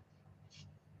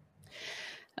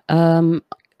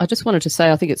 I just wanted to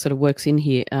say, I think it sort of works in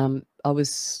here. I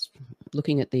was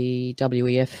looking at the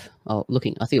WEF, I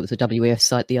think it was the WEF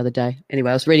site the other day. Anyway,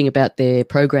 I was reading about their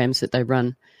programs that they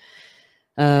run.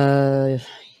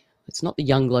 It's not the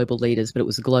Young Global Leaders, but it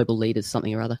was the Global Leaders,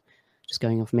 something or other. Just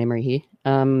going off memory here.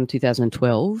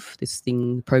 2012, this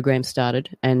program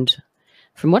started. And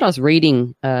from what I was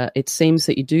reading, it seems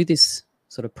that you do this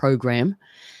sort of program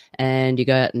and you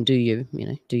go out and do your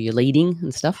leading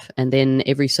and stuff. And then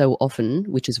every so often,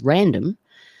 which is random,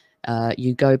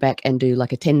 you go back and do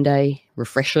like a 10-day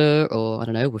refresher, or I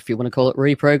don't know if you want to call it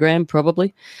reprogram,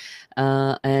 probably.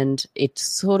 And it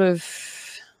sort of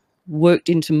worked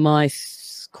into my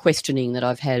questioning that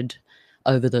I've had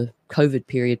over the COVID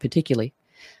period, particularly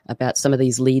about some of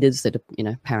these leaders that,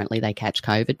 apparently they catch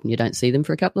COVID and you don't see them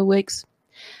for a couple of weeks.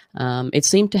 It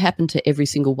seemed to happen to every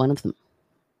single one of them.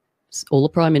 All the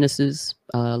prime ministers,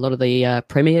 a lot of the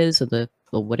premiers or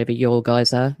whatever your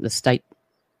guys are, the state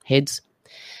heads.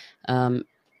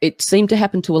 It seemed to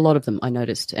happen to a lot of them, I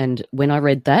noticed. And when I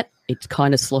read that, it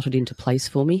kind of slotted into place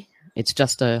for me. It's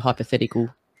just a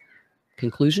hypothetical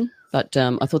conclusion, but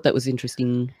I thought that was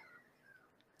interesting.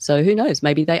 So who knows?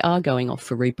 Maybe they are going off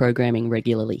for reprogramming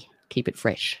regularly. Keep it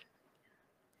fresh.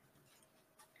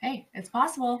 Hey, it's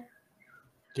possible.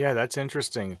 Yeah, that's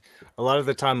interesting. A lot of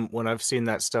the time when I've seen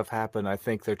that stuff happen, I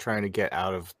think they're trying to get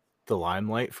out of the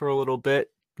limelight for a little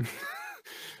bit.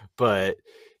 But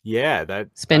yeah,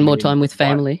 spend more time with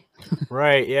family.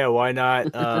 Right. Yeah. Why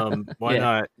not? Why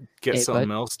not get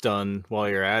something else done while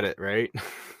you're at it? Right.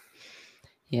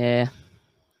 Yeah.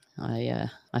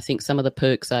 I think some of the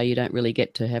perks are you don't really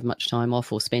get to have much time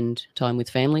off or spend time with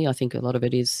family. I think a lot of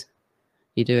it is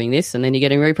you're doing this and then you're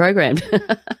getting reprogrammed.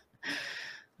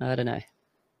 I don't know.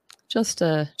 Just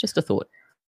a thought.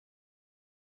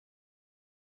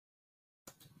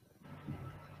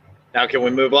 Now, can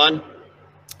we move on?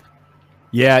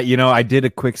 Yeah, I did a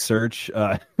quick search.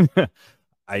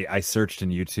 I searched in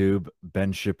YouTube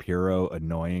Ben Shapiro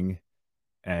annoying,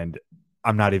 and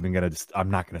I'm not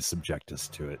gonna subject us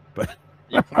to it, but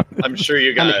I'm sure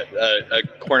you got a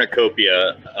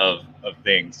cornucopia of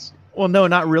things. Well, no,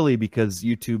 not really, because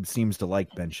YouTube seems to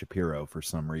like Ben Shapiro for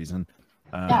some reason.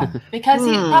 Yeah, because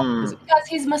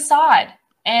he's Mossad.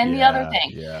 And the other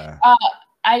thing,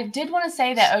 I did want to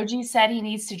say that OG said he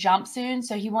needs to jump soon,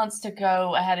 so he wants to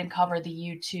go ahead and cover the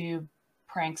YouTube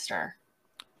prankster.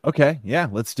 Okay, yeah,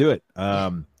 let's do it.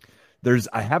 I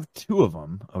have two of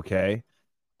them. Okay,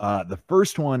 the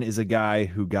first one is a guy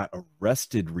who got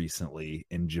arrested recently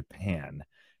in Japan,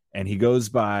 and he goes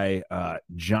by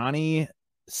Johnny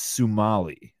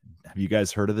Sumali. Have you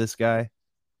guys heard of this guy?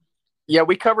 Yeah,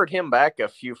 we covered him back a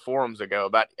few forums ago.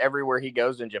 About everywhere he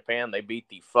goes in Japan, they beat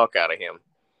the fuck out of him.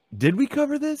 Did we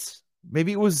cover this?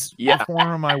 Maybe it was a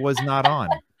forum I was not on,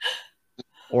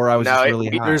 or I was just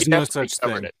really high. There's no such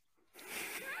thing.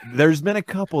 There's been a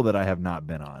couple that I have not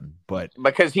been on, but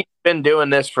because he's been doing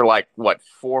this for like what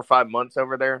 4 or 5 months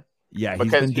over there. Yeah,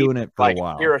 because he's been doing it for like a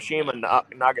while. Hiroshima,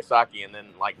 Nagasaki, and then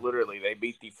like literally they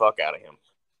beat the fuck out of him.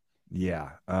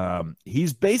 Yeah,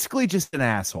 he's basically just an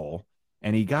asshole,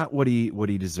 and he got what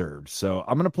he deserved. So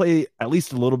I'm gonna play at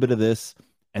least a little bit of this,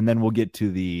 and then we'll get to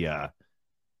the, I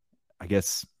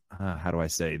guess, how do I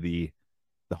say, the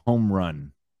home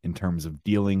run in terms of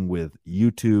dealing with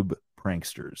YouTube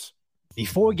pranksters.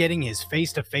 Before getting his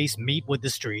face-to-face meet with the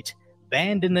street,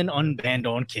 banned and then unbanned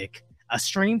on Kick, a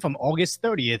stream from August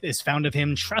 30th is found of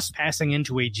him trespassing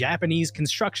into a Japanese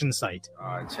construction site.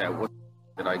 Chat, what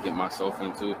did I get myself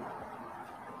into?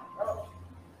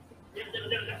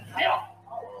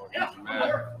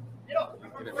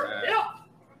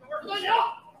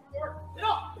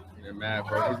 Getting mad,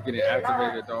 bro. He's getting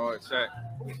activated, dog. Chat.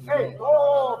 Hey,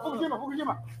 oh,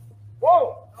 Fukushima.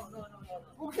 Whoa.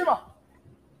 Fukushima.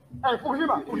 Hey,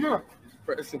 Fukushima.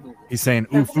 He's saying,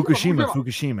 "Ooh,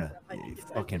 Fukushima." You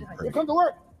fucking prick. Come to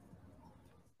work.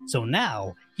 So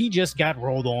now he just got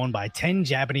rolled on by 10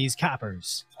 Japanese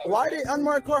coppers. Why they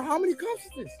unmarked car? How many cops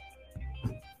is this?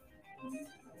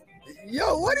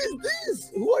 Yo, what is this?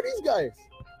 Who are these guys?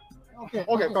 Okay,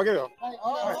 go get it.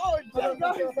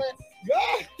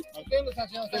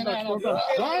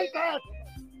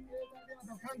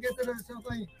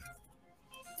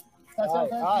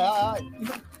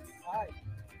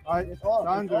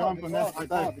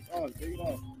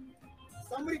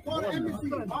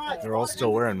 They're all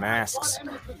still wearing masks.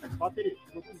 Call the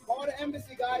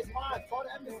embassy, guys. Call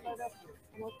the embassy.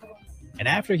 And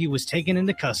after he was taken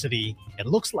into custody, it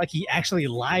looks like he actually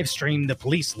live streamed the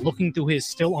police looking through his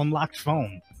still unlocked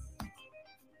phone.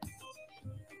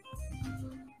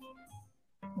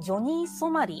 Johnny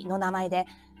Somali の名前で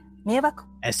迷惑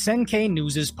SNK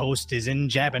News' post is in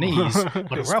Japanese,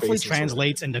 but roughly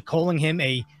translates into calling him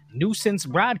a nuisance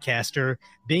broadcaster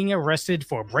being arrested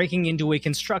for breaking into a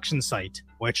construction site,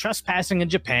 where trespassing in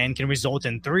Japan can result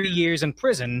in 3 years in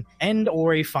prison and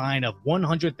or a fine of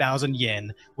 100,000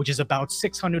 yen, which is about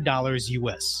 $600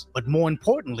 US. But more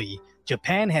importantly,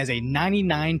 Japan has a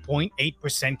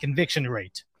 99.8% conviction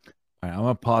rate. All right, I'm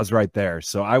going to pause right there.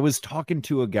 So I was talking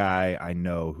to a guy I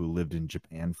know who lived in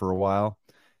Japan for a while,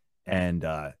 and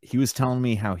he was telling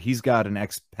me how he's got an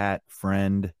expat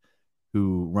friend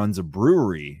who runs a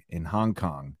brewery in Hong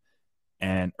Kong.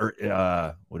 And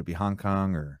would it be Hong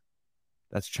Kong, or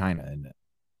that's China, isn't it?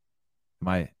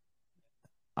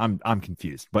 I'm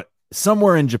confused. But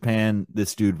somewhere in Japan,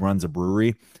 this dude runs a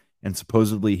brewery, and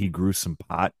supposedly he grew some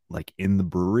pot like in the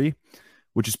brewery,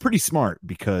 which is pretty smart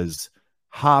because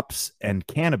hops and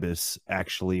cannabis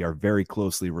actually are very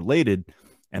closely related,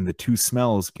 and the two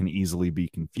smells can easily be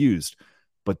confused.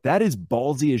 But that is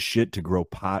ballsy as shit to grow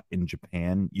pot in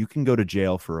Japan. You can go to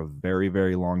jail for a very,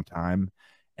 very long time.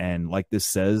 And like this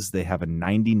says, they have a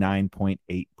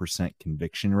 99.8%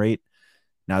 conviction rate.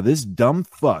 Now, this dumb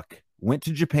fuck went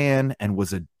to Japan and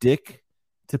was a dick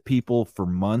to people for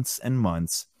months and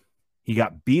months. He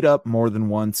got beat up more than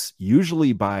once,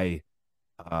 usually by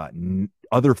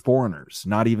other foreigners,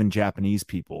 not even Japanese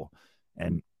people.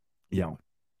 And, you know,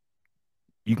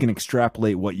 you can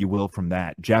extrapolate what you will from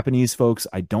that. Japanese folks,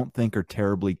 I don't think are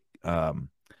terribly,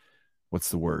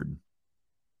 what's the word?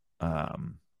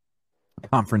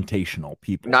 Confrontational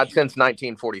people. Not since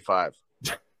 1945.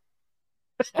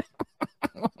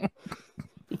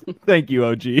 Thank you,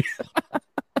 OG.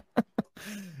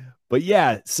 But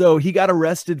yeah, so he got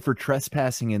arrested for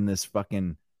trespassing in this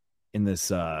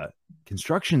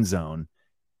construction zone.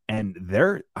 And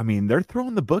they're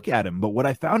throwing the book at him. But what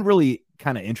I found really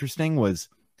kind of interesting was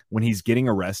when he's getting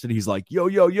arrested, he's like,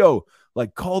 yo,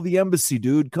 like, call the embassy,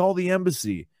 dude, call the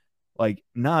embassy. Like,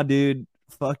 nah, dude,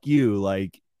 fuck you.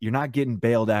 Like, you're not getting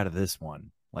bailed out of this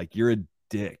one. Like, you're a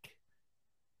dick.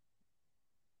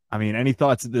 I mean, any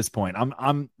thoughts at this point?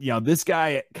 I'm this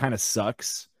guy kind of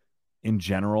sucks in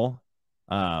general.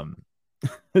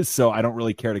 So I don't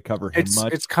really care to cover him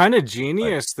much. It's kind of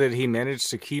genius that he managed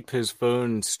to keep his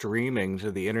phone streaming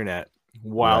to the internet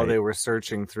while they were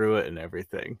searching through it and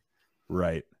everything.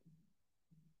 Right.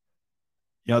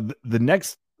 the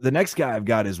next guy I've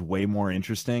got is way more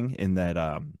interesting in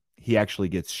that he actually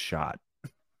gets shot.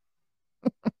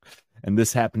 And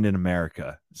this happened in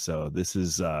America. So this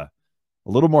is a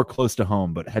little more close to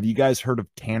home, but have you guys heard of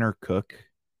Tanner Cook?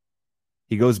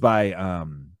 He goes by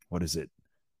what is it?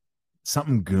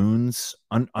 Something Goons,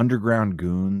 Underground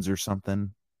Goons or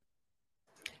something.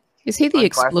 Is he the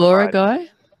Explorer guy?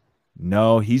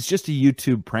 No, he's just a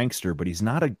YouTube prankster, but he's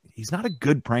not a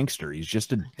good prankster. He's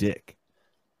just a dick.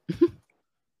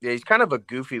 Yeah, he's kind of a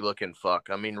goofy looking fuck.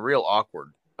 I mean, real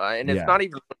awkward. And it's not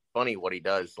even funny what he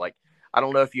does. Like, I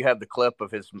don't know if you have the clip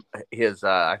of his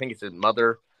I think it's his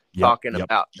mother talking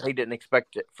about they didn't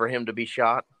expect it for him to be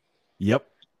shot. Yep.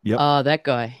 Oh, that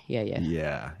guy.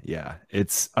 Yeah.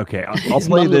 It's okay. I'll His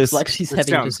play mom this. looks like she's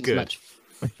having just as much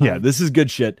fun. Yeah, this is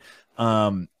good shit.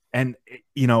 And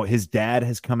his dad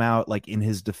has come out like in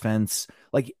his defense.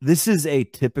 Like, this is a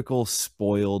typical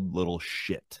spoiled little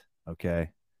shit. Okay.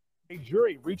 A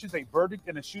jury reaches a verdict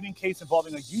in a shooting case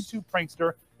involving a YouTube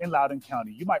prankster in Loudoun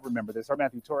County. You might remember this. Our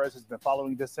Matthew Torres has been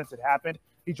following this since it happened.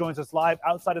 He joins us live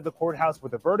outside of the courthouse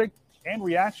with a verdict and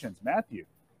reactions. Matthew.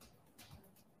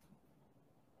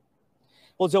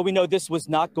 Well, Joe, we know this was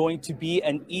not going to be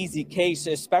an easy case,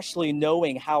 especially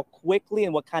knowing how quickly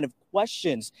and what kind of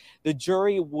questions the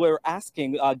jury were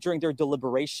asking during their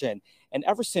deliberation. And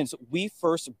ever since we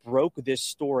first broke this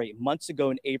story months ago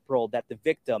in April that the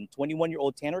victim,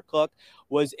 21-year-old Tanner Cook,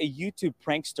 was a YouTube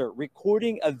prankster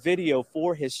recording a video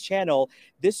for his channel,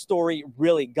 this story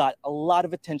really got a lot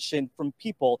of attention from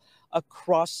people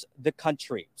across the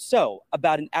country. So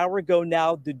about an hour ago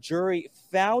now, the jury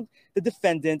found the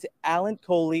defendant, Alan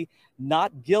Coley,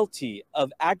 not guilty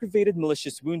of aggravated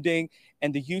malicious wounding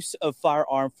and the use of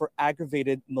firearm for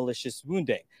aggravated malicious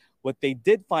wounding. What they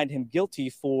did find him guilty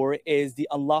for is the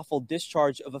unlawful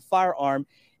discharge of a firearm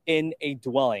in a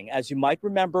dwelling. As you might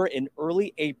remember, in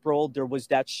early April, there was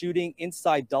that shooting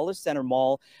inside Dulles Center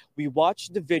Mall. We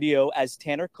watched the video as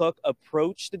Tanner Cook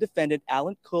approached the defendant,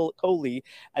 Alan Coley,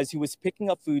 as he was picking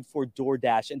up food for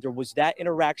DoorDash. And there was that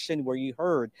interaction where you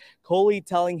heard Coley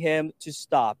telling him to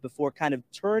stop before kind of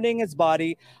turning his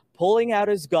body, pulling out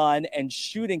his gun and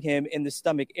shooting him in the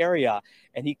stomach area.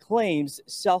 And he claims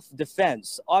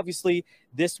self-defense. Obviously,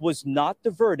 this was not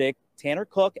the verdict Tanner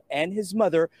Cook and his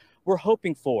mother were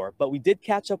hoping for, but we did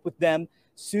catch up with them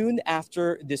soon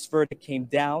after this verdict came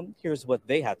down. Here's what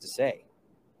they had to say.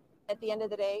 At the end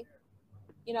of the day,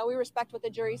 we respect what the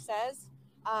jury says.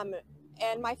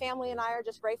 And my family and I are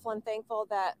just grateful and thankful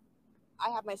that I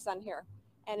have my son here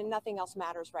and nothing else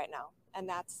matters right now. And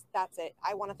that's it.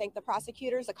 I want to thank the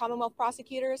prosecutors, the Commonwealth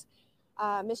prosecutors,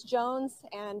 Miss Jones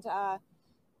and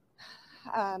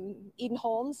Eden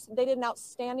Holmes. They did an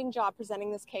outstanding job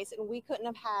presenting this case, and we couldn't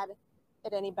have had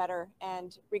it any better.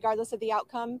 And regardless of the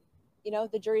outcome,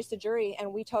 the jury's the jury,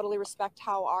 and we totally respect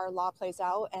how our law plays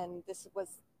out. And this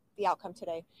was the outcome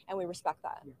today, and we respect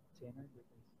that.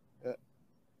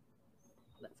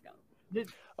 Let's go.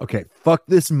 Okay, fuck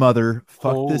this mother,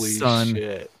 fuck Holy this son,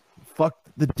 shit. Fuck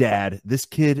the dad. This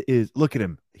kid is, look at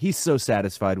him. He's so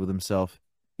satisfied with himself.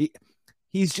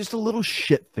 He's just a little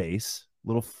shit face,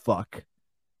 little fuck,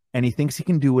 and he thinks he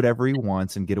can do whatever he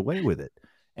wants and get away with it.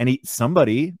 And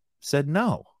somebody said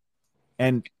no.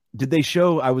 And did they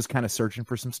show, I was kind of searching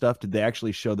for some stuff. Did they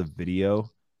actually show the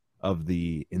video of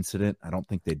the incident? I don't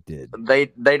think they did.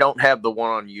 They don't have the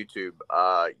one on YouTube.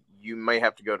 You may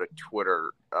have to go to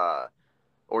Twitter,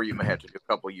 or you may have to do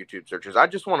a couple of YouTube searches. I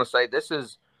just want to say this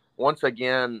is, once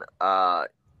again, a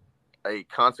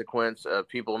consequence of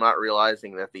people not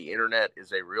realizing that the internet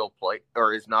is a real place,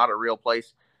 or is not a real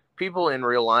place. People in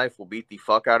real life will beat the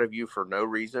fuck out of you for no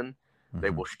reason. They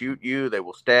will shoot you. They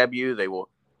will stab you. They will,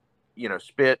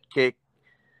 spit, kick,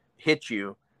 hit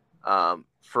you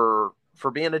for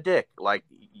being a dick. Like,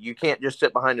 you can't just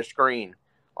sit behind a screen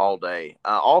all day.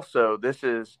 Also, this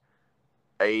is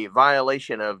a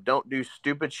violation of don't do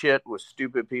stupid shit with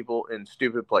stupid people in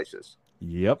stupid places.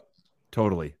 Yep,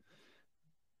 totally.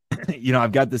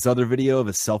 I've got this other video of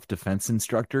a self-defense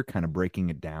instructor kind of breaking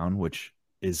it down, which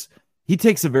is, he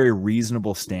takes a very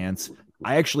reasonable stance.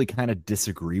 I actually kind of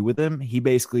disagree with him. He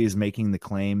basically is making the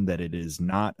claim that it is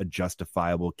not a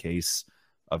justifiable case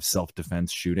of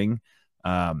self-defense shooting.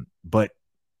 But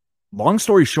long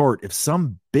story short, if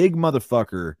some big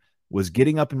motherfucker was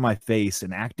getting up in my face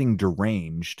and acting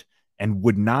deranged and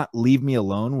would not leave me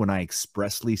alone when I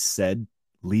expressly said,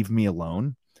 leave me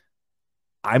alone,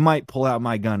 I might pull out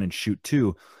my gun and shoot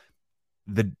too.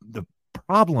 The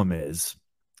problem is,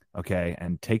 okay,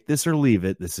 and take this or leave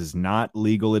it, this is not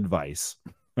legal advice.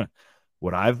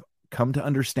 What I've come to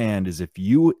understand is if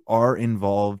you are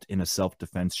involved in a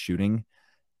self-defense shooting,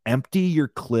 Empty your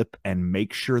clip and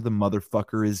make sure the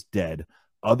motherfucker is dead.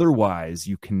 Otherwise,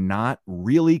 you cannot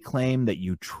really claim that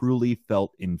you truly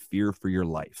felt in fear for your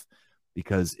life.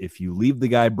 Because if you leave the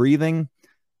guy breathing,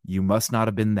 you must not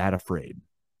have been that afraid.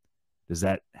 Does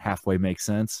that halfway make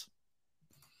sense?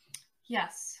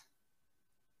 Yes.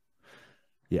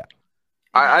 Yeah.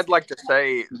 I'd like to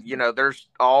say, there's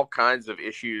all kinds of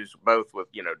issues, both with,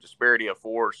 disparity of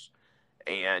force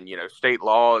and, state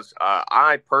laws.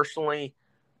 I personally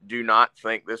do not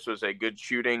think this was a good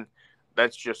shooting.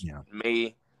 That's just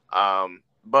me.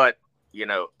 But,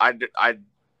 I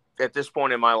at this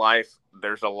point in my life,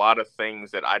 there's a lot of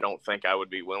things that I don't think I would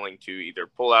be willing to either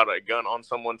pull out a gun on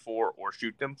someone for or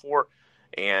shoot them for.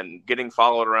 And getting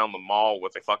followed around the mall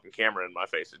with a fucking camera in my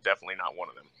face is definitely not one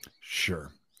of them. Sure.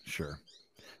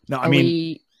 No, I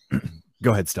mean,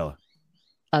 go ahead, Stella.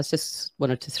 I just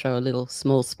wanted to throw a little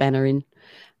small spanner in.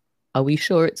 Are we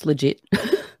sure it's legit?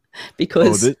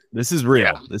 Because this is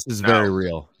real. This is very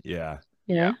real. Yeah.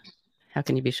 Yeah. How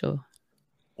can you be sure?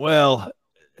 Well,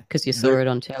 because you saw it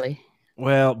on telly.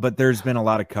 Well, but there's been a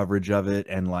lot of coverage of it,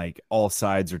 and like all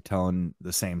sides are telling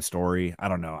the same story. I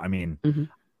don't know. I mean,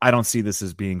 I don't see this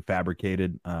as being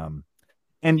fabricated. And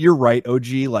you're right, OG.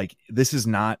 Like, this is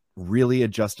not really a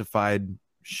justified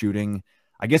shooting.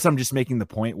 I guess I'm just making the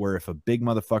point where if a big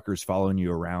motherfucker is following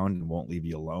you around and won't leave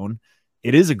you alone,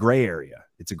 it is a gray area.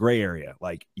 It's a gray area.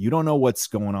 Like, you don't know what's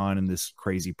going on in this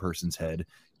crazy person's head.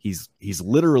 He's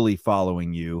literally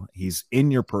following you. He's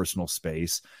in your personal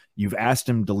space. You've asked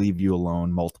him to leave you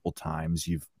alone multiple times.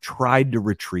 You've tried to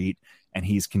retreat, and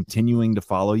he's continuing to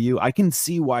follow you. I can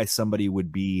see why somebody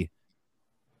would be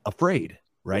afraid,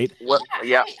 right? Well,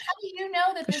 yeah. How do you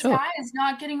know that this guy is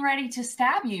not getting ready to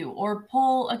stab you or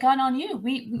pull a gun on you?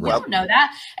 We don't know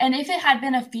that. And if it had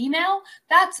been a female,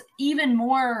 that's even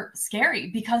more scary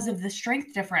because of the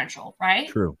strength differential, right?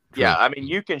 True. Yeah, I mean,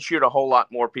 you can shoot a whole lot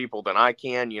more people than I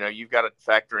can. You've got to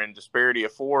factor in disparity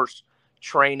of force,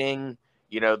 training.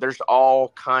 There's all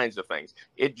kinds of things.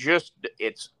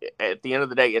 It's at the end of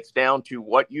the day, it's down to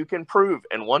what you can prove.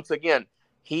 And once again,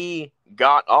 he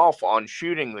got off on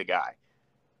shooting the guy.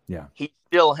 Yeah. He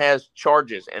still has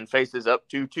charges and faces up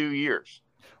to 2 years.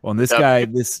 Well, and this guy,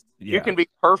 you can be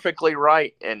perfectly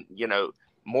right and,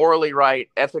 morally right,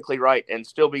 ethically right, and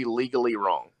still be legally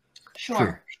wrong.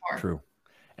 Sure. True.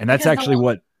 And that's actually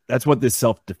what this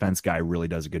self-defense guy really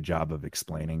does a good job of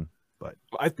explaining. But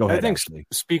go ahead, I think Ashley.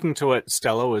 Speaking to what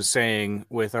Stella was saying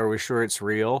with "Are we sure it's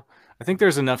real?" I think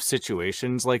there's enough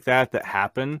situations like that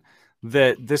happen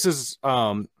that this is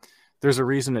there's a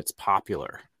reason it's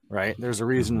popular, right? There's a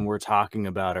reason we're talking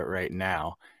about it right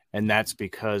now, and that's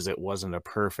because it wasn't a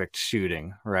perfect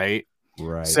shooting, right?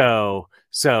 Right. So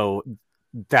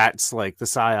that's like the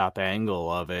psyop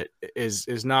angle of it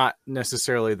is not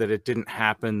necessarily that it didn't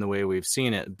happen the way we've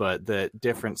seen it, but that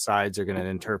different sides are going to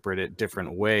interpret it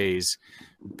different ways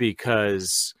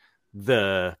because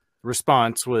the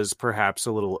response was perhaps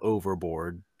a little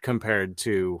overboard compared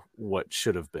to what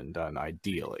should have been done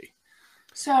ideally.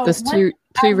 So there's two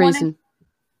reasons.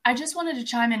 I just wanted to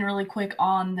chime in really quick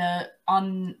on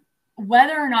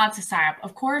whether or not it's a psyop.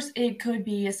 Of course, it could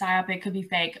be a psyop, it could be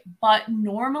fake. But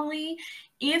normally,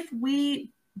 if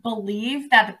we believe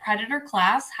that the Predator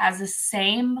class has the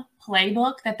same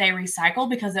playbook that they recycle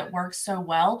because it works so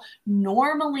well,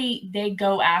 normally they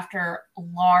go after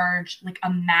large, like a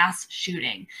mass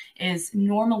shooting is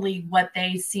normally what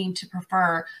they seem to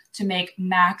prefer to make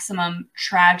maximum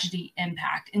tragedy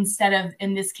impact. Instead of,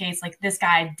 in this case, like this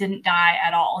guy didn't die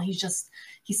at all.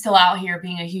 He's still out here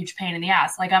being a huge pain in the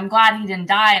ass. Like, I'm glad he didn't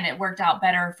die and it worked out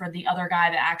better for the other guy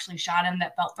that actually shot him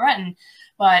that felt threatened.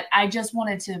 But I just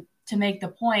wanted to make the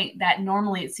point that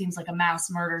normally it seems like a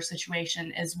mass murder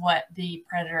situation is what the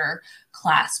Predator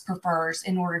class prefers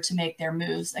in order to make their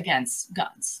moves against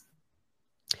guns.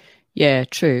 Yeah,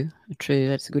 true.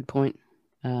 That's a good point.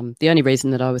 The only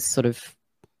reason that I was sort of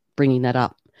bringing that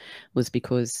up was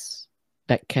because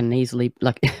that can easily,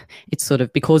 like, it's sort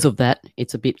of, because of that,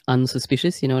 it's a bit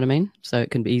unsuspicious, you know what I mean? So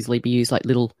it can easily be used like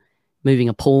little moving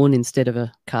a pawn instead of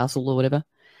a castle or whatever.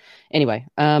 Anyway,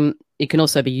 it can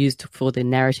also be used for the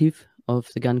narrative of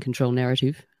the gun control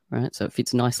narrative, right? So it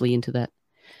fits nicely into that.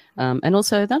 And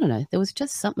also, I don't know, there was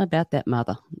just something about that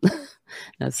mother.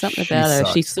 Something about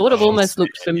her. She sort of almost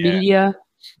looked familiar.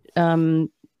 I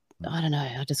don't know.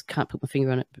 I just can't put my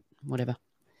finger on it, but whatever.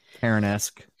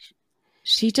 Karen-esque.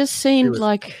 She just seemed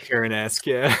like Karen-esque,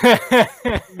 yeah.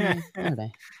 I don't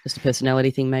know. Just a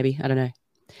personality thing, maybe. I don't know.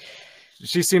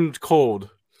 She seemed cold.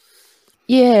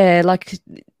 Yeah, like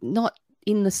not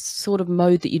in the sort of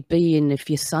mode that you'd be in if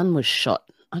your son was shot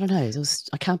I don't know.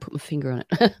 I can't put my finger on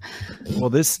it. Well,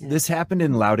 this happened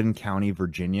in Loudoun County,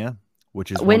 Virginia,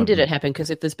 which is when did it happen? Because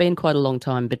if there's been quite a long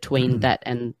time between that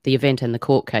and the event and the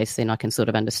court case, then I can sort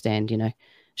of understand,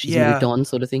 she's moved on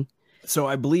sort of thing. So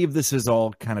I believe this has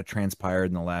all kind of transpired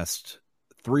in the last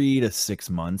 3 to 6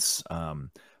 months.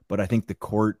 But I think the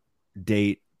court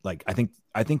date, like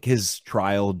I think his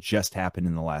trial just happened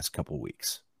in the last couple of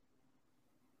weeks.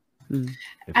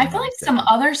 I feel like some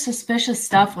other suspicious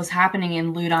stuff was happening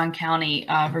in Loudoun County,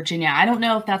 Virginia. I don't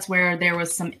know if that's where there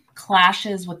was some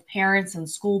clashes with parents and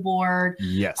school board.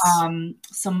 Yes.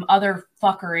 Some other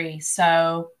fuckery.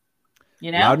 So,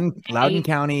 Loudoun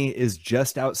County is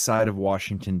just outside of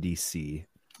Washington, D.C.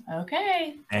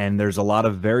 Okay. And there's a lot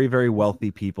of very, very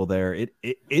wealthy people there.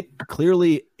 It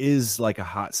clearly is like a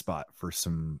hot spot for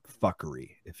some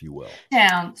fuckery, if you will.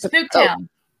 Spook town.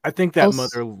 I think that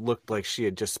mother looked like she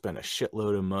had just spent a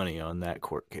shitload of money on that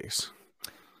court case.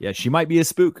 Yeah, she might be a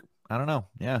spook. I don't know.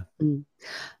 Yeah.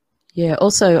 Yeah.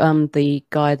 Also, the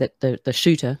guy that the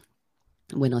shooter,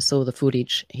 when I saw the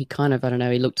footage, he kind of, I don't know,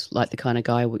 he looked like the kind of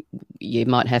guy you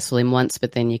might hassle him once,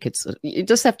 but then you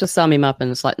just have to sum him up,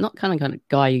 and it's like not kind of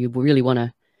guy you really want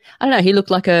to. I don't know. He looked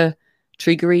like a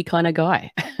triggery kind of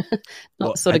guy,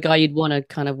 not the sort of guy you'd want to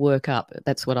kind of work up.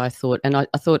 That's what I thought, and I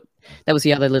thought that was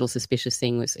the other little suspicious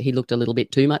thing, was he looked a little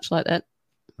bit too much like that.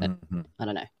 But I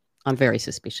don't know. I'm very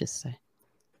suspicious. So.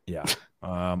 Yeah.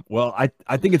 Well,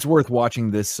 I think it's worth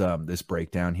watching this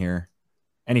breakdown here.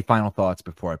 Any final thoughts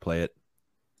before I play it?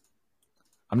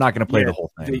 I'm not going to play the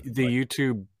whole thing. The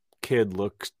YouTube kid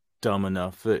looks dumb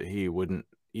enough that he wouldn't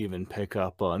even pick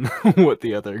up on what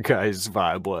the other guy's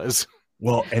vibe was.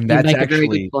 Well, and that's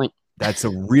actually that's a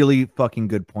really fucking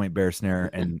good point, Bear Snare.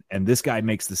 And this guy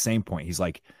makes the same point. He's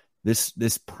like, this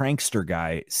prankster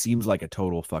guy seems like a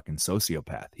total fucking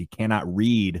sociopath. He cannot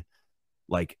read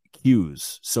like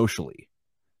cues socially.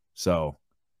 So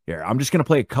here, I'm just gonna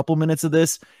play a couple minutes of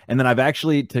this, and then I've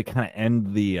actually, to kind of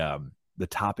end the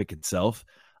topic itself,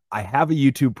 I have a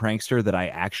YouTube prankster that I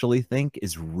actually think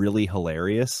is really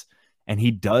hilarious, and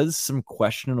he does some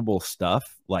questionable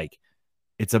stuff. Like,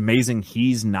 it's amazing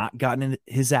he's not gotten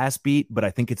his ass beat, but I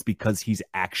think it's because he's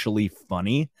actually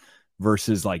funny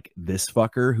versus like this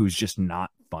fucker who's just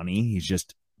not funny. He's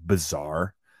just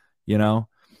bizarre,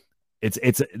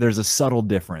 there's a subtle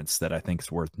difference that I think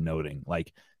is worth noting.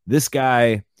 Like, this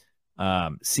guy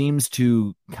seems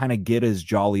to kind of get his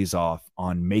jollies off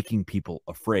on making people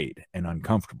afraid and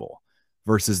uncomfortable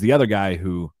versus the other guy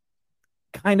who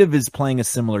kind of is playing a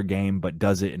similar game, but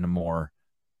does it in a more,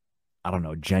 I don't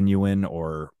know, genuine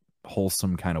or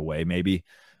wholesome kind of way, maybe.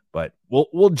 But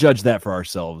we'll judge that for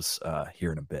ourselves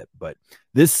here in a bit. But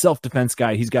this self-defense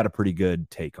guy, he's got a pretty good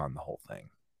take on the whole thing.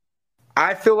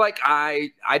 I feel like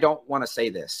I don't want to say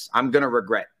this. I'm going to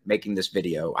regret making this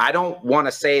video. I don't want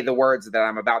to say the words that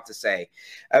I'm about to say.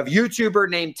 A YouTuber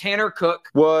named Tanner Cook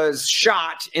was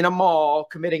shot in a mall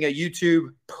committing a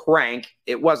YouTube prank.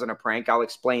 It wasn't a prank. I'll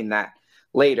explain that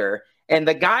later. And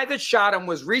the guy that shot him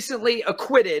was recently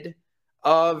acquitted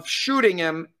of shooting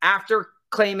him after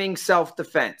claiming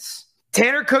self-defense.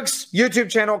 Tanner Cook's YouTube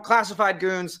channel, Classified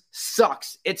Goons,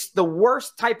 sucks. It's the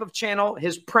worst type of channel.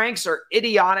 His pranks are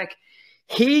idiotic.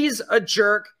 He's a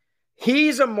jerk.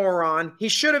 He's a moron. He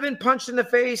should have been punched in the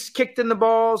face, kicked in the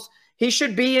balls. He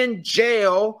should be in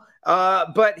jail.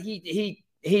 But he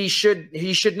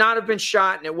should not have been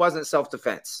shot, and it wasn't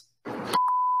self-defense.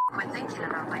 Quit thinking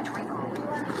about my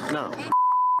twinkle. No.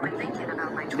 Quit thinking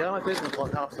about my twinkle. Get on my face and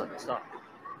plug off something. Stop.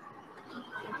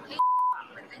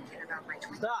 Quit thinking about my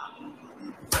twinkle. Stop.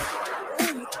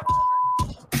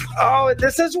 Oh,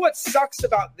 this is what sucks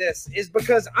about this, is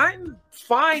because I'm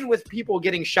fine with people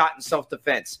getting shot in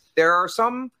self-defense. There are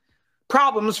some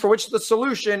problems for which the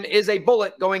solution is a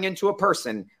bullet going into a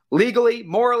person. Legally,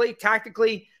 morally,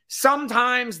 tactically,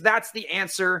 sometimes that's the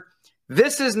answer.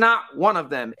 This is not one of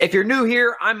them. If you're new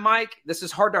here, I'm Mike. This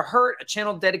is Hard to Hurt, a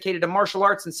channel dedicated to martial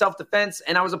arts and self-defense,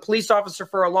 and I was a police officer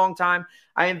for a long time.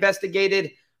 I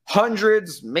investigated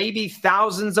hundreds, maybe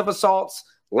thousands of assaults,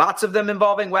 lots of them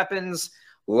involving weapons,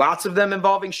 lots of them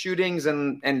involving shootings,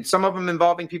 and some of them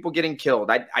involving people getting killed.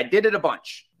 I did it a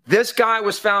bunch. This guy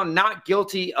was found not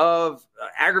guilty of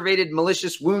aggravated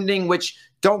malicious wounding, which,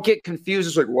 don't get confused.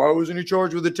 It's like, why wasn't he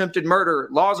charged with attempted murder?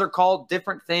 Laws are called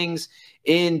different things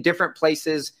in different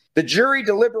places. The jury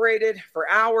deliberated for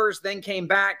hours, then came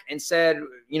back and said,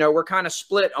 we're kind of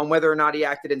split on whether or not he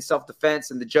acted in self-defense.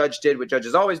 And the judge did what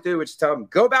judges always do, which is tell him,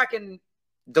 go back and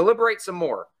deliberate some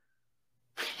more.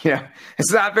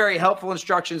 It's not very helpful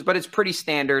instructions, but it's pretty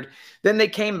standard. Then they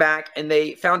came back and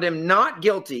they found him not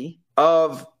guilty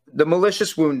of the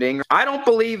malicious wounding. I don't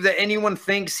believe that anyone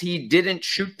thinks he didn't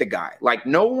shoot the guy. Like,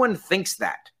 no one thinks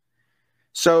that.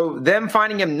 So them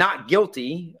finding him not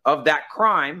guilty of that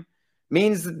crime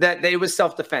means that it was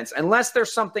self-defense. Unless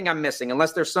there's something I'm missing,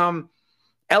 unless there's some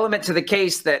element to the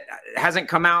case that hasn't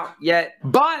come out yet.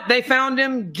 But they found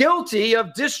him guilty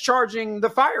of discharging the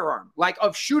firearm, like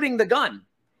of shooting the gun.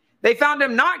 They found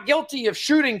him not guilty of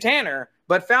shooting Tanner,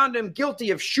 but found him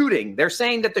guilty of shooting. They're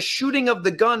saying that the shooting of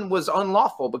the gun was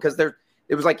unlawful because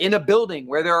it was like in a building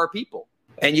where there are people.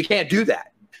 And you can't do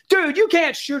that. Dude, you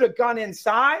can't shoot a gun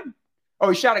inside.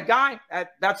 Oh, he shot a guy?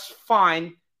 That's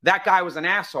fine. That guy was an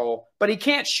asshole, but he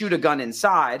can't shoot a gun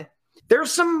inside.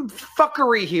 There's some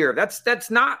fuckery here. That's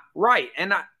not right.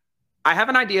 And I have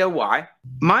an idea why.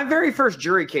 My very first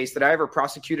jury case that I ever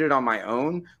prosecuted on my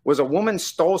own was a woman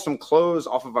stole some clothes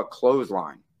off of a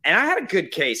clothesline. And I had a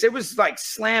good case. It was like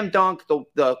slam dunk.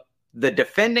 The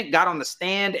defendant got on the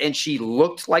stand and she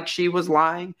looked like she was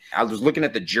lying. I was looking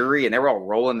at the jury and they were all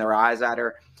rolling their eyes at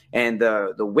her. And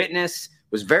the witness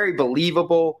was very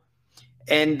believable.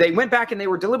 And they went back and they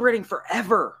were deliberating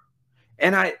forever.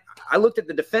 And I looked at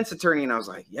the defense attorney and I was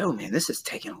like, yo, man, this is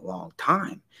taking a long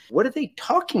time. What are they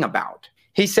talking about?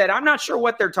 He said, I'm not sure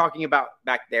what they're talking about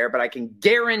back there, but I can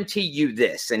guarantee you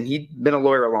this. And he'd been a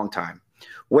lawyer a long time.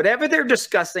 Whatever they're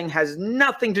discussing has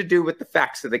nothing to do with the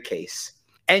facts of the case.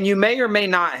 And you may or may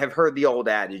not have heard the old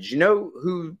adage. You know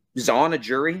who's on a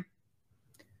jury?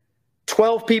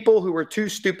 12 people who were too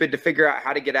stupid to figure out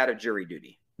how to get out of jury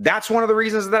duty. That's one of the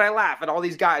reasons that I laugh at all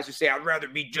these guys who say, I'd rather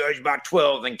be judged by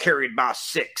 12 than carried by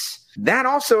 6. That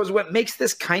also is what makes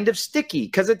this kind of sticky,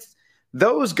 because it's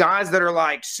those guys that are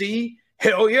like, see,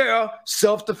 hell yeah,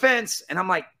 self-defense. And I'm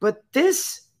like, but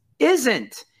this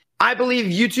isn't. I believe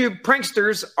YouTube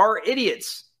pranksters are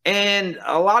idiots, and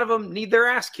a lot of them need their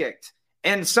ass kicked.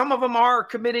 And some of them are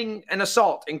committing an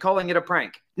assault and calling it a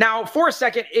prank. Now, for a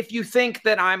second, if you think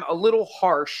that I'm a little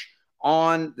harsh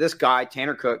on this guy,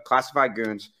 Tanner Cook, Classified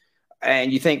Goons,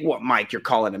 and you think, what, Mike, you're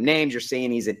calling him names, you're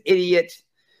saying he's an idiot,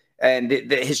 and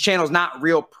his channel's not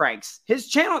real pranks. His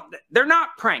channel, they're not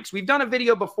pranks. We've done a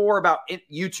video before about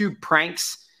YouTube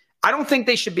pranks. I don't think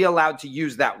they should be allowed to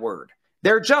use that word.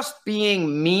 They're just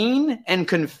being mean and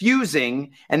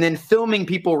confusing and then filming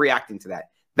people reacting to that.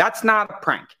 That's not a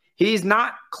prank. He's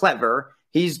not clever.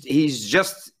 He's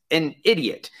just an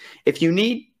idiot. If you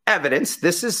need evidence,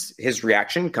 this is his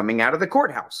reaction coming out of the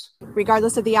courthouse.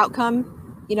 Regardless of the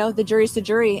outcome, you know, the jury's the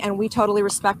jury, and we totally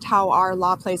respect how our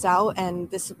law plays out. And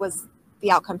this was the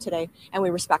outcome today, and we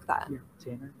respect that.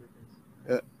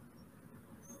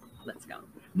 Let's go.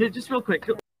 Just real quick.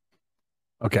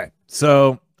 Okay,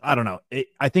 so I don't know.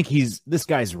 I think this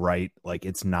guy's right. Like,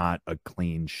 it's not a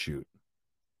clean shoot.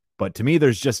 But to me,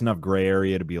 there's just enough gray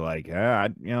area to be like,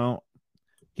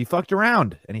 he fucked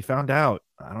around and he found out.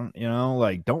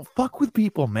 Don't fuck with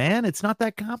people, man. It's not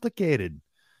that complicated.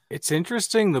 It's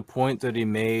interesting the point that he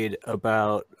made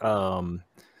about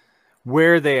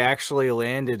where they actually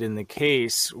landed in the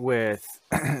case with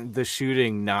the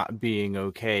shooting not being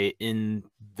okay in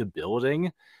the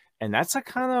building. And that's a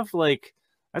kind of like,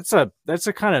 that's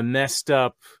a kind of messed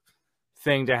up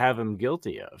thing to have him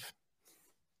guilty of.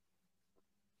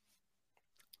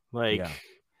 Like, yeah.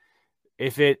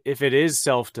 if it is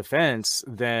self-defense,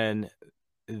 then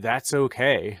that's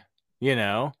okay. You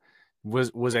know,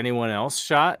 was anyone else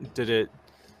shot? Did it?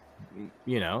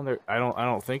 You know, I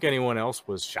don't think anyone else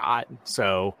was shot.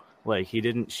 So, like, he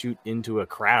didn't shoot into a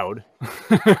crowd.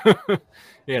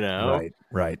 You know,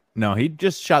 right. No, he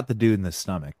just shot the dude in the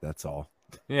stomach. That's all.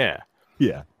 Yeah.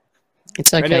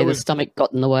 It's okay. The stomach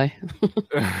got in the way.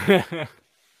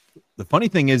 The funny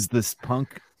thing is, this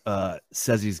punk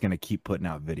says he's going to keep putting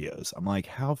out videos. I'm like,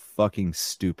 how fucking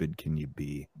stupid can you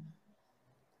be?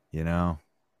 You know?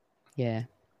 Yeah,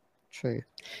 true.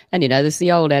 And, there's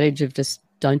the old adage of just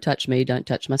don't touch me, don't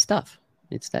touch my stuff.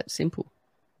 It's that simple.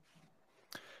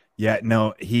 Yeah,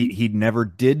 no, he never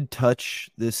did touch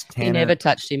this Tanner. He never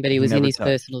touched him, but he was in his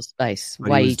personal space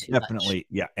way too definitely much.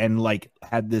 Yeah, and like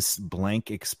had this blank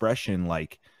expression.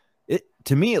 Like, it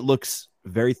to me, it looks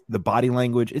the body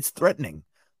language. It's threatening.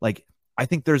 Like, I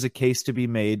think there's a case to be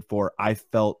made for I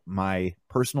felt my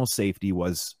personal safety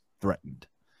was threatened.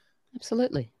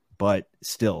 Absolutely. But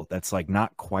still, that's like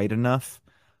not quite enough.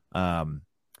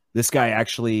 This guy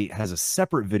actually has a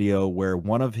separate video where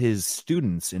one of his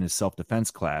students in his self-defense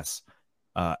class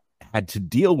had to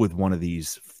deal with one of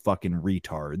these fucking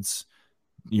retards,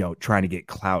 trying to get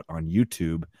clout on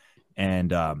YouTube.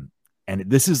 And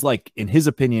this is like, in his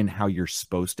opinion, how you're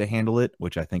supposed to handle it,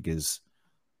 which I think is,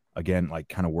 again, like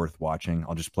kind of worth watching.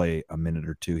 I'll just play a minute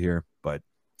or two here, but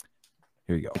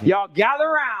here you go. Y'all gather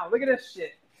around. Look at this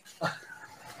shit.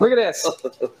 Look at this.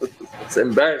 It's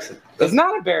embarrassing. It's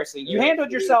not embarrassing. You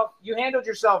handled yourself. You handled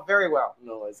yourself very well.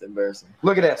 No, it's embarrassing.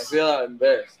 Look at I this. feel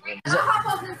embarrassed. I'll hop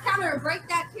off this counter and break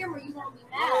that camera. You won't be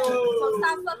mad. So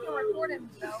stop fucking recording me,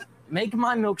 bro. Make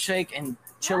my milkshake and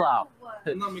chill out.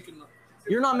 I'm not making nothing.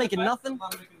 You're not making nothing?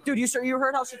 Dude, you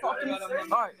heard how she talked to me? All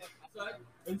right.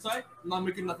 Inside, I'm not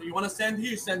making nothing. You want to stand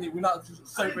here? Stand here. We're not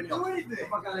serving up.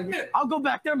 I'll go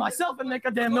back there myself and make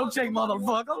a damn milkshake,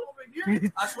 motherfucker.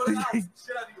 I swear to God, I'll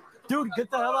shit out of you. Dude,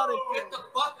 get the hell out of here. Get the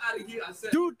fuck out of here, I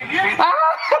said. Dude. He's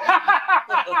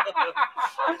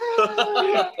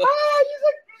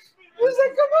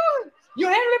like, come on. You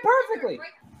handled it perfectly.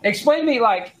 Explain to me,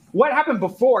 like, what happened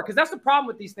before? Because that's the problem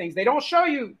with these things. They don't show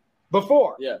you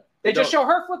before. Yeah. They just show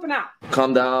her flipping out.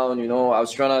 Calm down, you know. I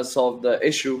was trying to solve the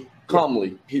issue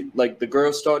calmly. The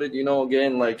girl started,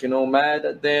 getting mad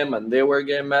at them, and they were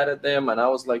getting mad at them, and I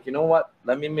was like, you know what?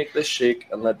 Let me make this shake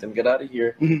and let them get out of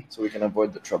here so we can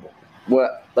avoid the trouble. Well,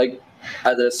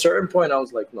 at a certain point, I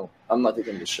was like, no, I'm not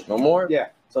taking this shit no more. Yeah.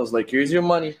 So I was like, here's your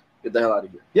money. Get the hell out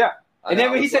of here. Yeah. And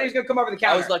then when he said like, he was going to come over the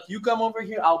counter. I was like, you come over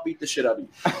here, I'll beat the shit out of you.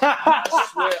 I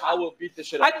swear I will beat the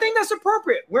shit out of you. I think that's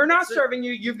appropriate. We're not serving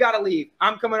you. You've got to leave.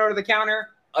 I'm coming over to the counter.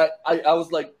 I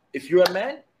was like, if you're a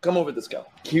man, come over this guy.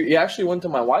 He actually went to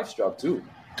my wife's job too,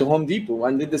 to Home Depot,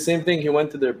 and did the same thing. He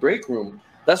went to their break room.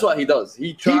 That's what he does.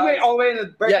 He went all the way in the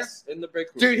break room? Yes, in the break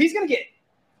room. Dude, he's going to get...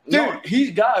 No,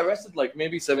 he got arrested like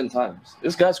maybe 7 times.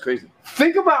 This guy's crazy.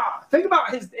 Think about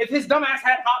if his dumb ass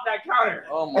had hopped that counter.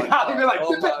 Oh my god.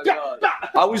 Oh my god.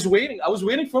 I was waiting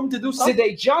for him to do something. Did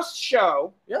they just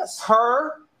show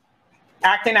her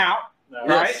acting out,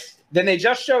 right? Yes. Then they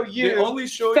just show you They only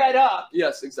show fed up.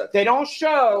 Yes, exactly. They don't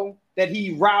show that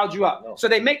he riled you up. No. So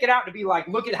they make it out to be like,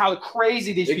 look at how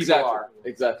crazy these people are.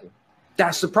 Exactly.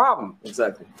 That's the problem.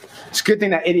 Exactly. It's a good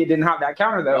thing that idiot didn't hop that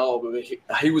counter, though. No, but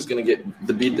he was going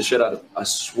to beat the shit out of him. I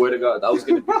swear to God, I was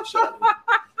going to beat the shit out of him.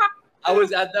 I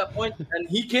was at that point, and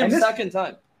he came second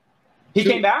time. He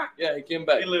came back? Yeah, he came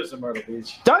back. He lives in Myrtle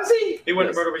Beach. Does he? He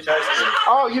went to Myrtle Beach High School.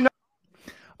 Oh, you know.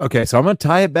 Okay, so I'm going to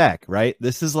tie it back, right?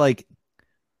 This is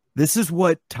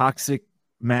what toxic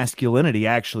masculinity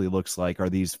actually looks like, are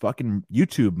these fucking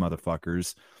YouTube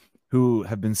motherfuckers who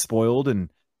have been spoiled and,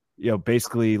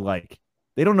 basically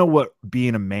they don't know what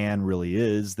being a man really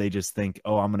is. They just think,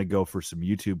 oh, I'm going to go for some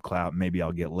YouTube clout. Maybe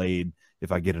I'll get laid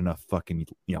if I get enough fucking,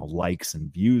 likes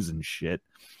and views and shit.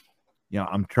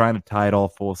 I'm trying to tie it all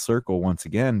full circle once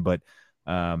again, but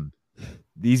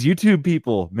these YouTube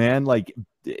people, man,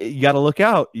 you got to look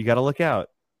out. You got to look out.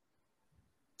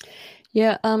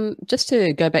 Yeah, just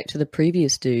to go back to the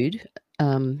previous dude,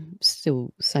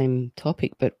 still same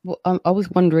topic, but I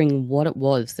was wondering what it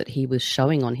was that he was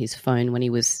showing on his phone when he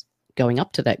was going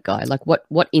up to that guy. Like,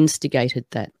 what instigated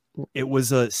that? It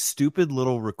was a stupid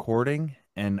little recording,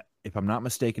 and if I'm not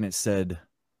mistaken, it said,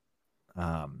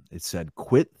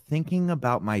 "Quit thinking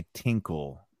about my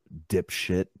tinkle,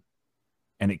 dipshit,"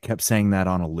 and it kept saying that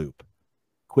on a loop.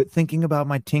 Quit thinking about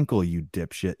my tinkle, you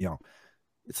dipshit.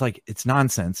 It's like, it's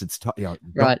nonsense. It's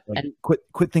right. And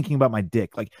quit thinking about my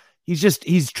dick. Like,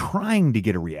 he's trying to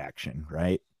get a reaction,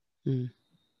 right?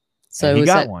 So he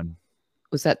got one.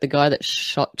 Was that the guy that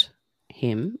shot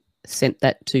him sent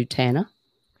that to Tanner?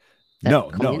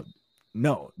 No.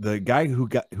 The guy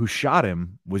who shot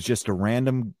him was just a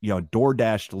random,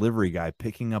 DoorDash delivery guy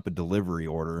picking up a delivery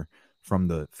order from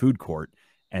the food court.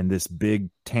 And this big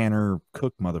Tanner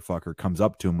Cook motherfucker comes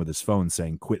up to him with his phone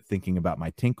saying, "Quit thinking about my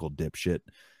tinkle, dipshit,"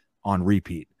 on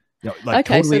repeat.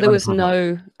 Okay, so there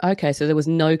was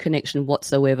no connection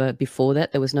whatsoever before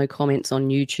that. There was no comments on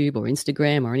YouTube or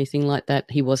Instagram or anything like that.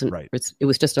 He wasn't right. It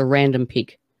was just a random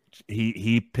pick.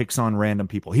 He picks on random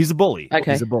people. He's a bully.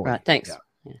 Okay, he's a bully. Right. Thanks.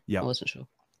 Yeah. I wasn't sure.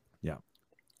 Yeah.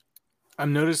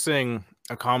 I'm noticing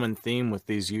a common theme with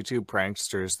these YouTube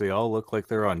pranksters. They all look like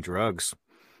they're on drugs.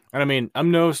 And I mean,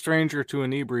 I'm no stranger to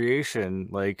inebriation.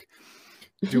 Like,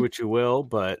 do what you will,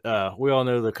 but we all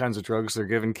know the kinds of drugs they're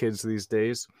giving kids these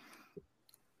days.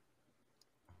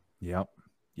 Yep.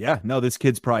 Yeah. No, this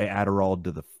kid's probably Adderall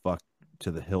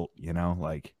to the hilt,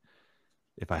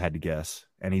 if I had to guess.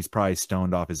 And he's probably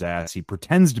stoned off his ass. He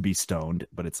pretends to be stoned,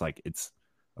 but it's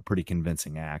a pretty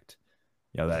convincing act.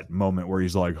 That moment where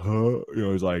he's like, huh?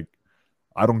 He's like,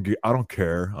 I don't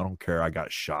care. I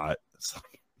got shot. It's like,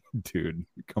 dude,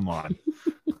 come on.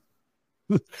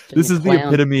 This is the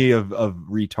epitome of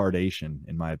retardation,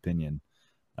 in my opinion.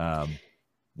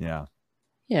 Yeah.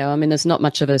 Yeah, I mean, there's not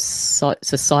much of a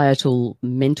societal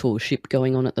mentorship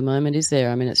going on at the moment, is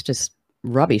there? I mean, it's just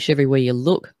rubbish everywhere you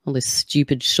look. All this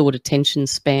stupid short attention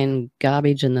span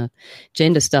garbage and the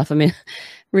gender stuff. I mean,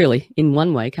 really, in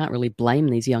one way, can't really blame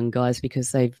these young guys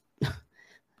because they've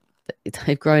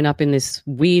they've grown up in this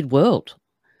weird world,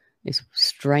 this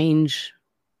strange,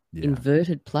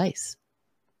 inverted place.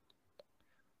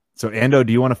 So, Ando,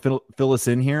 do you want to fill us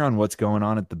in here on what's going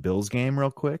on at the Bills game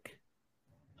real quick?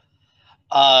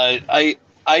 I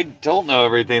don't know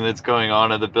everything that's going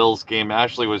on at the Bills game.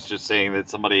 Ashley was just saying that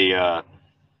somebody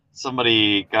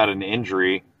got an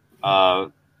injury.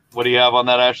 What do you have on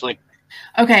that, Ashley?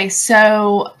 Okay,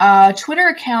 so Twitter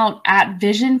account at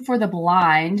Vision for the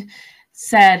Blind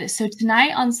said, so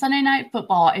tonight on Sunday Night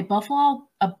Football, a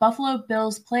Buffalo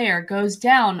Bills player goes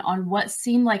down on what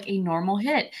seemed like a normal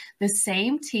hit, the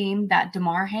same team that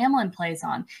Damar Hamlin plays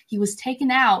on. He was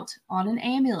taken out on an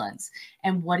ambulance.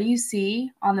 And what do you see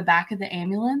on the back of the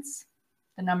ambulance?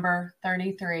 The number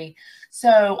 33.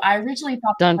 So I originally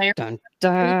thought the player... Dun,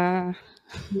 dun.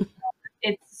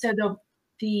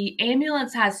 The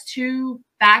ambulance has two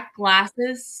back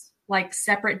glasses, like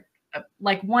separate,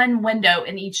 like one window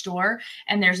in each door,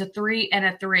 and there's a 3 and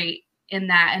a 3 in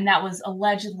that, and that was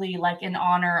allegedly like in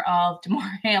honor of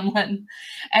Damar Hamlin.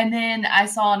 And then I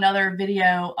saw another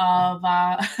video of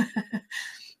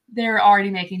they're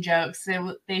already making jokes.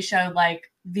 They showed like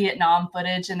Vietnam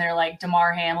footage, and they're like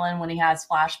Damar Hamlin when he has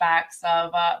flashbacks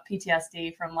of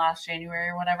PTSD from last January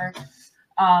or whatever.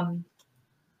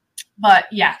 But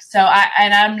yeah, so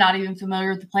I'm not even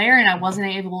familiar with the player, and I wasn't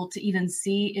able to even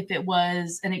see if it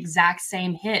was an exact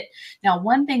same hit. Now,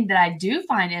 one thing that I do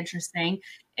find interesting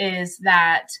is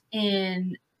that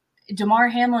in Damar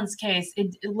Hamlin's case,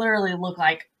 it literally looked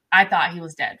like I thought he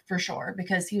was dead for sure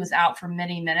because he was out for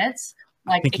many minutes.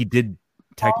 I think he did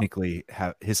technically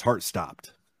have his heart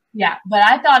stopped. Yeah, but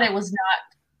I thought it was not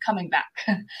coming back.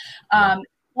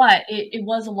 But it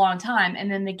was a long time, and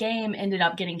then the game ended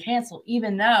up getting canceled,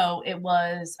 even though it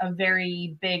was a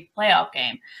very big playoff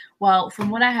game. Well, from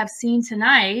what I have seen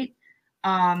tonight,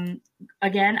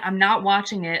 again, I'm not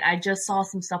watching it. I just saw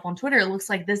some stuff on Twitter. It looks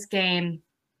like this game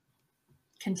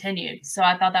continued. So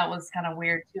I thought that was kind of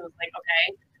weird, too. It's like,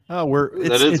 okay.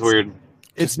 That is weird.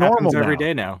 It's normal every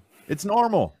day now. It's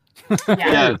normal.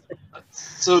 Yeah.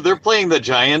 So they're playing the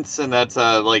Giants, and that's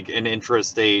like an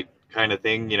intrastate kind of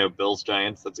thing, Bills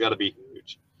Giants. That's got to be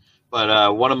huge.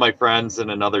 But one of my friends in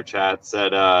another chat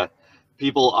said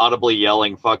people audibly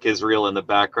yelling "fuck Israel" in the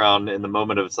background in the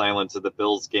moment of silence at the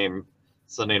Bills game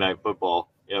Sunday Night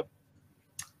Football. Yep.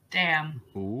 Damn.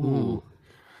 Ooh.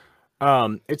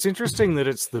 It's interesting that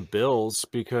it's the Bills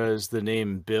because the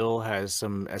name Bill has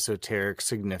some esoteric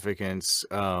significance.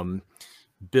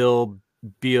 Bill,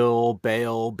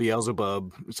 Baal,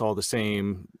 Beelzebub, it's all the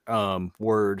same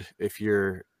word if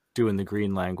you're doing the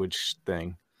green language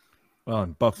thing. Well,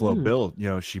 and Buffalo Bill,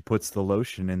 she puts the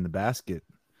lotion in the basket,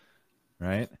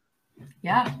 right?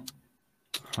 Yeah.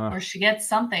 Or she gets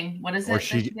something. What is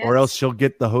it? Or else she'll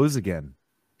get the hose again.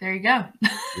 There you go.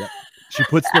 Yep. She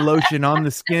puts the lotion on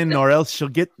the skin, or else she'll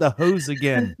get the hose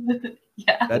again.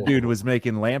 Yeah. That dude was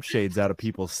making lampshades out of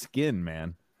people's skin,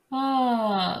 man.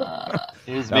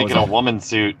 He was making a woman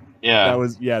suit. Yeah.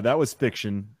 That was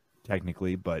fiction,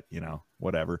 technically, but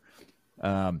whatever.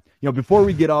 Before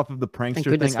we get off of the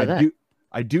prankster thing,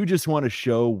 I do just want to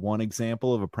show one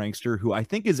example of a prankster who I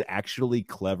think is actually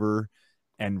clever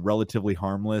and relatively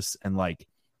harmless. And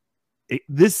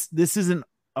this isn't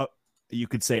you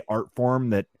could say art form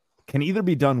that can either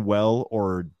be done well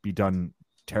or be done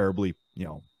terribly,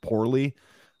 poorly.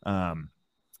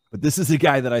 But this is a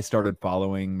guy that I started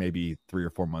following maybe 3 or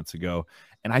 4 months ago,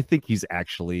 and I think he's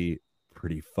actually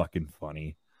pretty fucking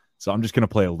funny. So I'm just going to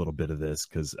play a little bit of this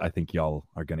because I think y'all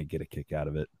are going to get a kick out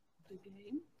of it.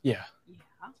 Yeah.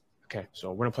 Okay, so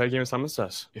we're going to play a game of Simon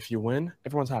Says. If you win,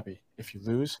 everyone's happy. If you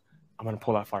lose, I'm going to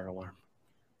pull that fire alarm.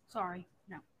 Sorry,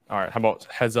 no. All right, how about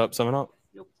heads up, 7-up?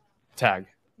 Nope. Tag.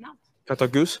 No. Got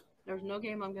that goose? There's no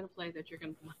game I'm going to play that you're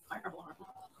going to pull my fire alarm.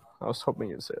 I was hoping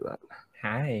you'd say that.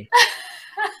 Hi.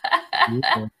 I'm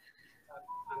asking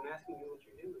you what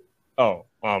you're doing. Oh,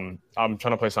 I'm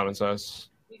trying to play Simon Says.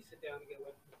 Please sit down and get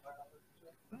away from the fire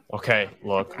alarm. Okay,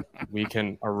 look, we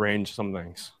can arrange some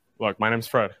things. Look, my name's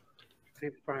Fred.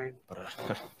 Name's Brian. But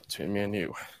between me and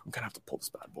you, I'm going to have to pull this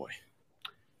bad boy.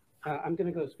 I'm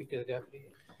going to go speak to the deputy.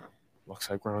 Looks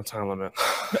like we're on a time limit.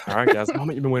 All right, guys, how long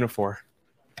have you been waiting for?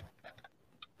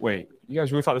 Wait, you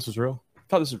guys really thought this was real?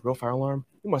 Thought this was a real fire alarm?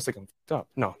 You must think I'm fucked up.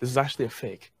 No, this is actually a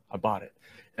fake. I bought it.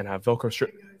 And I have Velcro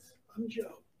strip. Hey guys, I'm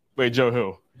Joe. Wait, Joe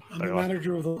who? I'm the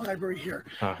manager of the library here.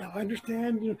 Now, I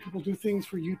understand, people do things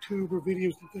for YouTube or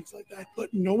videos and things like that,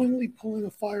 but knowingly pulling a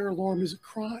fire alarm is a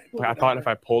crime. But I thought if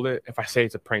I pulled it, if I say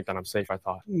it's a prank, then I'm safe, I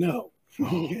thought. No.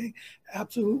 Okay?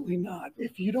 Absolutely not.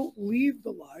 If you don't leave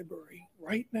the library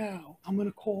right now, I'm going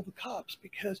to call the cops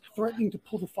because threatening to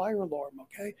pull the fire alarm,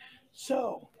 okay?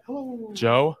 So, hello.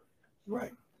 Joe,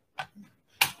 Right.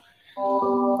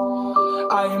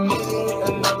 Okay.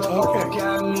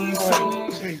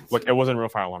 Look, it wasn't a real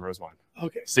fire alarm. It was mine.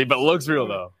 Okay. See, but it looks real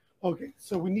though. Okay,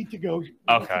 so we need to go.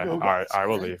 Okay. All right.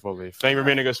 We'll leave. Thank you for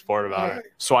being a good sport about it.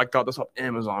 So I got this off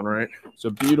Amazon, right? It's a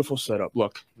beautiful setup.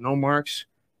 Look, no marks.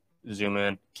 Zoom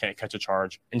in. Can't catch a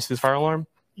charge. And you see this fire alarm?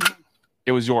 Yeah.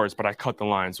 It was yours, but I cut the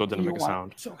line, so it didn't make a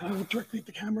sound. So can I look directly at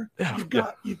the camera? Yeah. You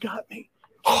got me.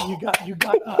 You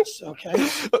got us. Okay.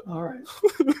 All right.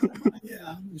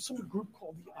 Yeah. There's some group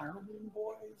called the Ireland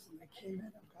Boys, and they came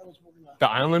in. I was wearing The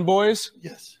Island Boys?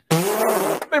 Yes.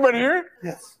 Anybody here?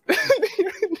 Yes.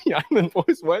 The Island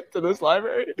Boys went to this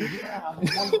library? Yeah. One of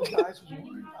the guys was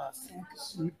wearing a Santa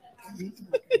suit. He's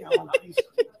like a gallon of ice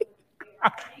cream.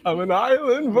 I'm an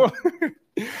island boy.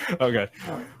 Okay.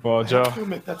 Well, Joe.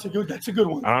 That's a good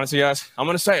one. Honestly, guys, I'm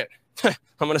gonna say it.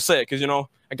 I'm gonna say it because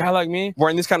a guy like me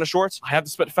wearing these kind of shorts, I have to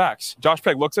spit facts. Josh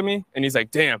Pegg looks at me and he's like,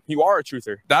 "Damn, you are a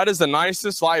truther." That is the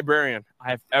nicest librarian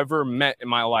I have ever met in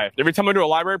my life. Every time I do a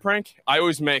library prank, I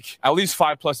always make at least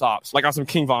 5+ ops, like on some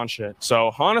King Von shit.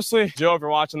 So honestly, Joe, if you're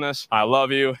watching this, I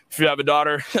love you. If you have a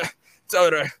daughter, tell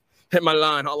her to hit my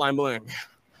line, hotline bling.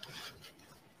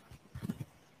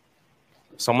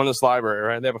 So I'm in this library,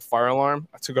 right? They have a fire alarm.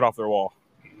 I took it off their wall.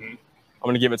 I'm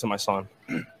gonna give it to my son.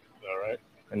 All right.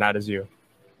 And that is you.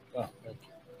 Oh, thank you.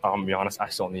 I'm gonna be honest, I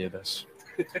still needed this.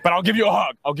 But I'll give you a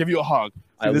hug.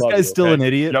 See, this guy's still an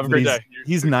idiot. You have a great but day.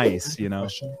 He's nice, you know.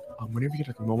 Whenever you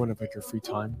get a moment of your free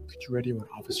time, could you radio an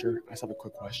officer? I just have a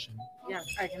quick question. Yes,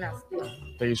 I can ask you.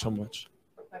 Thank you so much.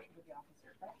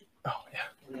 Oh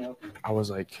yeah. I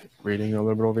was reading a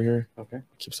little bit over here. Okay. It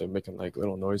keeps making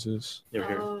little noises.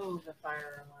 Oh, the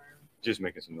fire alarm. Just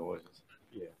making some noises.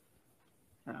 Yeah.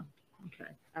 Oh, okay.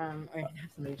 I can have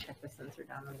somebody check the sensor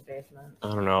down in the basement.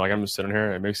 I don't know. I'm just sitting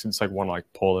here. It makes it want to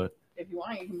pull it. If you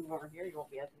want, you can move over here. You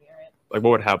won't be able to hear it.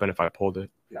 What would happen if I pulled it?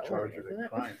 You're charged with a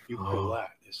crime. You pull that,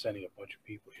 they're sending a bunch of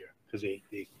people here because they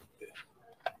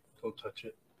don't touch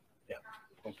it. Yeah,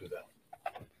 don't do that.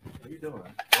 What are you doing?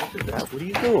 Don't do that. What are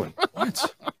you doing?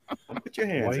 What? Don't put your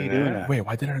hands Why are in you there. doing that? Wait,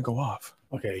 why didn't it go off?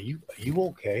 Okay, are you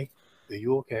okay? Are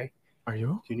you okay? Are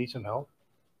you? Do you need some help?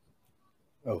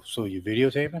 Oh, so you're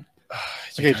videotaping? You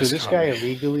Okay, so guys this got guy me.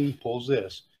 illegally pulls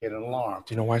this, get an alarm.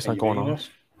 Do you know why it's and not going you're reading off? this?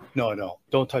 No,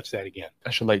 don't touch that again. I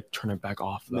should turn it back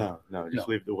off though. No, just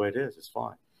leave it the way it is. It's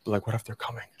fine. But what if they're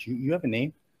coming? Do you have a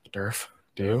name? Durf.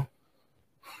 Do you?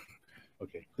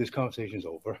 Okay, this conversation's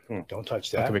over. Don't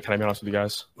touch that. Okay, but can I be honest with you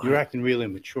guys? You're acting really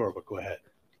immature, but go ahead.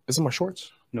 This is my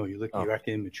shorts. No, you're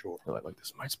acting immature. Like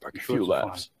this might spark a Your few shorts are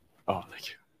laughs. Oh, thank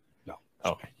you. No.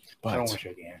 Okay. But I don't want to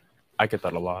shake your hand. I get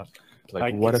that a lot.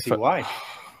 I what can if see why?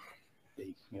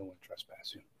 You don't want to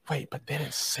trespass you. Wait, but they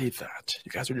didn't say that.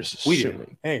 You guys are just We assuming.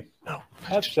 did. Hey, No.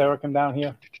 have Sarah come down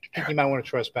here. I think you might want to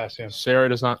trespass him. Sarah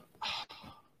does not.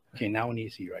 Okay, now we need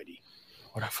to see your ID.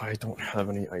 What if I don't have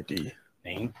any ID?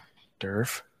 Name?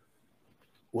 Durf.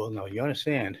 Well, no, you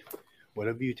understand.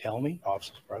 Whatever you tell me,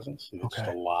 officer's presence, if it's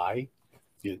a lie,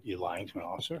 you're lying to an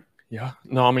officer. Yeah.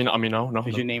 No, I mean, no.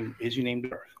 Is your name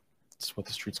Durf? That's what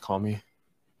the streets call me.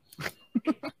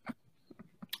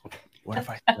 What if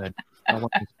I said?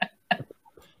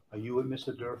 Are you with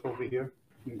Mr. Durf over here?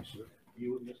 You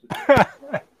with Mr. Durf?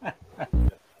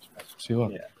 See,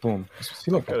 look. Boom. See,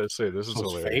 look. I gotta say, this is So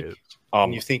it's hilarious. fake?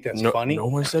 And you think that's funny? No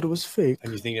one said it was fake.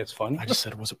 And you think that's funny? I just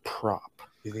said it was a prop.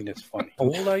 You think that's funny? How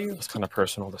old are you? It's kind of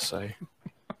personal to say.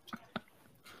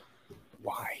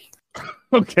 Why?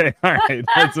 Okay, all right,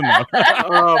 that's enough.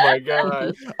 Oh my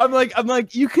god. I'm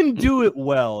like, you can do it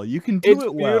well. You can do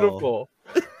it well. Beautiful.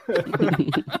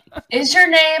 Is your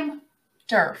name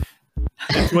Durf?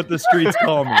 That's what the streets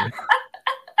call me.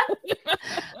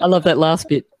 I love that last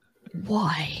bit.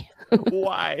 Why?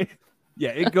 Why?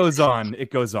 Yeah, it goes on.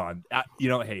 It goes on.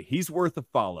 Hey, he's worth a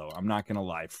follow. I'm not gonna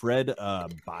lie. Fred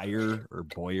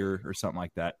Boyer or something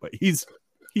like that. But he's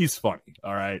funny.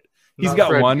 All right. He's Not got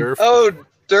Fred one. Durf. Oh,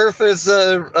 Durf is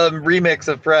a remix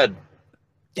of Fred.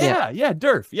 Yeah,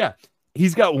 Durf. Yeah.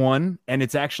 He's got one, and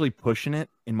it's actually pushing it,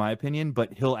 in my opinion.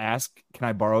 But he'll ask, "Can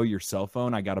I borrow your cell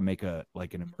phone? I got to make an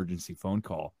emergency phone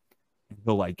call." And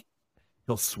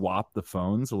he'll swap the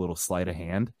phones, a little sleight of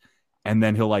hand, and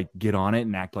then he'll get on it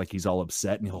and act like he's all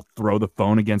upset, and he'll throw the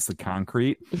phone against the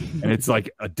concrete, and it's like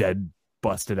a dead,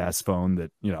 busted ass phone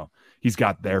that he's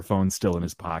got their phone still in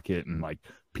his pocket, and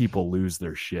people lose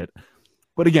their shit.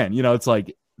 But again, it's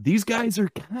these guys are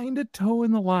kind of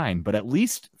toeing the line, but at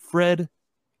least Fred,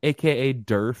 aka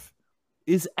Durf,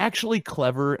 is actually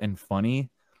clever and funny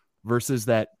versus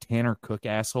that Tanner Cook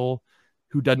asshole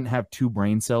who doesn't have two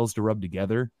brain cells to rub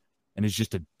together and is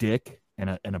just a dick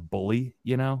and a bully,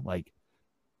 Like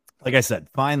I said,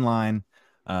 fine line.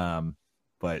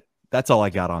 But that's all I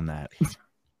got on that.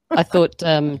 I thought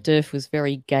Durf was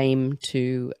very game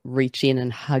to reach in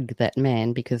and hug that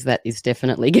man, because that is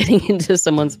definitely getting into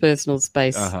someone's personal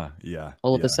space. Yeah.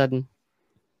 All of a sudden.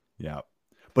 Yeah.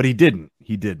 But he didn't.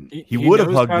 He would have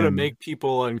knows hugged how to him. make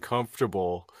people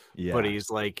uncomfortable. Yeah. But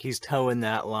he's towing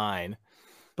that line.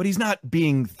 But he's not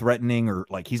being threatening, or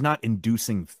like he's not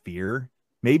inducing fear.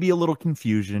 Maybe a little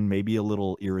confusion, maybe a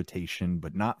little irritation,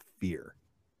 but not fear.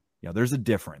 Yeah, there's a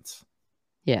difference.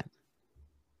 Yeah.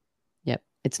 Yep.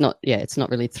 It's not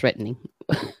really threatening.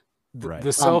 Right.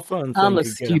 The cell phone thing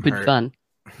harmless, could get him stupid hurt. fun.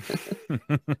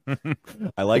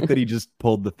 I like that he just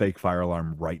pulled the fake fire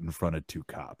alarm right in front of two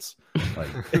cops. Like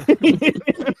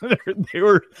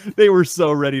they were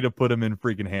so ready to put him in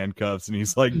freaking handcuffs, and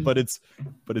he's like, but it's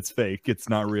fake. It's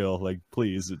not real. Like,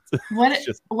 please. What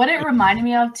it reminded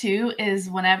me of too is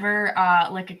whenever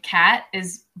like a cat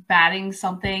is batting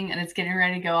something and it's getting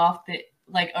ready to go off the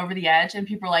over the edge, and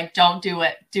people are like, "Don't do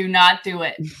it. Do not do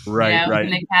it." Right. Right.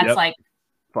 And the cat's like,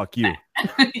 "Fuck you."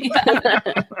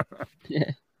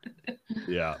 Yeah.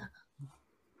 Yeah.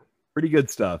 Pretty good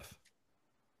stuff.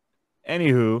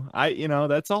 Anywho,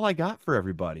 that's all I got for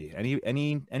everybody.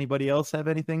 Anybody else have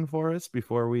anything for us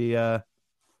before we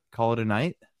call it a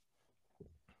night?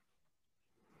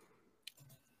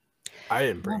 I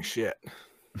didn't bring shit.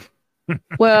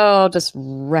 Well, I'll just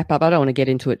wrap up. I don't want to get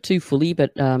into it too fully,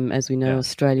 but as we know,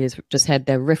 Australia's just had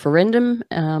their referendum,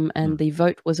 and the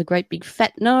vote was a great big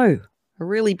fat no, a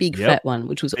really big fat one,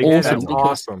 which was awesome. That's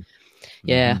awesome.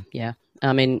 Yeah, yeah.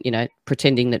 I mean,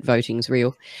 pretending that voting's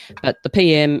real, but the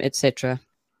PM, etc.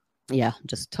 Yeah,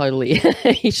 just totally.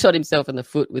 He shot himself in the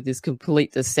foot with this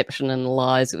complete deception and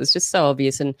lies. It was just so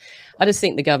obvious, and I just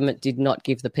think the government did not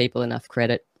give the people enough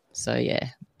credit. So yeah.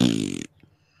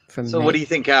 What do you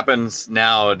think happens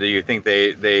now? Do you think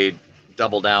they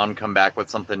double down, come back with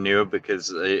something new?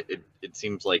 Because it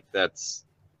seems like that's,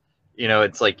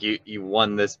 it's like you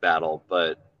won this battle,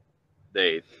 but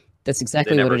that's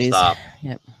exactly they what never it is. stop.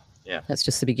 Yep. Yeah. That's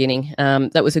just the beginning.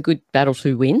 That was a good battle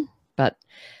to win, but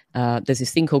there's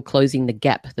this thing called closing the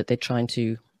gap that they're trying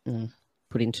to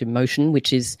put into motion,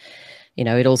 which is,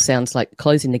 it all sounds like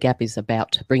closing the gap is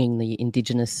about bringing the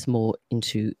Indigenous more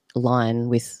into line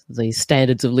with the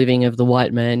standards of living of the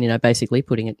white man, basically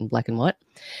putting it in black and white.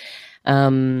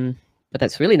 But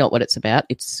that's really not what it's about.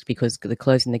 It's because the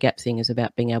closing the gap thing is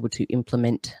about being able to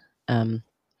implement the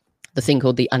thing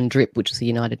called the UNDRIP, which is the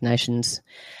United Nations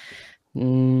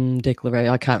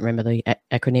Declaration. I can't remember the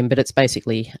acronym, but it's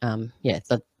basically,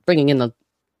 bringing in the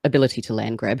ability to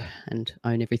land grab and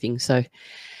own everything. So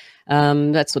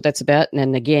that's what that's about.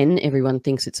 And again, everyone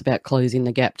thinks it's about closing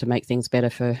the gap to make things better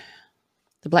for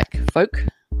the black folk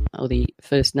or the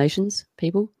First Nations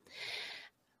people,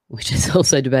 which is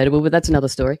also debatable, but that's another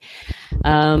story.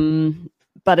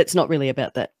 But it's not really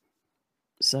about that.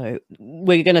 So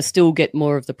we're going to still get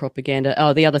more of the propaganda.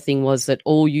 Oh, the other thing was that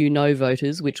all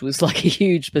voters, which was like a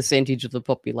huge percentage of the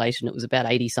population, it was about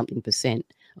 80-something%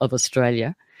 of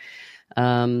Australia,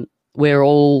 we're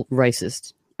all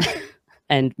racist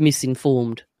and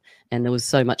misinformed. And there was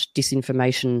so much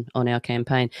disinformation on our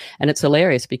campaign. And it's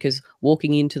hilarious because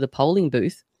walking into the polling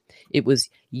booth, it was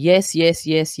yes, yes,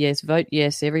 yes, yes, vote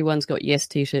yes. Everyone's got yes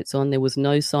T-shirts on. There was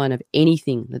no sign of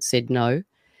anything that said no.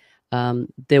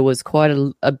 There was quite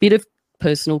a bit of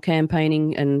personal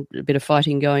campaigning and a bit of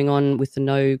fighting going on with the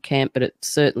no camp, but it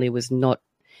certainly was not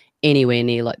anywhere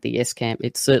near like the yes camp.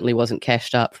 It certainly wasn't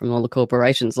cashed up from all the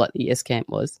corporations like the yes camp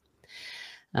was.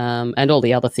 And all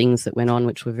the other things that went on,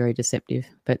 which were very deceptive.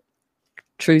 But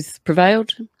truth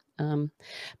prevailed.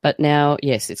 But now,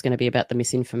 yes, it's going to be about the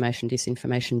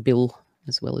disinformation bill,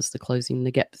 as well as the closing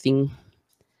the gap thing.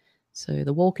 So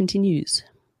the war continues.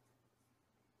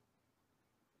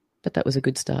 But that was a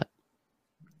good start.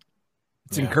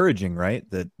 It's encouraging, right?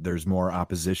 That there's more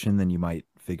opposition than you might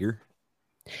figure.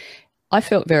 I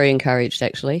felt very encouraged,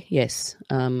 actually. Yes.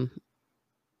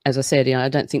 As I said, I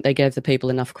don't think they gave the people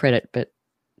enough credit, but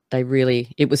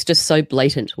it was just so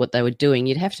blatant what they were doing.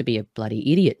 You'd have to be a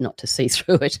bloody idiot not to see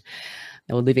through it.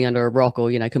 They were living under a rock or,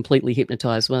 completely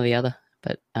hypnotized, one or the other.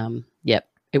 But,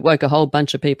 it woke a whole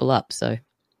bunch of people up. So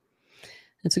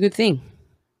it's a good thing.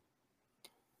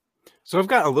 So I've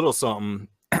got a little something.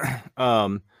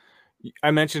 I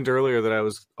mentioned earlier that I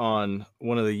was on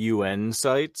one of the UN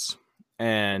sites,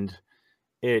 and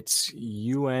it's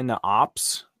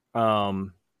unops.org.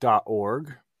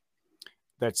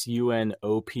 That's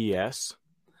UNOPS.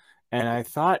 And I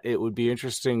thought it would be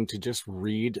interesting to just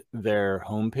read their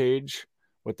homepage,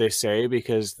 what they say,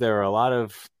 because there are a lot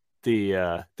of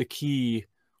the key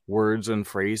words and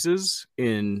phrases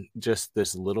in just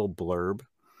this little blurb.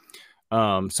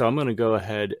 So I'm going to go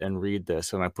ahead and read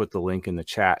this, and I put the link in the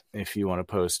chat if you want to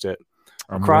post it.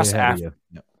 I'm Across way ahead of you.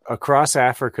 Yep. Across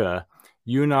Africa,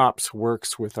 UNOPS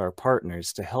works with our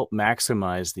partners to help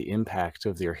maximize the impact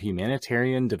of their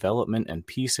humanitarian development and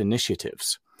peace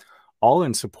initiatives, all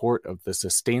in support of the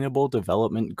Sustainable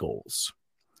Development Goals.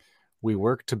 We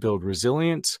work to build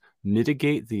resilience,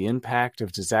 mitigate the impact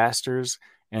of disasters,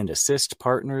 and assist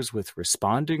partners with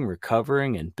responding,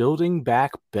 recovering, and building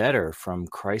back better from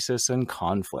crisis and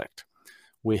conflict.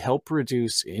 We help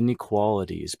reduce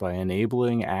inequalities by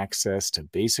enabling access to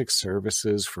basic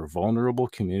services for vulnerable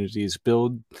communities,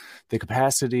 build the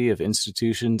capacity of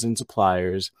institutions and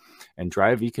suppliers, and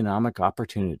drive economic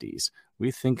opportunities. We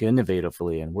think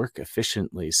innovatively and work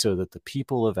efficiently so that the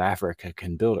people of Africa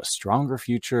can build a stronger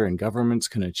future and governments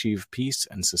can achieve peace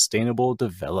and sustainable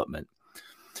development.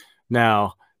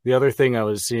 Now, the other thing I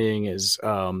was seeing is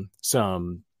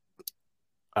some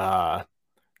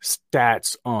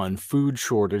stats on food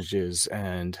shortages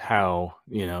and how,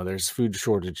 there's food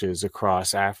shortages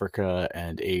across Africa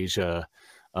and Asia.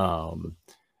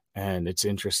 And it's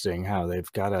interesting how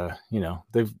they've got to,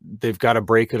 they've got to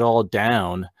break it all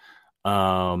down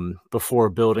before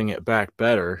building it back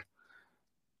better.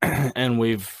 And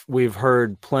we've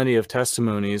heard plenty of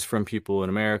testimonies from people in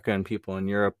America and people in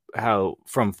Europe,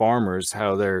 from farmers,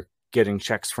 how they're getting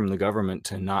checks from the government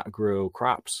to not grow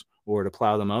crops or to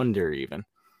plow them under even.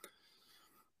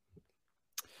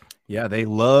 Yeah, they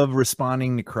love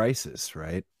responding to crisis,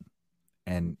 right?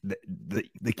 And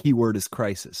the key word is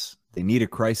crisis. They need a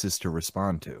crisis to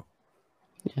respond to.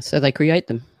 Yeah, so they create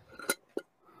them.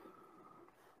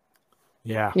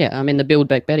 Yeah. Yeah, I mean, the build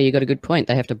back better, you got a good point.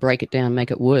 They have to break it down,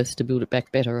 make it worse to build it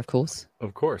back better, of course.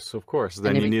 Of course.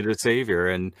 Then you need a savior,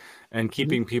 and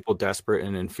keeping people desperate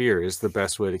and in fear is the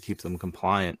best way to keep them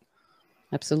compliant.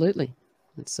 Absolutely.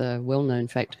 It's a well-known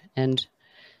fact. And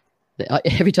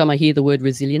every time I hear the word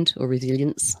resilient or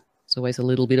resilience, it's always a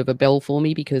little bit of a bell for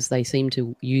me because they seem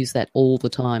to use that all the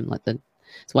time. Like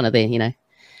it's one of their,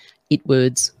 it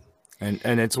words. And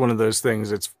it's one of those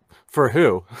things, it's for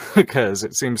who? Because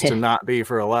it seems to not be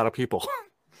for a lot of people.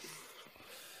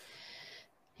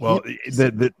 Well,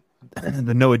 the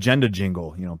no agenda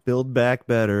jingle, build back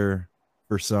better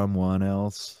for someone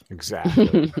else.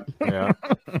 Exactly. Yeah.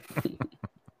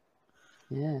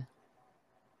 Yeah.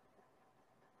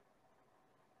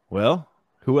 Well,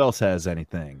 who else has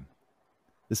anything?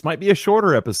 This might be a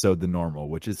shorter episode than normal,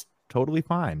 which is totally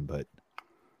fine, but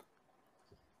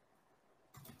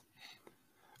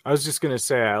I was just going to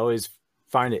say, I always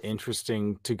find it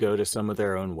interesting to go to some of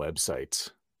their own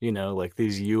websites, like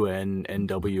these UN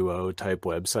NWO type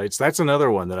websites. That's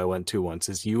another one that I went to once,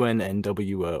 is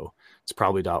UNNWO. It's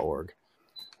probably .org.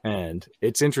 And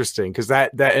it's interesting because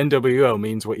that NWO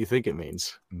means what you think it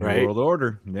means, right? New World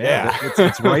Order. Yeah.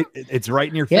 It's right. It's right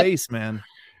in your face, man.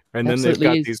 And then they've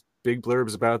got these big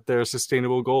blurbs about their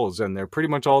sustainable goals, and they're pretty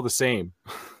much all the same.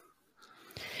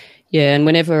 Yeah, and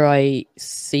whenever I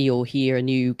see or hear a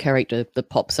new character that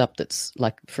pops up that's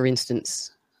like, for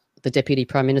instance, the Deputy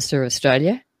Prime Minister of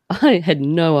Australia, I had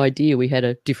no idea we had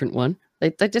a different one.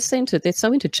 They just seem to, they're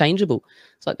so interchangeable.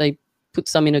 It's like they put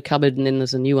some in a cupboard and then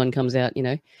there's a new one comes out,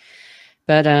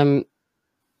 But,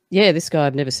 yeah, this guy,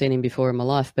 I've never seen him before in my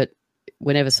life, but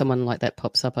whenever someone like that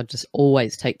pops up, I just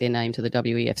always take their name to the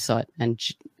WEF site. And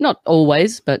not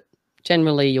always, but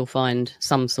generally you'll find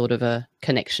some sort of a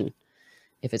connection.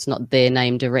 If it's not their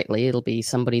name directly, it'll be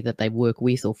somebody that they work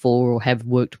with or for or have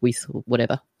worked with or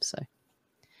whatever. So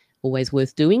always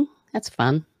worth doing. That's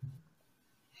fun.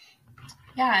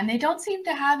 Yeah, and they don't seem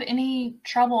to have any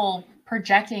trouble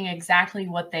projecting exactly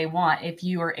what they want if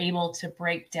you are able to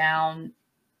break down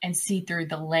and see through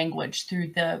the language,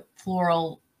 through the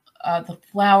the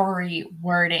flowery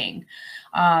wording.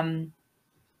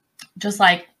 Just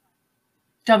like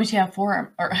WTF Forum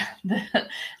or the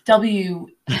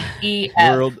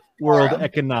WEF World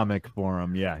Economic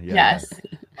Forum. Yeah. Yes.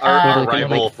 Our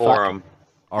rival forum.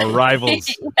 Our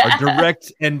rivals, our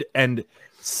direct and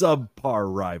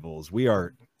subpar rivals. We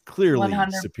are clearly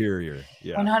 100, superior.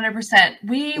 Yeah.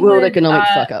 100%. World Economic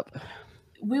fuck up.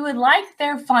 We would like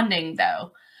their funding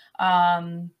though.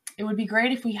 It would be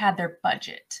great if we had their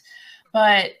budget.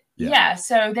 But yeah,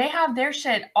 so they have their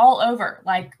shit all over,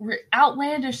 like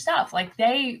outlandish stuff. Like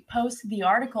they posted the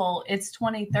article, it's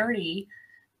 2030.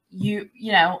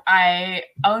 I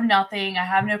own nothing. I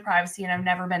have no privacy and I've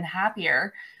never been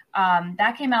happier.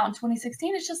 That came out in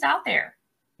 2016. It's just out there.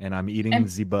 And I'm eating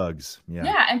the bugs. Yeah.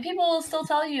 Yeah. And people will still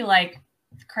tell you like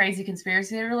crazy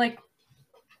conspiracy. They're like,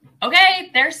 okay,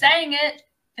 they're saying it.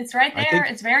 It's right there.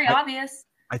 It's very obvious.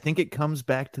 I think it comes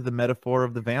back to the metaphor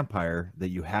of the vampire that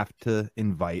you have to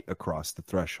invite across the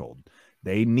threshold.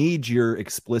 They need your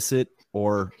explicit,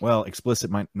 or well,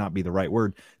 explicit might not be the right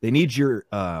word. They need your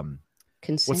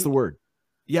consent. What's the word?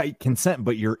 Yeah, consent,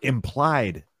 but your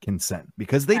implied consent,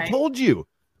 because they told you.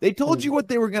 They told you what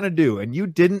they were going to do, and you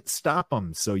didn't stop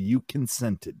them, so you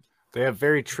consented. They have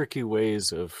very tricky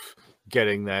ways of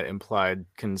getting that implied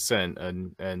consent,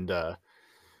 and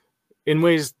in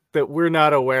ways that we're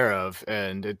not aware of,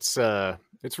 and it's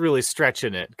really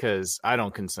stretching it because I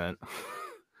don't consent,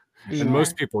 and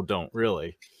most people don't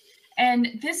really. And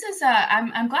this is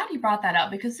I'm glad you brought that up,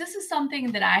 because this is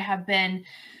something that I have been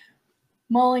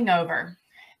mulling over,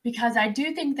 because I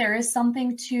do think there is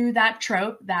something to that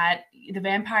trope that the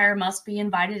vampire must be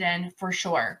invited in for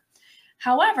sure.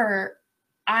 However,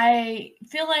 I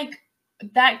feel like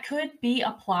that could be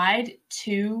applied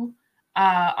to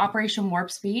Operation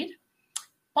Warp Speed.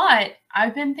 But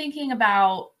I've been thinking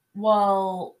about,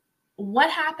 well, what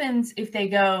happens if they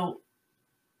go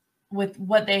with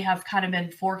what they have kind of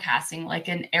been forecasting, like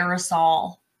an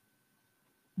aerosol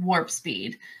warp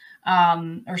speed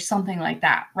or something like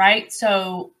that, right?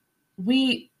 So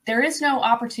there is no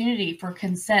opportunity for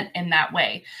consent in that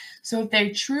way. So if they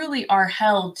truly are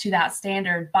held to that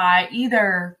standard by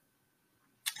either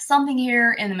something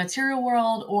here in the material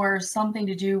world or something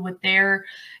to do with their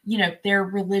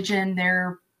religion,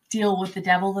 their deal with the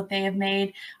devil that they have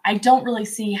made, I don't really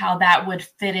see how that would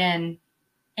fit in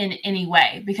any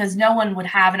way, because no one would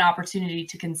have an opportunity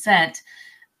to consent,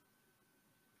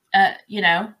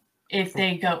 if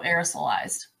they go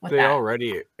aerosolized with They that.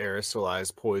 already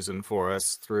aerosolize poison for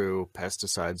us through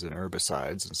pesticides and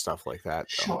herbicides and stuff like that.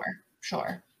 Though.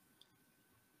 Sure.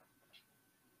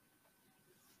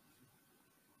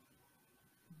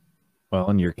 Well,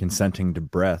 and you're consenting to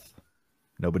breath.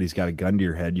 Nobody's got a gun to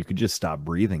your head. You could just stop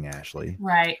breathing, Ashley.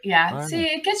 Right. Yeah. Wow. See,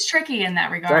 it gets tricky in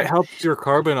that regard. That helps your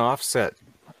carbon offset.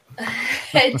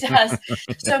 It does.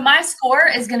 So my score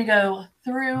is going to go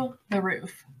through the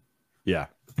roof. Yeah.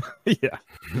 Yeah.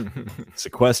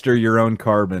 Sequester your own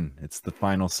carbon. It's the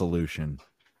final solution.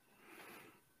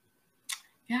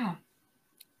 Yeah.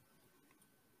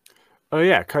 Oh,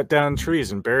 yeah. Cut down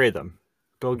trees and bury them.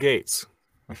 Bill Gates.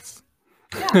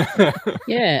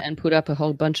 Yeah, and put up a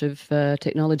whole bunch of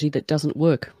technology that doesn't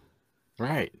work.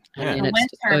 Right. And The it's wind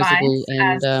disposable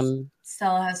turbines, and as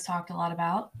Stella has talked a lot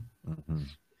about.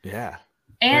 Yeah.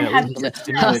 And yeah, have you it's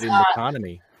stimulating the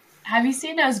economy. Have you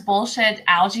seen those bullshit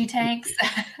algae tanks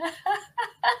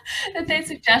that they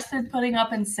suggested putting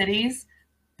up in cities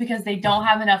because they don't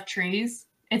have enough trees?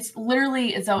 It's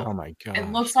literally, Oh my god.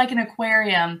 it looks like an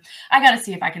aquarium. I got to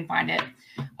see if I can find it.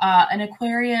 An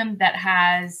aquarium that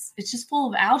it's just full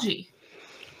of algae.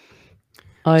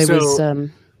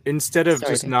 Instead of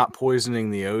sorry, just go. not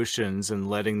poisoning the oceans and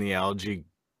letting the algae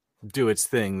do its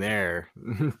thing there,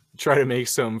 try to make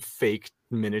some fake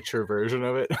miniature version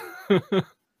of it.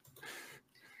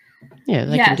 Yeah,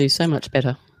 they can do so much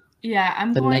better. Yeah,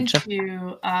 I'm than going nature.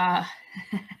 to.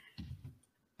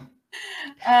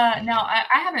 Now, I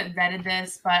haven't vetted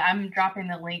this, but I'm dropping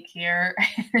the link here.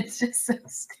 It's just so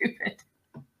stupid.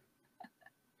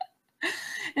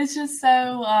 It's just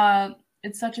so.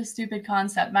 It's such a stupid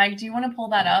concept. Mike, do you want to pull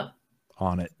that up?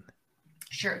 On it.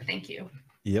 Sure, thank you.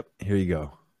 Yep. Here you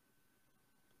go.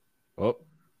 Oh,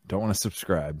 don't want to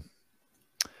subscribe.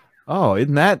 Oh,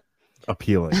 isn't that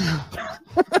appealing?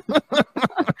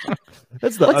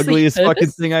 That's the What's the ugliest fucking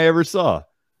purpose? thing I ever saw.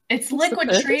 It's What's the liquid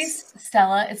purpose? trees,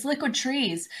 Stella. It's liquid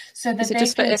trees, so that Is it they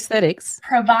just for can aesthetics?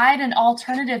 provide an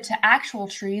alternative to actual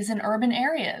trees in urban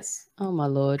areas. Oh my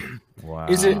lord! Wow.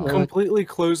 Is it Lord. completely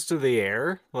closed to the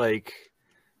air? Like,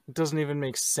 it doesn't even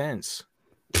make sense.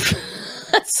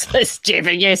 That's so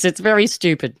stupid. Yes, it's very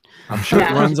stupid. I'm sure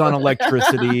it runs on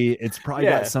electricity. It's probably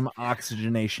Yeah. got some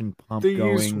oxygenation pump They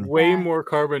use going. way more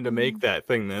carbon to make that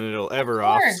thing than it'll ever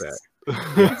Of course. offset.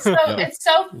 It's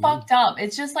so fucked up.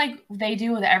 It's just like they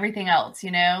do with everything else,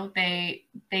 you know. They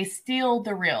steal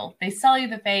the real. They sell you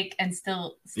the fake and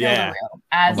still steal Yeah. the real,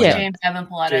 as Yeah. James Evan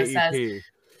Pilato says. JEP.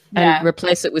 Yeah. And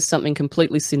replace it with something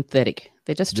completely synthetic.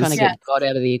 They're just trying to This- get God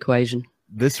out of the equation.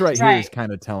 This right here is Right.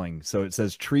 kind of telling. So it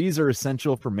says trees are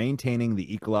essential for maintaining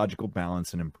the ecological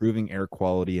balance and improving air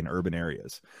quality in urban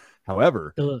areas.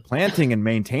 However, Ugh. planting and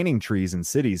maintaining trees in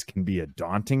cities can be a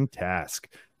daunting task.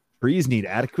 Trees need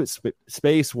adequate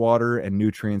space, water, and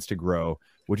nutrients to grow,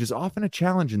 which is often a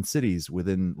challenge in cities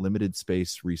within limited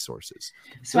space resources.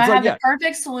 So I it's have like, the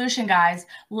perfect solution, guys.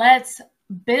 Let's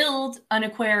build an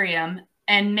aquarium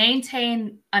and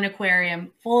maintain an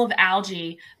aquarium full of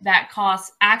algae that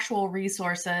costs actual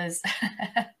resources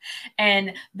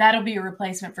and that'll be a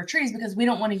replacement for trees because we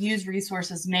don't want to use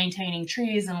resources maintaining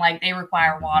trees, and like they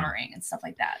require watering and stuff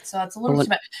like that. So it's a little too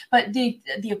much. But the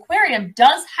aquarium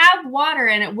does have water,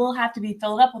 and it will have to be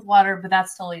filled up with water, but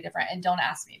that's totally different. And don't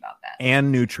ask me about that.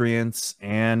 And nutrients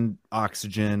and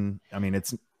oxygen. I mean,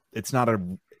 it's not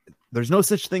there's no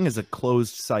such thing as a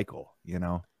closed cycle, you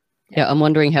know? Yeah, I'm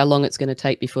wondering how long it's going to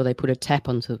take before they put a tap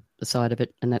onto the side of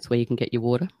it, and that's where you can get your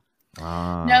water.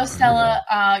 No, Stella,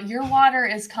 your water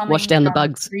is coming Wash down the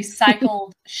from bugs.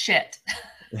 recycled shit.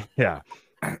 Yeah.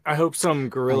 I hope some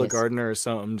guerrilla Yes. gardener or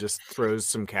something just throws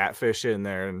some catfish in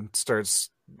there and starts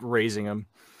raising them.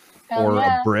 Hell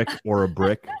yeah. a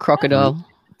brick Crocodile.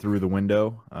 through the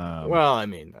window. Well, I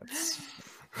mean, that's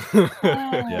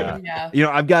yeah. You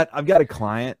know, I've got a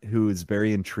client who is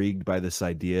very intrigued by this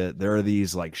idea. There are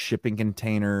these like shipping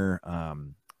container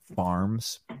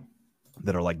farms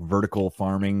that are like vertical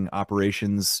farming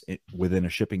operations within a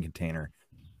shipping container,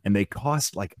 and they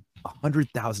cost like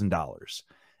 $100,000.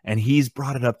 And he's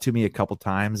brought it up to me a couple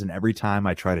times, and every time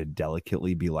I try to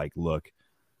delicately be like, look,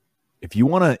 if you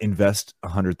want to invest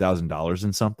 $100,000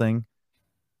 in something,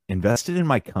 invest it in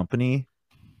my company,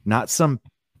 not some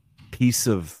piece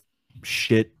of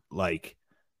shit like,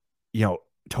 you know,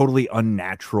 totally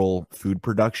unnatural food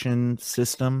production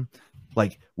system.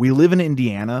 Like, we live in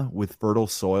Indiana with fertile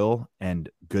soil and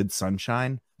good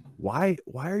sunshine. Why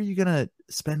are you gonna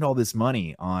spend all this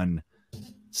money on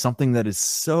something that is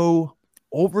so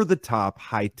over the top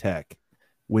high tech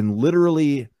when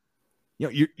literally, you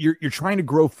know, you're trying to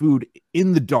grow food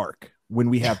in the dark when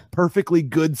we have perfectly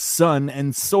good sun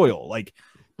and soil? Like,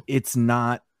 it's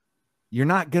not, you're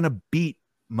not gonna beat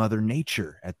Mother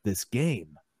Nature at this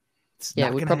game. Yeah,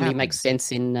 it would probably make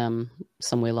sense in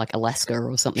somewhere like Alaska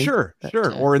or something. Sure, but,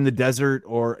 sure. Or in the desert,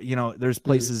 or, you know, there's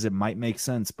places it might make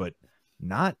sense, but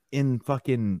not in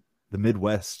fucking the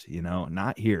Midwest, you know,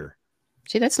 not here.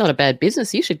 Gee, that's not a bad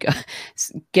business. You should go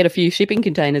get a few shipping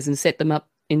containers and set them up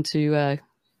into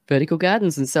vertical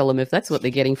gardens and sell them if that's what they're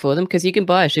getting for them, because you can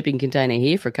buy a shipping container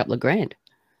here for a couple of grand.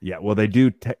 Yeah, well, they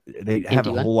do. They have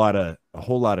Empty a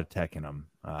whole lot of tech in them.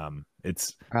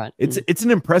 It's right. It's an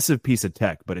impressive piece of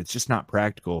tech, but it's just not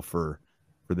practical for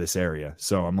this area.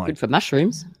 So I'm like, good for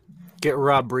mushrooms. Get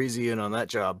Rob Breezy in on that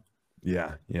job.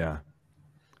 Yeah, yeah.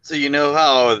 So you know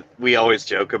how we always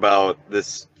joke about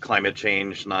this climate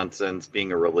change nonsense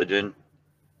being a religion?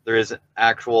 There is an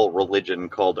actual religion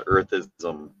called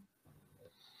Earthism,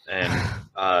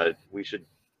 and we should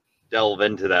delve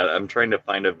into that. I'm trying to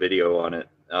find a video on it.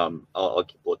 I'll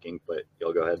keep looking, but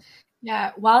you'll go ahead.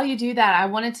 Yeah, while you do that, I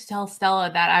wanted to tell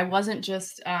Stella that I wasn't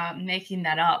just making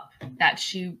that up, that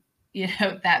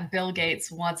that Bill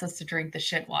Gates wants us to drink the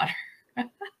shit water.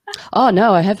 Oh,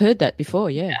 no, I have heard that before.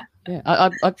 Yeah.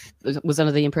 I was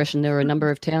under the impression there were a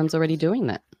number of towns already doing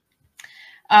that.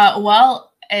 Well,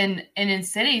 and in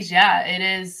cities, yeah, it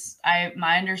is.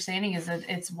 My understanding is that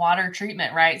it's water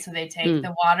treatment, right? So they take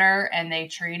the water and they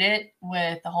treat it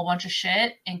with a whole bunch of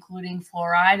shit, including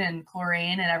fluoride and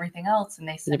chlorine and everything else, and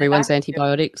they send everyone's it back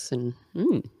antibiotics and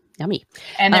yummy.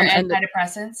 and their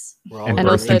antidepressants. And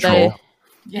also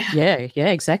yeah,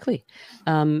 exactly.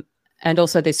 And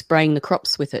also they're spraying the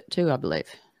crops with it too, I believe.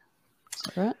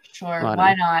 Right? Sure,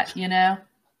 why not? You know.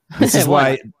 This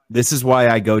is why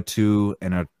I go to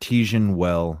an artesian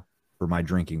well for my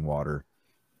drinking water.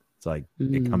 It's like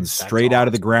it comes straight out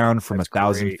of the ground from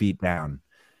 1,000 feet down.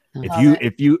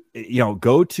 If you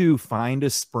go to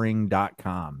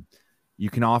findaspring.com, you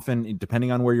can often,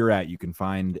 depending on where you're at, you can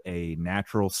find a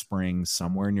natural spring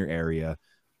somewhere in your area,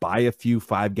 buy a few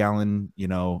 5-gallon,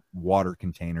 water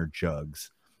container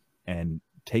jugs, and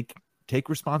take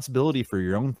responsibility for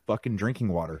your own fucking drinking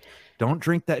water. Don't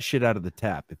drink that shit out of the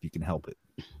tap if you can help it.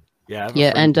 Yeah,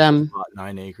 and bought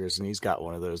 9 acres, and he's got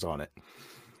one of those on it.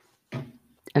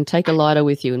 And take a lighter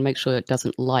with you and make sure it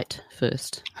doesn't light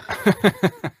first.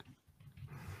 I've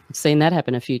seen that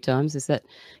happen a few times. Is that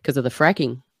because of the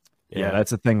fracking? Yeah,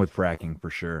 that's a thing with fracking for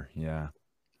sure. Yeah.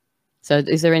 So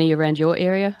is there any around your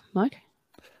area, Mike?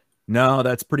 No,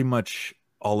 that's pretty much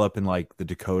all up in like the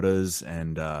Dakotas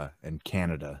and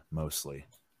Canada mostly.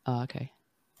 Oh, okay.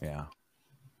 Yeah.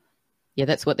 Yeah,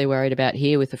 that's what they're worried about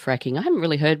here with the fracking. I haven't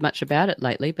really heard much about it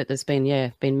lately, but there's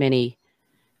been many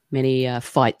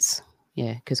fights.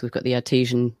 Yeah, because we've got the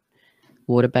artesian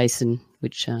water basin,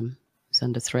 which is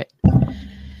under threat.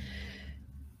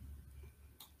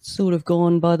 Sort of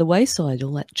gone by the wayside,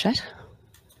 all that chat.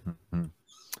 Mm-hmm.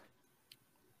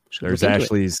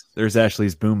 There's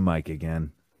Ashley's boom mic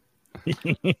again.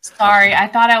 Sorry, I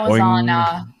thought I was Boing.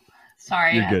 on.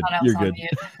 Sorry, You're good. I thought I was on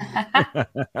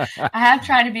mute. I have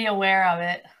tried to be aware of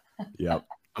it. Yep.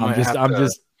 I'm just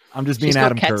being She's got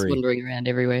Adam cats Curry. wandering around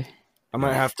everywhere. I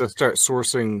might have to start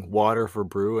sourcing water for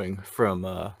brewing from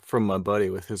my buddy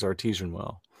with his artesian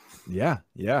well. Yeah.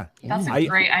 That's a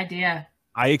great idea.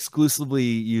 I exclusively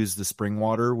use the spring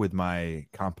water with my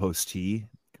compost tea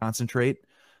concentrate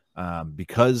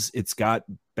because it's got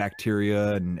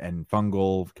bacteria and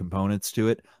fungal components to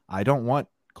it. I don't want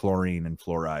chlorine and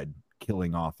fluoride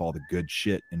killing off all the good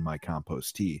shit in my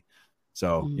compost tea.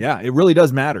 So yeah, it really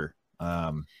does matter,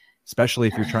 especially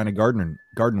if you're trying to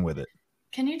garden with it.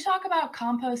 Can you talk about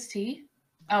compost tea?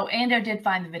 Oh, Ando did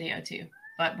find the video too,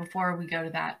 but before we go to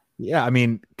that. Yeah, I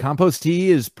mean, compost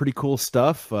tea is pretty cool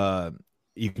stuff.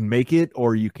 You can make it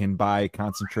or you can buy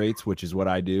concentrates, which is what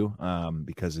I do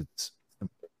because it's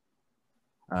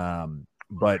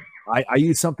but I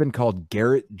use something called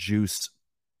Garrett Juice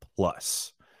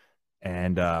Plus.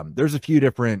 And there's a few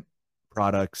different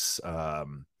products,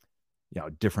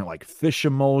 different like fish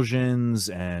emulsions,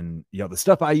 and the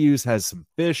stuff I use has some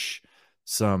fish,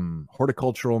 some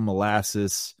horticultural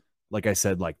molasses, like I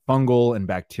said, like fungal and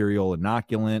bacterial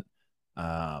inoculant,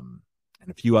 and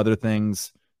a few other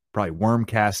things, probably worm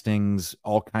castings,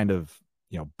 all kind of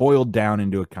boiled down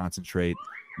into a concentrate.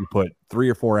 You put 3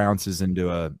 or 4 ounces into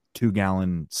a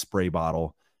 2-gallon spray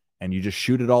bottle, and you just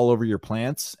shoot it all over your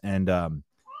plants. And a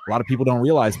lot of people don't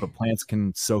realize, but plants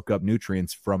can soak up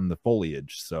nutrients from the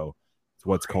foliage. So it's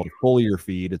what's called a foliar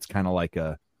feed. It's kind of like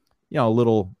a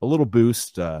little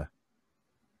boost. I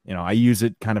use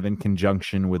it kind of in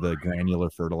conjunction with a granular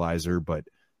fertilizer. But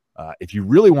if you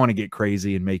really want to get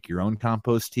crazy and make your own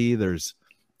compost tea, there's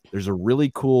a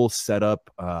really cool setup.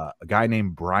 A guy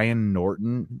named Brian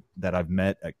Norton that I've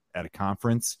met at a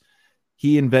conference.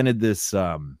 He invented this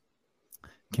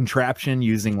contraption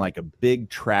using like a big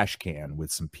trash can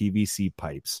with some PVC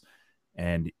pipes,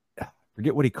 and I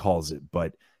forget what he calls it,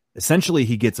 but essentially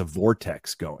he gets a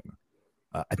vortex going.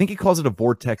 I think he calls it a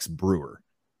vortex brewer,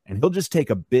 and he'll just take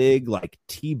a big like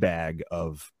tea bag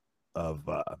of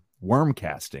worm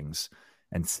castings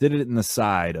and sit it in the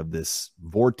side of this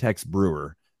vortex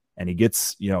brewer, and he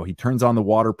gets he turns on the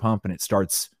water pump and it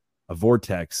starts a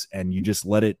vortex, and you just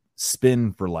let it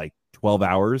spin for like 12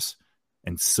 hours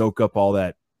and soak up all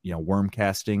that worm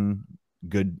casting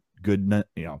good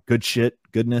shit,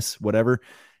 goodness, whatever,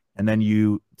 and then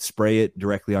you spray it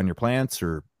directly on your plants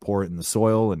or pour it in the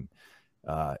soil, and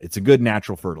it's a good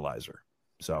natural fertilizer.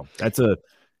 So that's a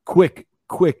quick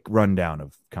rundown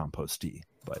of compost tea.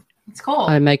 But it's cool.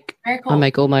 I make Very cool. I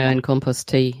make all my own compost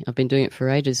tea. I've been doing it for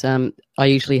ages. I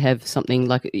usually have something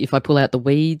like, if I pull out the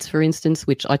weeds, for instance,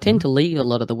 which I tend to leave a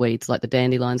lot of the weeds, like the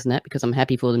dandelions and that, because I'm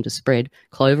happy for them to spread.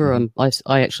 Clover,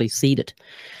 I actually seed it.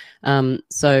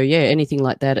 So yeah, anything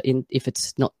like that. If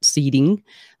it's not seeding,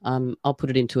 I'll put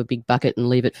it into a big bucket and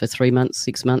leave it for 3 months,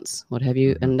 6 months, what have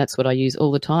you. And that's what I use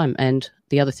all the time. And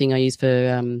the other thing I use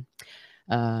for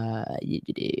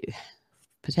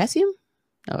potassium.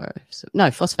 No,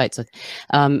 phosphates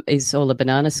is all the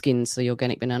banana skins, the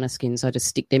organic banana skins. I just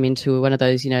stick them into one of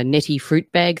those, netty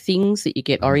fruit bag things that you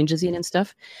get oranges in and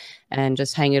stuff, and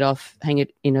just hang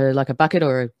it in like a bucket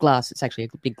or a glass. It's actually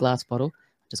a big glass bottle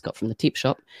I just got from the tip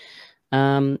shop.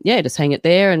 Just hang it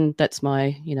there, and that's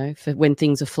my, for when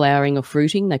things are flowering or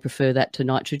fruiting, they prefer that to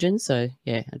nitrogen. So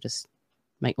yeah, I just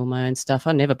make all my own stuff.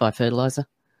 I never buy fertilizer.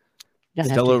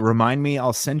 Stella, remind me,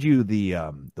 I'll send you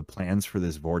the plans for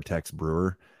this vortex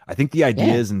brewer. I think the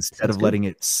idea is, instead of letting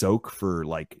it soak for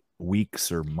like weeks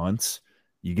or months,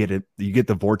 you get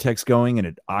the vortex going and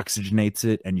it oxygenates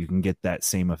it, and you can get that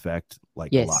same effect a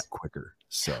lot quicker.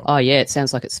 So it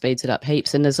sounds like it speeds it up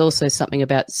heaps. And there's also something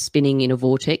about spinning in a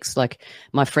vortex. Like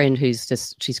my friend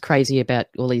she's crazy about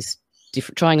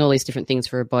trying all these different things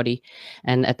for her body,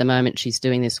 and at the moment she's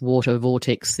doing this water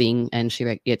vortex thing, and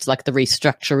it's like the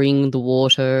restructuring the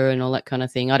water and all that kind of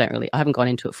thing. I haven't gone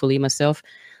into it fully myself.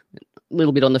 A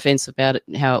little bit on the fence about it,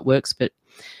 how it works, but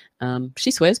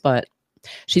she swears by it.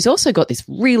 She's also got this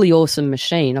really awesome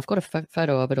machine. I've got a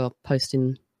photo of it. I'll post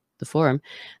in the forum.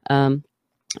 And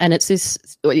it's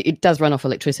it does run off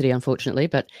electricity, unfortunately,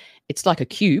 but it's like a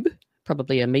cube,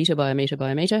 probably a meter by a meter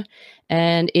by a meter,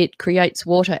 and it creates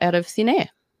water out of thin air.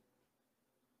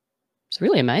 It's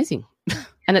really amazing.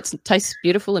 And it tastes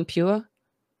beautiful and pure.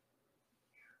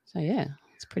 So yeah,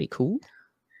 it's pretty cool.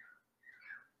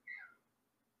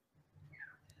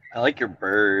 I like your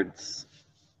birds.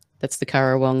 That's the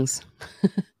currawongs.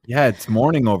 Yeah, it's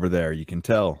morning over there. You can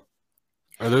tell.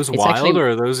 Are those wild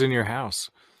or are those in your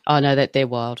house? Oh no, they're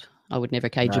wild. I would never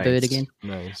cage a bird again.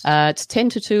 Nice. It's 10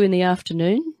 to 2 in the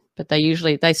afternoon. But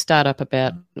they start up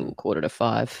about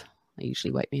 4:45. They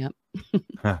usually wake me up.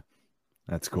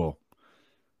 That's cool.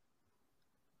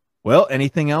 Well,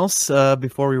 anything else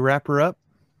before we wrap her up?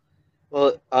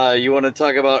 Well, you want to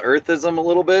talk about Earthism a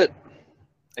little bit?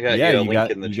 I got yeah, you a you link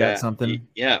got in the you chat. got something.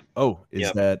 Yeah. Oh, is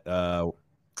Yep. that?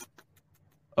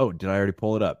 Oh, did I already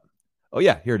pull it up? Oh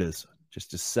yeah, here it is.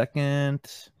 Just a second.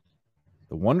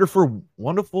 The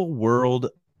wonderful world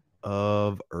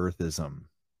of Earthism.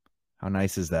 How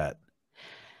nice is that?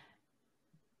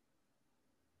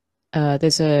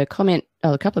 There's a comment,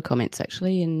 a couple of comments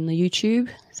actually in the YouTube.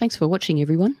 Thanks for watching,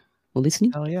 everyone, or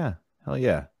listening. Hell yeah.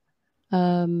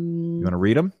 You You want to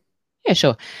read them? Yeah,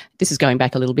 sure. This is going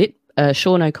back a little bit.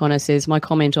 Sean O'Connor says, my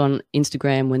comment on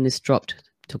Instagram when this dropped,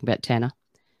 talking about Tanner,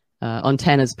 on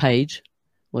Tanner's page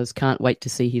was, can't wait to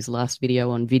see his last video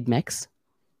on VidMax.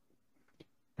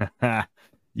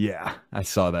 Yeah, I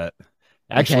saw that.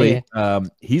 Actually,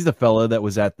 he's the fella that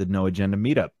was at the No Agenda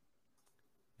meetup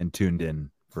and tuned in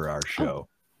for our show.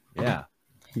 Yeah.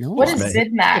 What is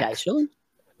VidMax?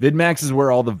 VidMax is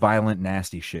where all the violent,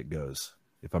 nasty shit goes,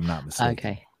 if I'm not mistaken.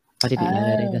 Okay. I didn't know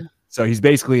that either. So he's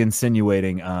basically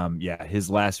insinuating, his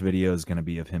last video is going to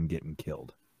be of him getting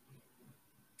killed.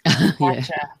 Yeah,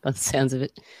 by the sounds of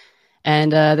it.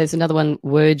 And there's another one,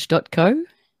 Werge.co,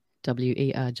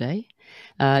 W-E-R-J.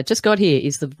 Just got here.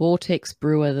 Is the Vortex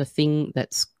Brewer the thing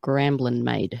that Scramblin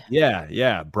made?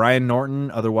 Yeah. Brian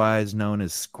Norton, otherwise known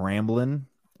as Scramblin.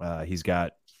 He's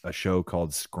got a show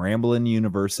called Scramblin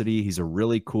University. He's a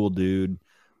really cool dude.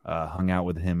 Hung out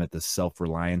with him at the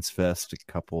Self-Reliance Fest a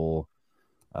couple,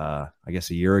 I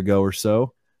guess a year ago or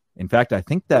so. In fact, I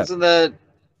think that... Wasn't that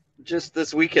just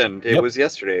this weekend? It was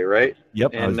yesterday, right?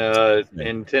 Yep.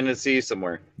 In Tennessee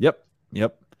somewhere. Yep.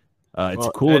 It's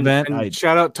a cool event. And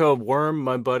shout out to Worm,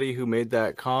 my buddy who made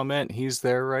that comment. He's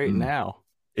there right now.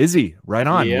 Is he? Right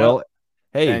on. Yep. Well,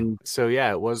 hey. And so,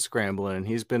 yeah, it was Scrambling.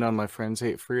 He's been on my Friends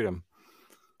Hate Freedom.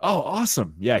 Oh,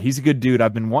 awesome. Yeah, he's a good dude.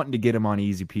 I've been wanting to get him on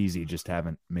Easy Peasy, just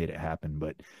haven't made it happen.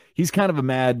 But he's kind of a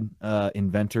mad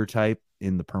inventor type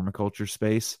in the permaculture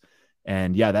space.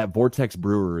 And yeah, that Vortex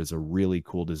Brewer is a really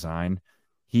cool design.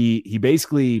 He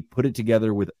basically put it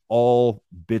together with all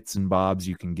bits and bobs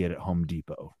you can get at Home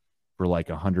Depot for like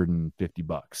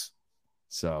 $150.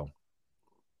 So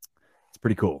it's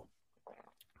pretty cool.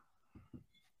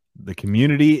 The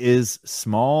community is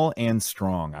small and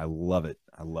strong. I love it.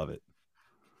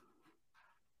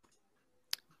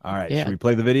 All right. Yeah. Should we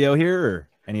play the video here, or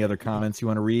any other comments you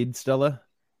want to read, Stella?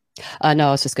 No,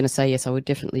 I was just going to say, yes, I would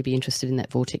definitely be interested in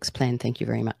that Vortex plan. Thank you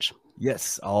very much.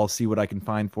 Yes, I'll see what I can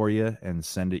find for you and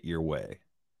send it your way.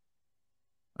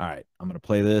 All right, I'm going to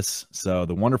play this. So,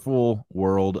 the wonderful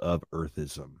world of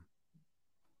Earthism.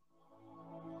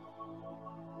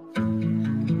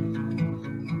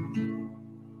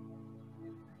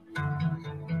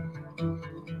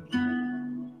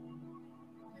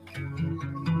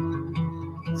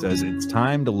 Says it's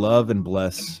time to love and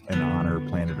bless and honor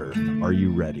planet Earth. Are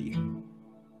you ready?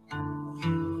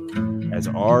 As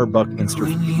R. Buckminster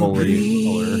Fuller.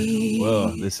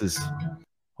 Whoa, this is.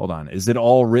 Hold on. Is it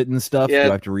all written stuff? Yeah. Do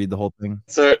I have to read the whole thing?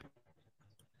 So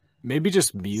maybe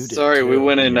just mute it. Sorry, we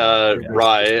went in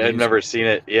raw. I've never seen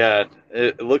it. Yeah,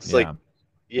 it looks like.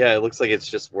 Yeah, it looks like it's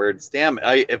just words. Damn.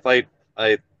 I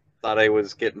thought I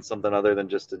was getting something other than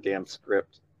just a damn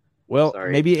script. Well,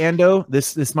 Sorry. maybe Ando,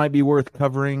 this might be worth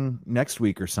covering next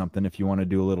week or something if you want to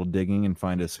do a little digging and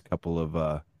find us a couple of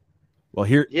well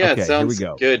here Yeah, okay, it sounds here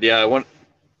we go. good. Yeah, I want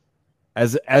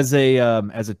as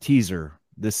a teaser,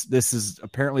 this is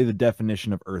apparently the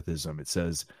definition of Earthism. It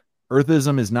says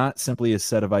Earthism is not simply a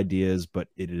set of ideas, but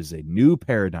it is a new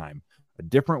paradigm, a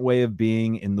different way of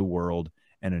being in the world,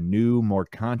 and a new, more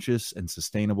conscious and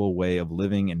sustainable way of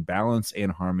living in balance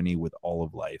and harmony with all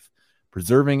of life.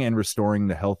 Preserving and restoring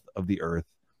the health of the earth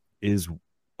is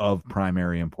of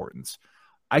primary importance.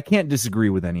 I can't disagree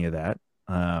with any of that.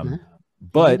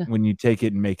 But when you take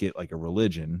it and make it like a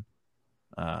religion,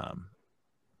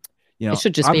 it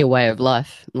should just be a way of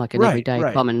life, like an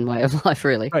everyday common way of life,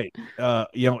 really. Right.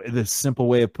 The simple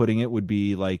way of putting it would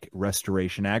be like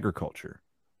restoration agriculture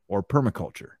or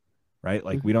permaculture, right?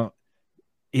 Like we don't,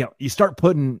 you start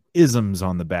putting isms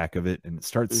on the back of it and it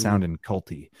starts sounding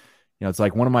culty. It's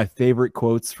like one of my favorite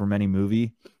quotes from any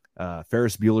movie,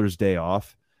 Ferris Bueller's Day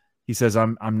Off. He says,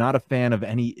 I'm not a fan of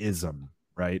any ism,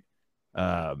 right?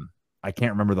 I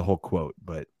can't remember the whole quote,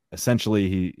 but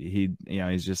essentially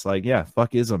he's just like, yeah,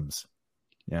 fuck isms,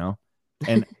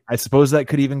 and I suppose that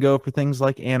could even go for things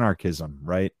like anarchism,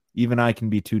 right? Even I can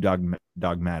be too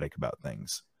dogmatic about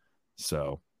things.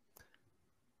 So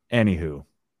anywho,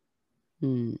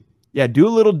 yeah, do a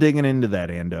little digging into that,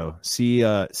 Ando. See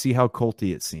how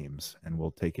culty it seems, and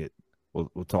we'll take it. We'll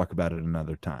talk about it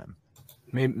another time.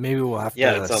 Maybe we'll have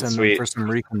to send them for some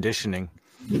reconditioning.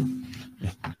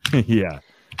 Yeah.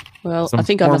 Well, I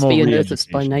think I must be an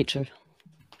earthist by nature.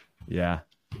 Yeah.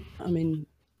 I mean,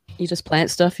 You just plant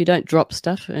stuff. You don't drop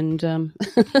stuff, and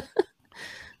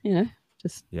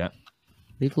just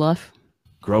live life.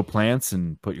 Grow plants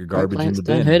and put your garbage in the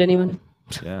bin. Don't hurt anyone.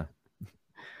 Yeah.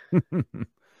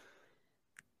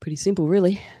 Pretty simple,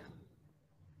 really.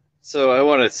 So I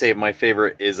want to say my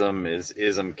favorite ism is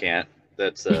ism can't.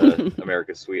 That's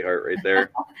America's sweetheart right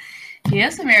there. He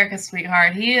is America's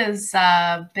sweetheart. He has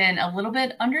been a little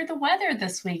bit under the weather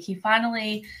this week. He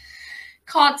finally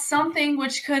caught something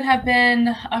which could have been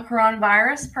a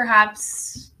coronavirus,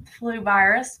 perhaps flu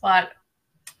virus, but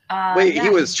wait, he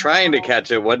was trying to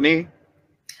catch it, wasn't he?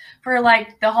 For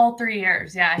like the whole 3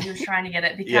 years. Yeah, he was trying to get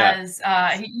it because,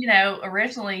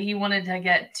 originally he wanted to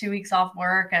get 2 weeks off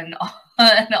work and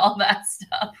all that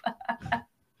stuff.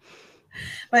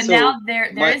 But so now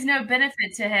there is no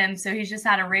benefit to him, so he's just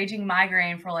had a raging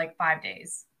migraine for like 5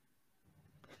 days.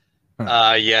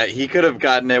 Yeah, he could have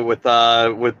gotten it with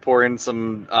pouring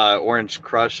some Orange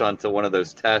Crush onto one of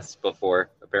those tests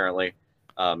before, apparently.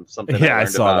 Something I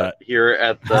learned about that here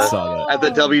at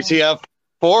the WTF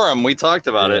Forum. We talked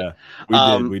about it.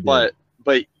 We did.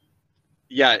 But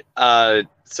yeah,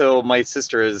 so my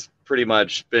sister has pretty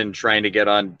much been trying to get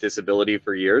on disability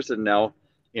for years, and now,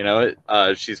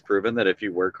 she's proven that if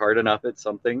you work hard enough at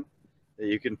something, that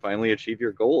you can finally achieve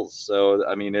your goals. So,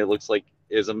 I mean, it looks like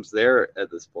ism's there at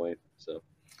this point. So,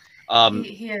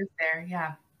 he is there,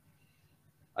 yeah.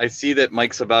 I see that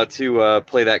Mike's about to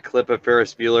play that clip of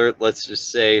Ferris Bueller. Let's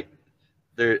just say,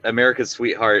 America's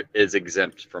sweetheart is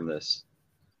exempt from this.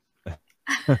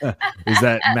 Is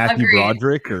that Matthew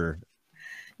Broderick or?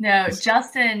 No,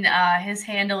 Justin. His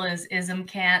handle is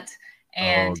ismcant,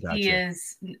 and gotcha. He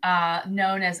is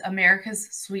known as America's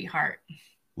sweetheart.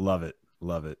 Love it.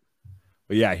 But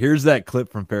yeah, here's that clip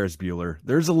from Ferris Bueller.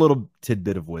 There's a little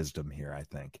tidbit of wisdom here, I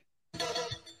think.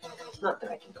 It's not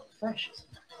that I condone fascism,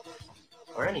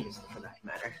 or any ism for that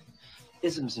matter.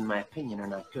 Isms, in my opinion, are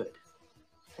not good.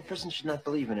 A person should not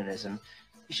believe in an ism.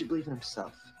 He should believe in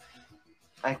himself.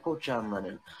 I quote John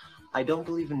Lennon, "I don't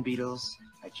believe in Beatles,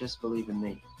 I just believe in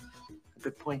me." A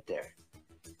good point there.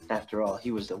 After all, he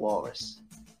was the walrus.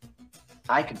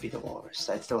 I could be the walrus.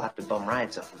 I'd still have to bum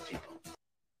rides off of people.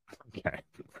 Okay.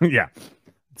 Yeah.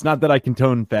 It's not that I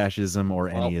condone fascism or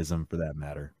any ism for that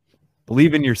matter.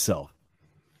 Believe in yourself.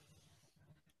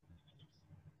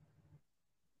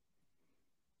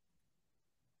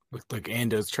 Looked like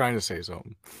Anda's trying to say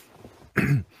something.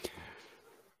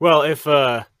 Well, if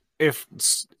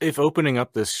opening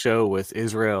up this show with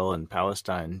Israel and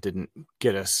Palestine didn't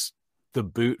get us the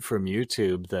boot from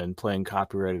YouTube, then playing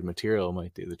copyrighted material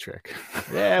might do the trick.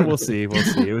 Yeah, we'll see.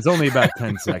 It was only about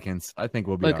 10 seconds. I think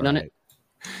we'll be working all on right. it.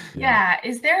 Yeah.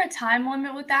 Is there a time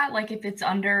limit with that? Like if it's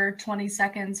under 20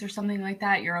 seconds or something like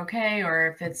that, you're okay? Or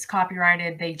if it's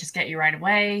copyrighted, they just get you right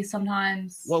away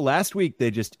sometimes? Well, last week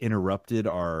they just interrupted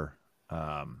our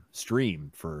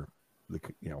stream for the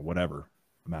whatever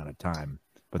amount of time,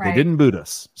 but they didn't boot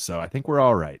us, so I think we're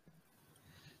all right.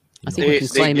 I think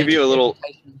they give you a little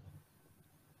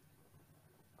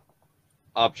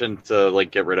option to like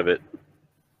get rid of it.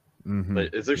 Mm-hmm.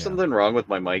 But is there something wrong with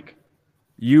my mic?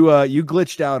 You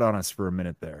glitched out on us for a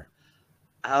minute there.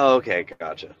 Oh, okay,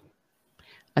 gotcha.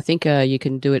 I think you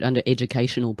can do it under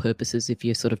educational purposes if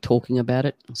you're sort of talking about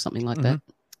it or something like that.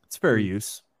 It's fair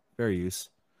use.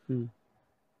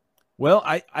 Well,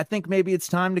 I think maybe it's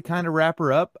time to kind of wrap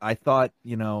her up. I thought,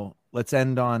 let's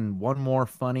end on one more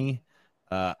funny.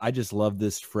 I just love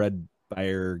this Fred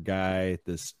Beyer guy,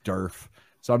 this Durf.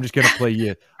 So I'm just gonna play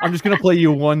you. I'm just gonna play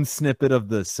you one snippet of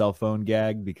the cell phone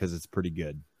gag because it's pretty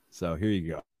good. So here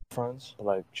you go. Friends,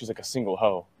 like she's like a single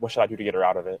hoe. What should I do to get her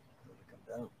out of it?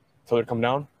 Tell her to come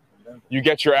down. You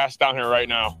get your ass down here right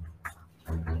now.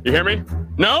 You hear me?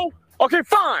 No? Okay,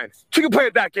 fine. She can play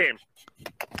at that game.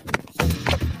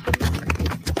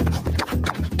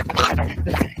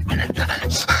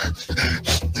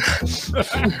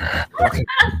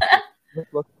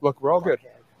 Look, we're all good.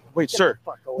 Wait, sir.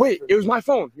 Wait, it was my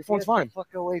phone. Your phone's fine.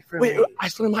 Fuck away from Wait, me. I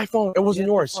stole my phone. It wasn't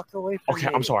yours. Fuck away from Okay,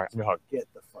 me. I'm sorry. Give me a hug. Get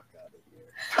the fuck out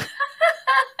of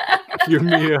here. Give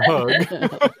me a hug.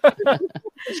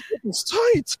 It's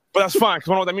tight. But that's fine, because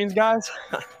you know what that means, guys?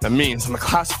 That means I'm a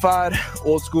classified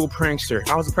old school prankster.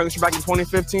 I was a prankster back in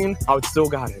 2015. I would still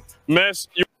got it. Miss,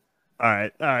 you. All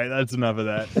right. That's enough of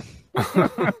that.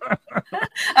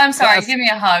 I'm sorry. Give me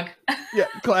a hug. Yeah,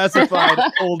 classified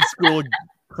old school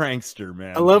prankster,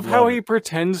 man. I love how he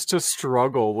pretends to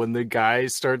struggle when the guy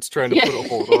starts trying to put a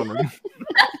hold on him.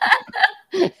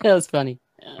 That was funny.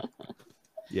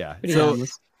 Yeah. Pretty So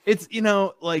harmless. it's,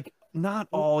 like not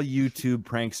all YouTube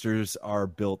pranksters are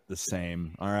built the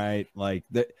same. All right. Like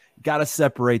got to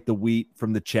separate the wheat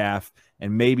from the chaff,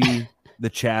 and maybe the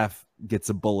chaff gets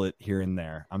a bullet here and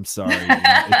there. I'm sorry.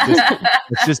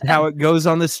 It's just how it goes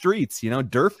on the streets.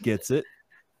 Durf gets it.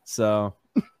 So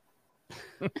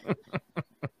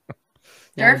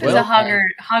Durf is a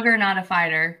hugger, not a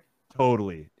fighter.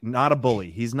 Totally. Not a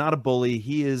bully. He's not a bully.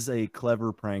 He is a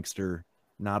clever prankster,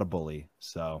 not a bully.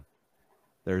 So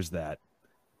there's that.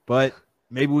 But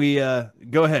maybe we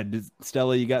go ahead.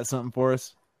 Stella, you got something for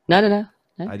us? No.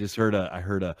 I just heard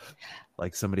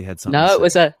like somebody had something. No, it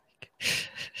was a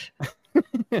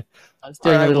I was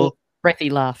doing a little breathy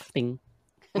laugh thing.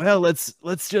 Well, let's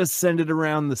just send it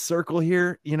around the circle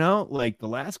here. Like the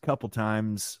last couple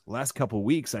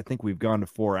weeks, I think we've gone to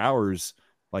 4 hours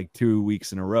like 2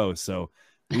 weeks in a row. So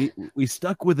we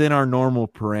stuck within our normal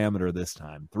parameter this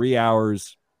time. 3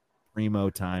 hours, primo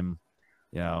time.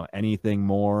 Anything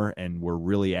more, and we're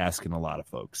really asking a lot of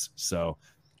folks. So,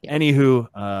 anywho,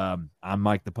 I'm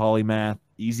Mike the Polymath,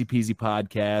 Easy Peasy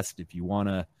Podcast. If you want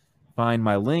to find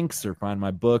my links or find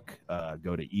my book,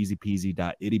 go to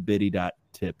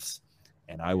easypeasy.ittybitty.tips,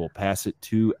 and I will pass it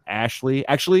to Ashley.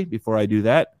 Actually, before I do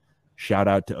that, shout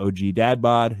out to OG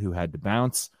Dadbod, who had to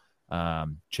bounce.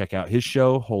 Check out his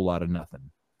show, Whole Lot of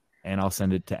Nothing, and I'll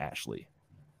send it to Ashley.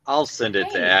 I'll send it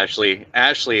to Ashley.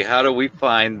 Ashley, how do we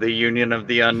find the Union of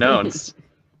the Unknowns?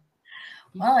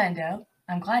 Well, Endo,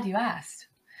 I'm glad you asked.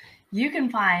 You can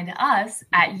find us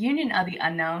at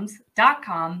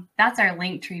unionoftheunknowns.com. That's our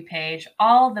Linktree page.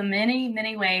 All the many,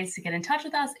 many ways to get in touch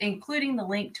with us, including the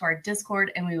link to our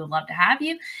Discord, and we would love to have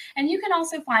you. And you can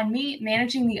also find me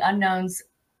managing the Unknowns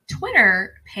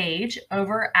Twitter page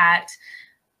over at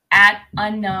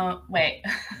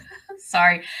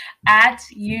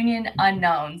Union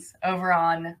Unknowns over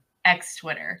on X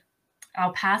Twitter.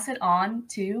 I'll pass it on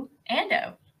to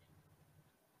Ando.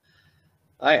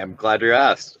 I am glad you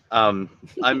asked. I'm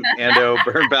Ando,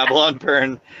 Burn Babylon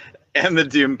Burn, and the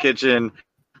Doom Kitchen,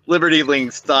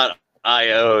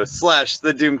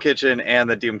 libertylinks.io/the Doom Kitchen, and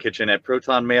the Doom Kitchen at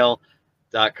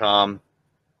protonmail.com.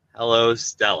 Hello,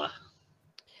 Stella.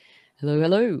 Hello, /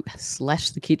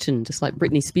 the kitchen, just like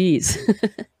Britney Spears.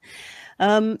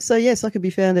 So yes, I could be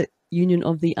found at Union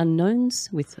of the Unknowns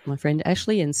with my friend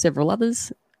Ashley and several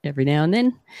others every now and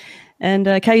then, and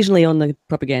occasionally on the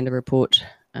Propaganda Report,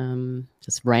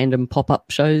 just random pop-up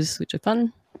shows which are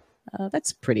fun.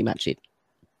 That's pretty much it.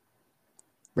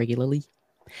 Regularly.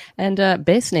 And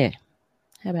Bear Snare,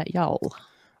 how about y'all?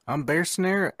 I'm Bear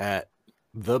Snare at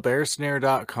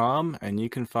thebearsnare.com, and you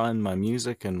can find my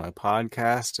music and my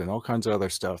podcast and all kinds of other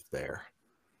stuff there.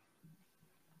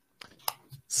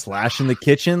 Slash in the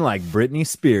kitchen like Britney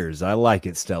Spears. I like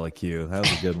it, Stella Q. That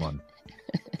was a good one.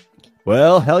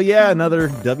 Well, hell yeah, another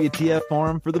WTF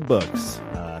Forum for the books.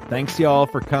 Thanks, y'all,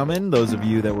 for coming, those of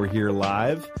you that were here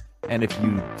live. And if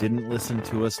you didn't listen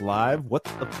to us live, what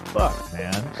the fuck,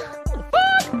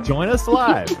 man? Join us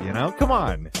live, Come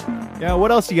on. Yeah,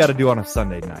 what else you got to do on a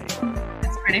Sunday night?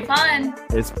 It's pretty fun.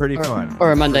 It's pretty fun.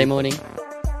 Or a Monday morning.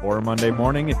 Or a Monday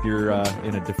morning if you're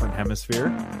in a different hemisphere.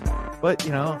 But,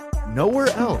 nowhere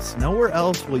else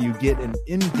will you get an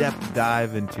in-depth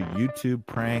dive into YouTube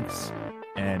pranks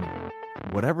and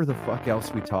whatever the fuck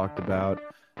else we talked about.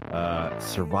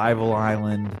 Survival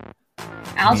Island.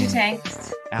 Algae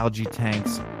tanks.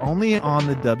 Only on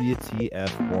the WTF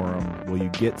Forum will you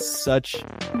get such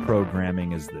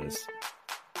programming as this.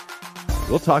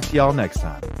 We'll talk to y'all next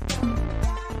time.